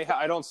 See,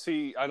 I don't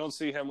see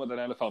him with an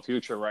NFL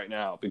future right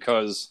now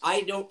because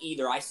I don't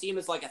either. I see him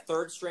as like a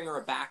third string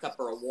or a backup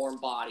or a warm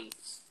body.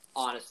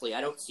 Honestly,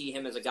 I don't see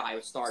him as a guy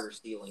with starter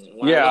ceiling. And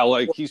when I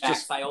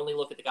only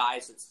look at the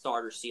guys with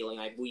starter ceiling.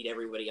 I weed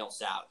everybody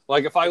else out.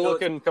 Like if I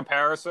look in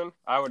comparison,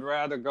 I would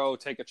rather go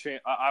take a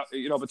chance.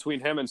 Between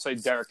him and say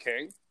Derek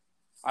King,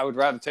 I would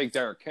rather take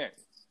Derek King.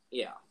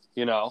 Yeah.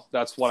 You know,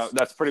 that's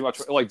pretty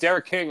much like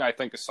Derek King. I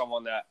think is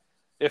someone that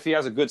if he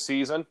has a good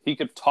season, he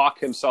could talk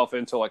himself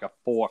into like a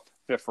 4th,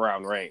 5th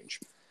round range.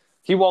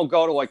 He won't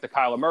go to like the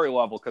Kyler Murray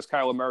level because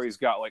Kyler Murray's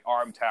got like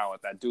arm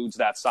talent that dudes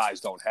that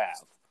size don't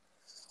have.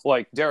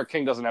 Like Derek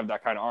King doesn't have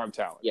that kind of arm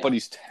talent, but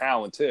he's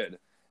talented.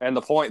 And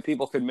the point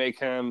people could make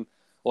him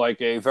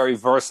like a very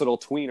versatile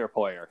tweener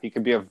player. He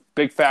could be a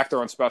big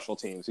factor on special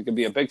teams. He could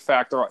be a big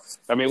factor.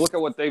 I mean, look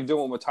at what they're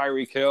doing with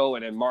Tyreek Hill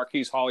and then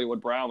Marquise Hollywood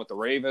Brown with the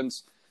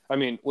Ravens. I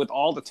mean, with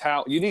all the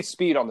talent, you need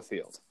speed on the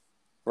field,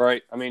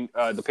 right? I mean,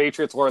 the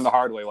Patriots learned the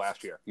hard way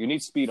last year. You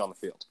need speed on the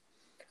field.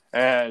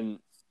 And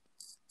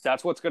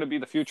that's what's going to be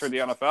the future of the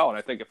NFL. And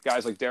I think if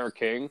guys like Derek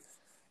King,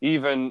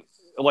 even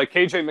like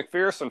KJ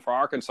McPherson for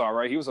Arkansas,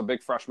 right? He was a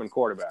big freshman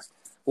quarterback.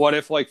 What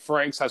if like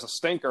Franks has a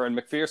stinker and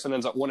McPherson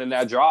ends up winning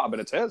that job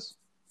and it's his?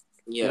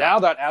 Yeah. Now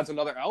that adds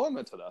another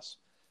element to this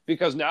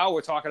because now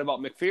we're talking about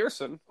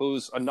McPherson,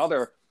 who's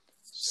another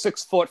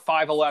 6 foot,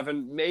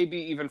 5'11", maybe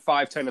even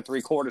 5'10" and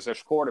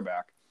 3/4-ish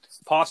quarterback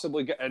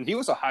possibly get, and he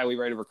was a highly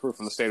rated recruit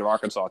from the state of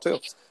Arkansas too.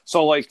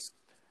 So like,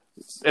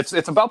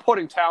 it's about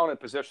putting talent in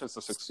positions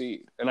to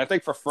succeed. And I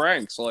think for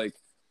Franks, like,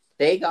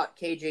 they got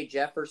KJ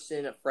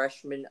Jefferson, a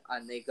freshman,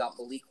 and they got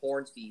Malik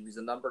Hornsby, who's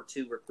the number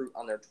 2 recruit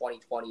on their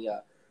 2020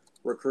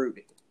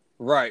 recruiting.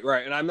 Right.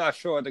 And I'm not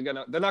sure they're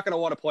not gonna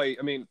want to play.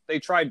 I mean, they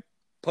tried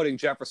putting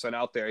Jefferson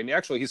out there, and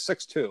he's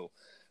 6'2".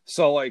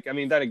 So like, I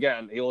mean, then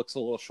again, he looks a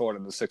little shorter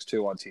than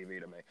 6'2" on TV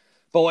to me.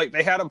 But like,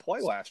 they had him play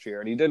last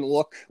year, and he didn't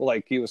look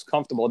like he was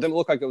comfortable. It didn't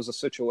look like it was a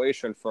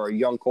situation for a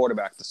young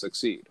quarterback to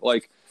succeed.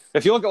 Like,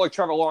 if you look at like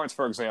Trevor Lawrence,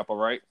 for example,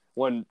 right?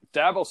 When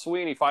Dabo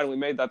Swinney finally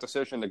made that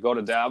decision to go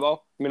to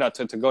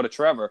to go to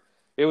Trevor,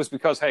 it was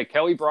because, hey,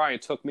 Kelly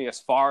Bryant took me as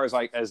far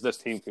as this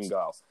team can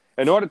go.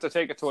 In order to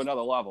take it to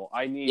another level,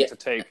 I need to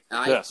take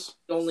this.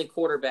 The only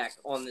quarterback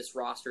on this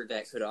roster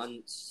that could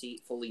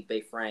unseat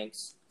Felipe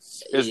Franks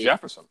is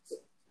Jefferson.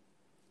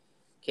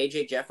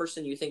 KJ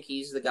Jefferson, you think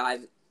he's the guy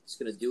that's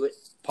going to do it?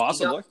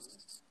 Possibly.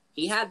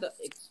 He had the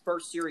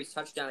first series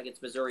touchdown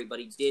against Missouri, but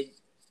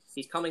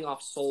he's coming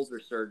off shoulder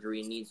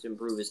surgery and needs to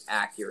improve his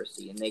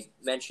accuracy. And they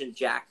mentioned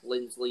Jack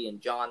Lindsley and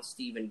John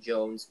Stephen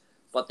Jones.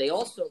 But they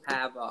also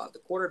have the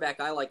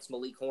quarterback I like is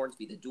Malik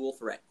Hornsby, the dual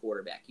threat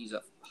quarterback. He's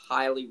a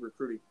highly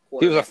recruited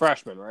quarterback. He was a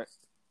freshman, right?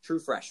 True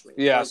freshman.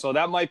 Yeah, so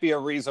that might be a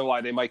reason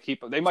why they might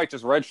keep him. They might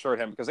just redshirt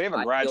him because they have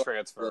a grad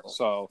transfer.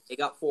 So they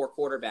got 4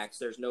 quarterbacks.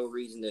 There's no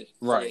reason to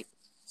right.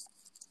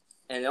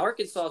 And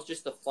Arkansas is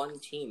just a fun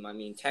team. I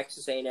mean,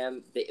 Texas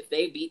A&M. If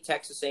they beat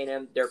Texas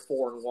A&M, they're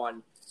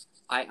 4-1.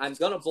 I'm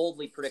going to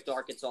boldly predict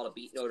Arkansas to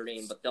beat Notre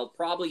Dame, but they'll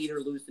probably either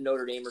lose to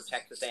Notre Dame or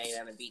Texas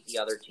A&M and beat the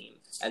other team,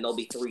 and they'll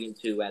be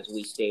 3-2 as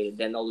we stated.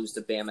 Then they'll lose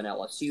to Bama and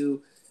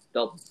LSU.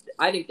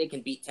 I think they can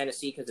beat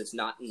Tennessee because it's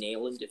not in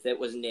Neyland. If it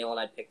was in Neyland,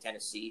 I'd pick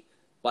Tennessee,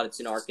 but it's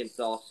in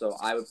Arkansas, so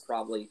I would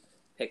probably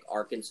pick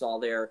Arkansas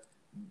there.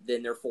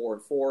 Then they're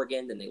 4-4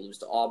 again. Then they lose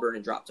to Auburn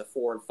and drop to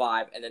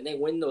 4-5, and then they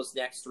win those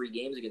next 3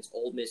 games against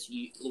Ole Miss,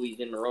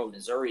 Louisiana Monroe,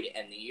 Missouri to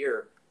end the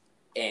year.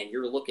 And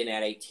you're looking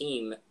at a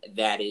team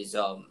that is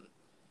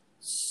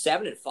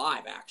 7-5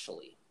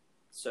 actually.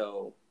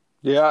 So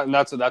yeah, and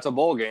that's a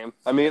bowl game.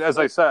 I mean, as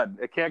I said,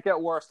 it can't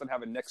get worse than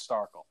having Nick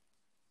Starkel.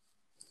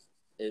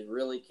 It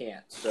really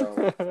can't.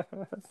 So I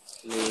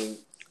mean,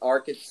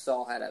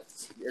 Arkansas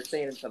they're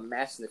saying it's a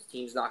mess and this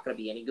team's not going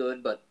to be any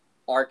good, but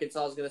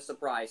Arkansas is going to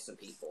surprise some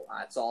people.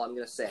 That's all I'm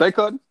going to say. They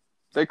could.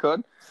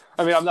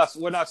 I mean,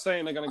 we're not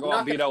saying they're going to go out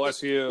and beat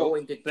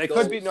LSU. They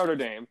could beat Notre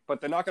Dame, but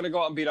they're not going to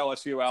go out and beat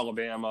LSU,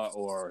 Alabama,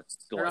 or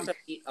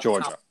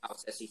Georgia.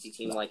 SEC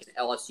team like an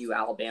LSU,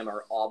 Alabama,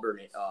 or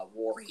Auburn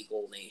War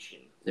Eagle Nation.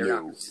 They're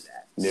not going to do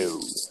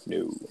that.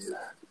 No.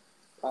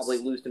 Probably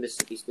lose to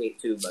Mississippi State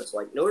too, but it's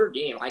like Notre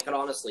Dame. I could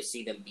honestly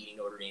see them beating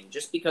Notre Dame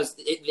just because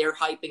they're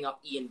hyping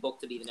up Ian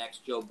Book to be the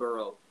next Joe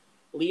Burrow.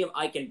 Liam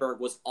Eichenberg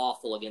was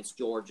awful against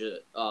Georgia.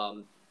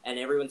 And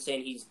everyone's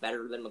saying he's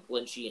better than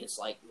McGlinchey, and it's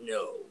like,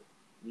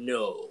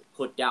 no,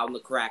 put down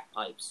the crack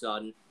pipe,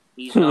 son.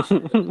 He's not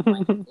better than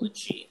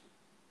McGlinchey.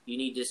 You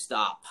need to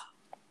stop.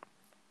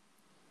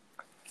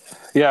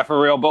 Yeah, for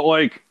real. But,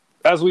 like,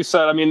 as we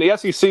said, I mean, the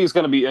SEC is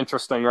going to be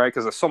interesting, right?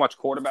 Because there's so much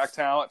quarterback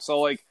talent. So,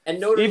 like,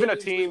 even a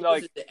team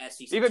like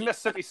even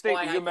Mississippi State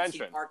that you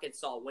mentioned,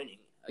 Arkansas winning.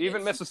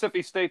 Even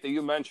Mississippi State that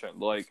you mentioned,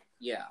 like,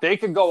 yeah, they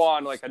could go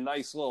on like a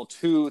nice little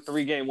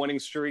 2-3 game winning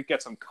streak,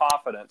 get some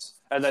confidence,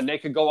 and then they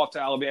could go up to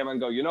Alabama and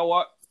go, you know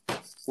what,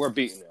 we're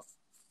beating you,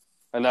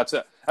 and that's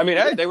it. I mean,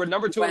 hey, they were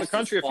number 2 in the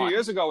country a few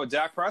years ago with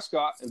Dak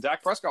Prescott, and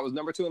Dak Prescott was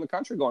number 2 in the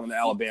country going into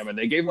Alabama, and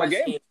they gave him a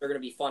game. They're going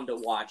to be fun to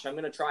watch. I'm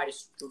going to try to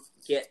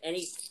get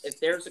if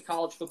there's a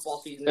college football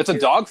season. It's a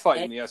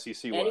dogfight in the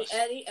SEC West.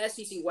 Any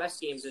SEC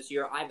West games this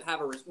year, I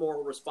have a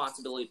moral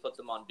responsibility to put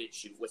them on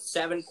BitChute with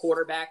 7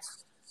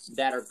 quarterbacks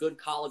that are good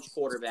college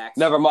quarterbacks.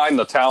 Never mind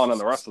the talent on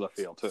the rest of the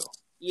field, too.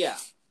 Yeah,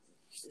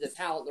 the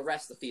talent, the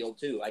rest of the field,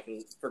 too.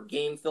 For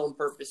game film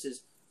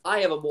purposes, I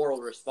have a moral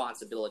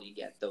responsibility to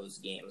get those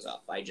games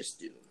up. I just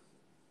do.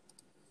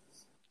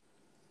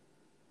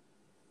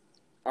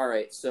 All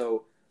right,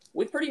 so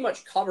we pretty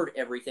much covered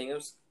everything.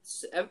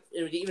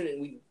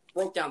 We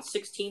broke down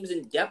 6 teams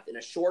in depth in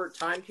a shorter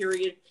time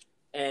period.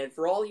 And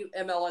for all you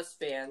MLS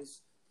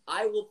fans,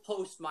 I will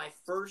post my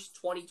first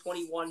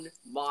 2021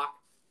 mock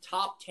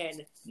top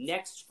 10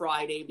 next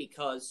Friday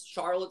because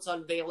Charlotte's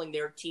unveiling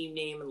their team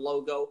name and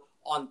logo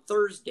on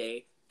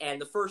Thursday,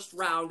 and the first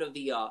round of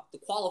the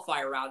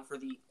qualifier round for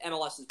the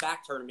MLS's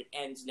back tournament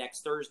ends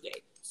next Thursday.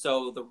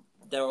 So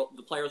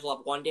the players will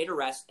have 1 day to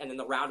rest, and then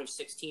the round of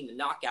 16, the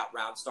knockout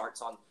round,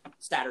 starts on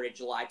Saturday,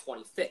 July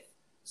 25th.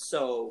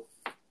 So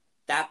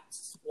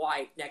that's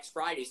why next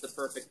Friday is the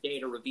perfect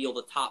day to reveal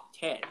the top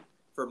 10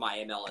 for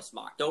my MLS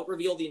mock. Don't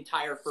reveal the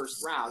entire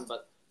first round,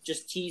 but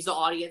just tease the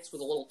audience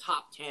with a little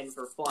top 10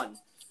 for fun.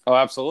 Oh,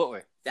 absolutely.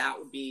 That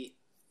would be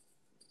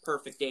the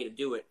perfect day to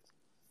do it.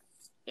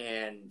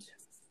 And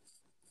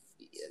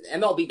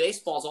MLB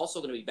baseball is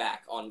also going to be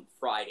back on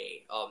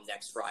Friday,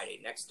 next Friday.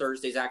 Next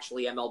Thursday is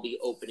actually MLB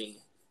opening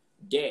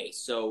day.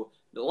 So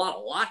a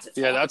lot to talk.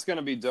 Yeah, that's going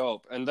to be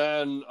dope. And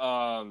then,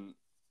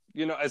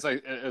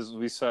 as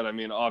we said, I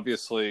mean,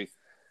 obviously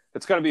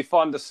It's going to be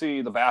fun to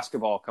see the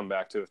basketball come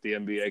back too. If the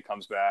NBA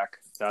comes back,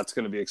 that's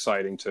going to be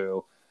exciting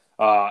too.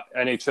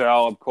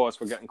 NHL, of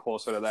course, we're getting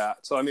closer to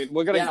that. So I mean,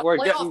 we're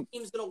playoff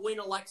team's going to win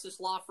Alexis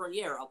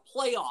Lafreniere, a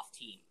playoff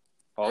team.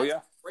 Oh, that's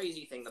a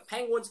crazy thing. The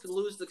Penguins could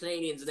lose the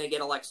Canadiens and they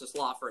get Alexis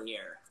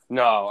Lafreniere.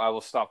 No, I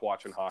will stop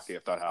watching hockey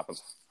if that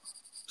happens.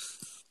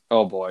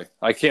 Oh, boy.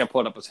 I can't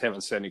put up with him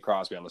and Sidney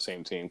Crosby on the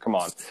same team. Come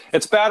on.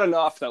 It's bad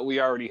enough that we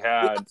already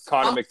had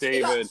Connor McDavid.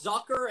 They got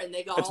Zucker, and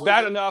they got it's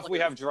bad enough we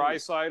have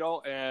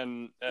Draisaitl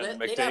and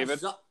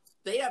McDavid.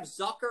 They'd have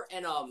Zucker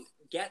and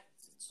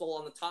Getzel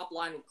on the top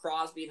line with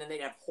Crosby, and then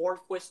they'd have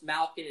Hornquist,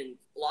 Malkin, and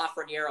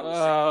Lafreniere on the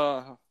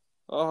second.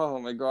 Oh,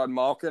 my God.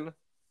 Malkin?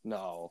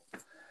 No.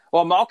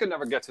 Well, Malkin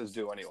never gets his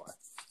due anyway.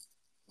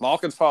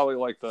 Malkin's probably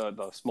like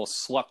the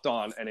most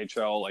slept-on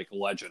NHL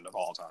legend of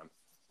all time.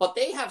 But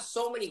they have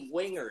so many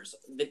wingers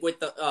with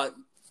the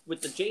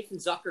Jason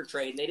Zucker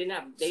trade.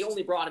 They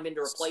only brought him in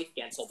to replace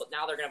Gensel, but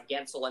now they're going to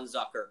have Gensel and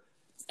Zucker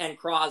and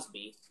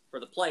Crosby for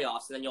the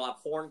playoffs, and then you'll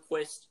have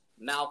Hornquist,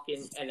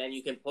 Malkin, and then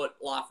you can put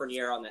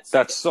Lafreniere on that.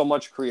 That's so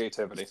much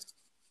creativity.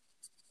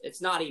 It's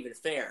not even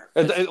fair.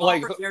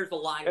 Lafreniere's the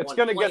line. It's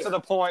going to get to the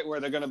point where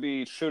they're going to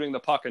be shooting the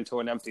puck into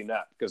an empty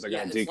net because they're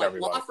going to deke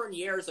everybody.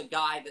 Lafreniere's a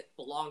guy that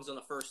belongs on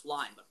the first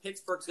line, but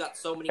Pittsburgh's got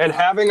so many. And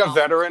having a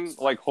veteran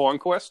like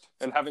Hornquist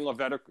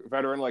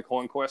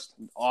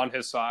on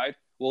his side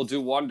will do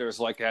wonders,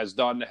 like it has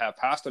done to have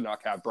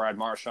Pasternak have Brad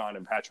Marchand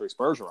and Patrice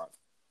Bergeron.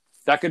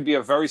 That could be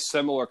a very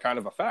similar kind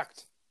of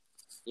effect.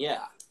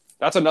 Yeah.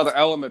 That's another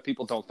element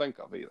people don't think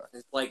of either.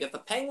 Like, if the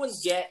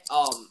Penguins get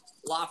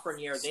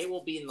Lafreniere, they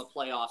will be in the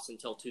playoffs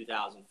until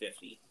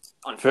 2050.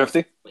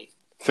 50?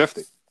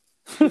 50.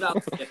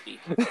 2050.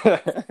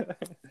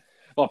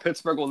 Well,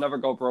 Pittsburgh will never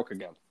go broke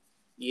again.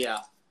 Yeah.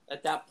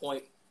 At that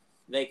point,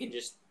 they can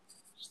just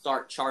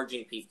start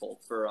charging people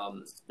for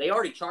they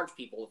already charge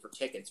people for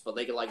tickets, but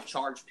they can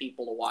charge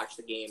people to watch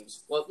the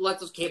games. Well,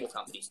 let those cable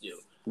companies do.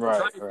 Right.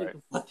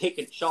 What they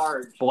can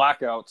charge.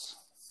 Blackouts.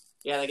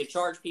 Yeah, they could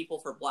charge people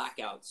for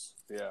blackouts.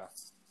 Yeah.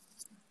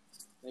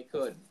 They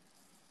could.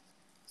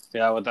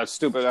 Yeah, with that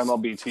stupid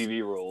MLB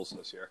TV rules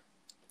this year.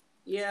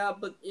 Yeah,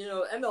 but,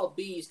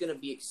 MLB is going to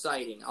be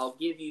exciting. I'll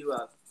give you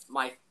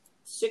my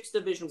 6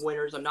 division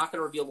winners. I'm not going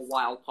to reveal the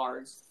wild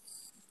cards,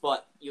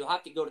 but you'll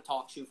have to go to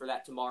TalkShoe for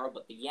that tomorrow.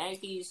 But the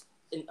Yankees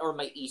are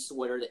my East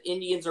winner. The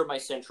Indians are my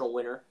Central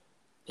winner,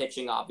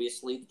 pitching,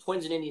 obviously. The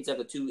Twins and Indians have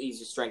the 2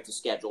 easiest strength of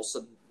schedule,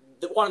 so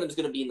one of them is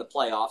going to be in the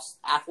playoffs.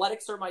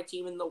 Athletics are my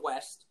team in the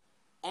West.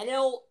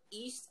 NL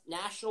East,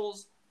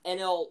 Nationals,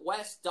 NL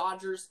West,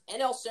 Dodgers,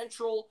 NL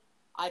Central.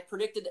 I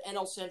predicted the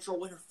NL Central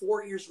winner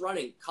 4 years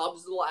running.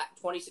 Cubs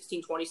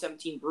 2016,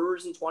 2017,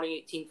 Brewers in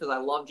 2018 because I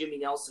love Jimmy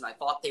Nelson. I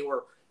thought they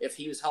were, if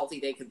he was healthy,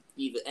 they could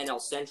be the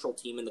NL Central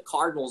team. And the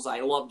Cardinals,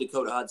 I love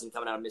Dakota Hudson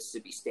coming out of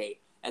Mississippi State,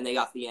 and they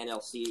got the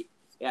NLC.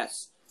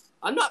 Yes.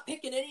 I'm not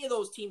picking any of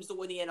those teams to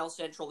win the NL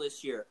Central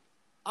this year.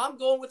 I'm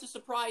going with a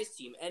surprise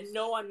team, and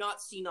no, I'm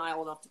not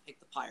senile enough to pick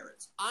the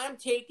Pirates. I'm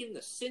taking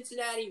the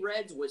Cincinnati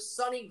Reds with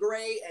Sonny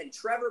Gray and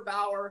Trevor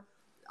Bauer.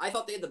 I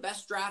thought they had the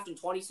best draft in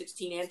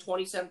 2016 and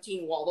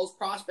 2017. While those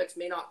prospects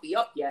may not be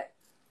up yet,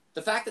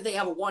 the fact that they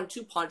have a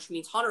 1-2 punch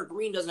means Hunter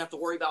Green doesn't have to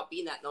worry about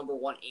being that number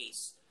 1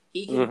 ace.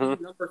 He can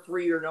be number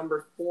 3 or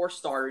number 4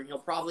 starter, and he'll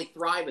probably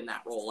thrive in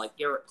that role like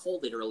Garrett Cole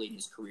did early in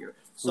his career.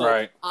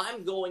 So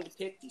I'm going to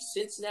pick the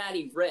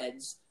Cincinnati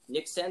Reds.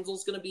 Nick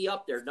Senzel's going to be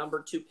up there,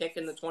 number 2 pick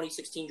in the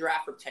 2016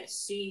 draft for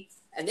Tennessee.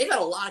 And they've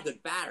got a lot of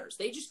good batters.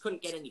 They just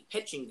couldn't get any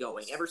pitching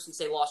going ever since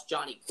they lost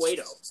Johnny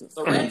Cueto.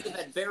 The Reds have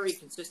had very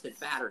consistent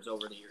batters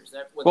over the years.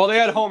 Well, they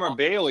had Homer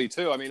Bailey,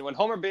 too. I mean, when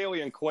Homer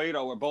Bailey and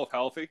Cueto were both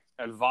healthy,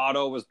 and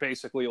Votto was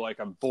basically like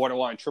a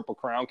borderline Triple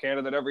Crown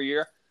candidate every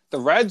year, the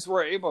Reds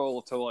were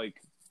able to,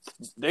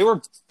 they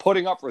were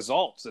putting up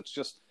results. It's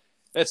just,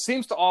 it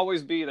seems to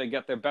always be they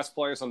get their best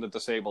players on the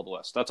disabled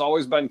list. That's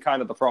always been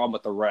kind of the problem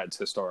with the Reds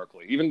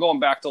historically. Even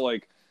going back to,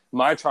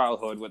 my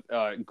childhood with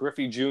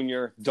Griffey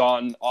Jr.,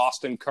 Dunn,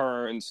 Austin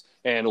Kearns,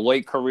 and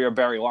late career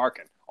Barry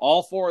Larkin.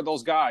 All 4 of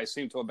those guys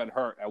seem to have been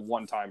hurt at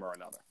one time or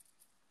another.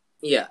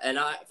 Yeah, and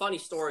funny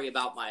story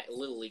about my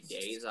Little League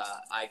days.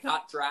 I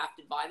got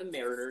drafted by the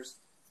Mariners,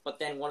 but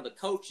then one of the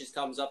coaches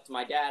comes up to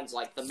my dad and's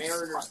like, the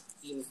Mariners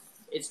team,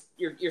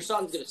 your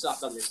son's going to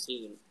suck on this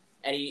team.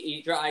 And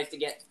he tries to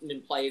get him to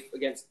play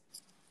against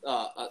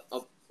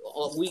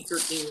a weaker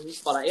team,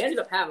 but I ended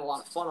up having a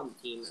lot of fun on the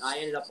team, and I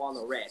ended up on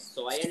the Reds.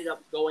 So I ended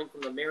up going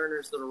from the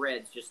Mariners to the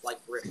Reds, just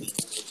like Griffey.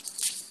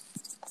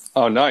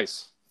 Oh,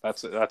 nice.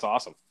 That's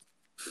awesome.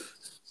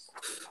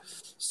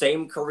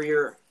 Same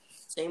career,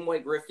 same way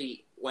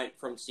Griffey went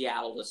from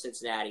Seattle to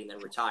Cincinnati and then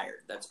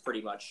retired. That's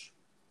pretty much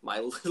my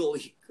Little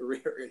League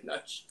career in a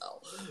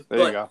nutshell. There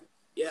you go.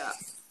 Yeah,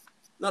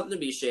 nothing to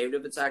be ashamed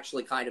of. It's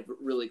actually kind of a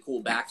really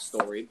cool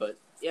backstory, but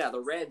yeah,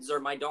 the Reds are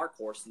my dark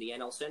horse in the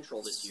NL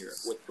Central this year.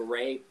 With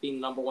Gray being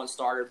the number 1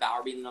 starter,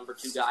 Bauer being the number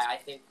 2 guy, I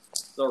think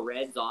the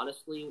Reds,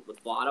 honestly,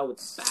 with Votto, with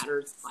the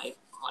batters,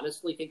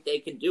 honestly think they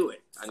can do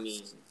it. I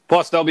mean,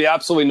 plus there'll be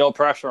absolutely no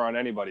pressure on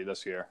anybody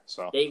this year.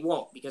 So they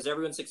won't, because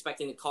everyone's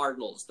expecting the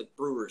Cardinals, the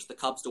Brewers, the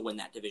Cubs to win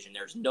that division.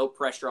 There's no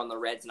pressure on the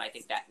Reds, and I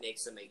think that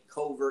makes them a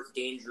covert,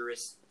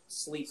 dangerous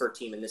sleeper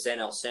team in this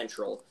NL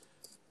Central.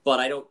 But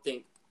I don't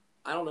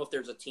know if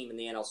there's a team in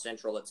the NL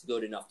Central that's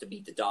good enough to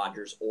beat the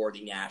Dodgers or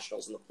the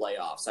Nationals in the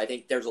playoffs. I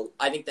think the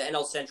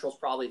NL Central is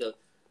probably the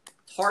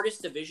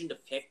hardest division to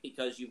pick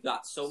because you've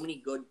got so many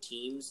good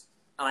teams.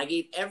 And I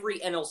gave every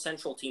NL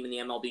Central team in the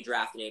MLB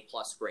draft an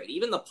A-plus grade.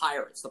 Even the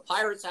Pirates. The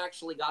Pirates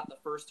actually got the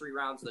first 3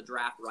 rounds of the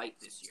draft right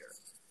this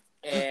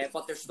year.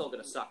 But they're still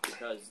going to suck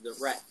because the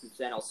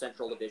NL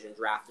Central division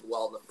drafted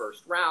well in the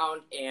first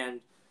round, and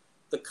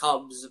the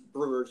Cubs,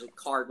 Brewers, and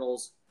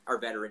Cardinals are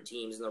veteran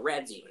teams, and the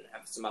Reds even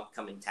have some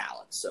upcoming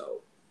talent.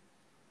 So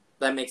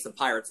that makes the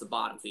Pirates the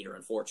bottom feeder,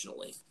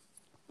 unfortunately.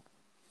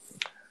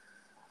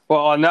 Well,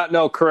 on that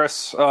note,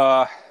 Chris,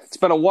 it's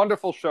been a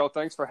wonderful show.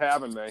 Thanks for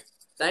having me.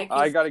 Thank you.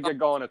 I got to get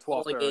going at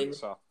 12:30.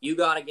 So you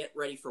got to get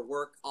ready for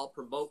work. I'll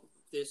promote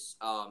this,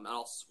 and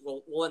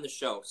we'll end the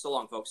show. So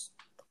long, folks.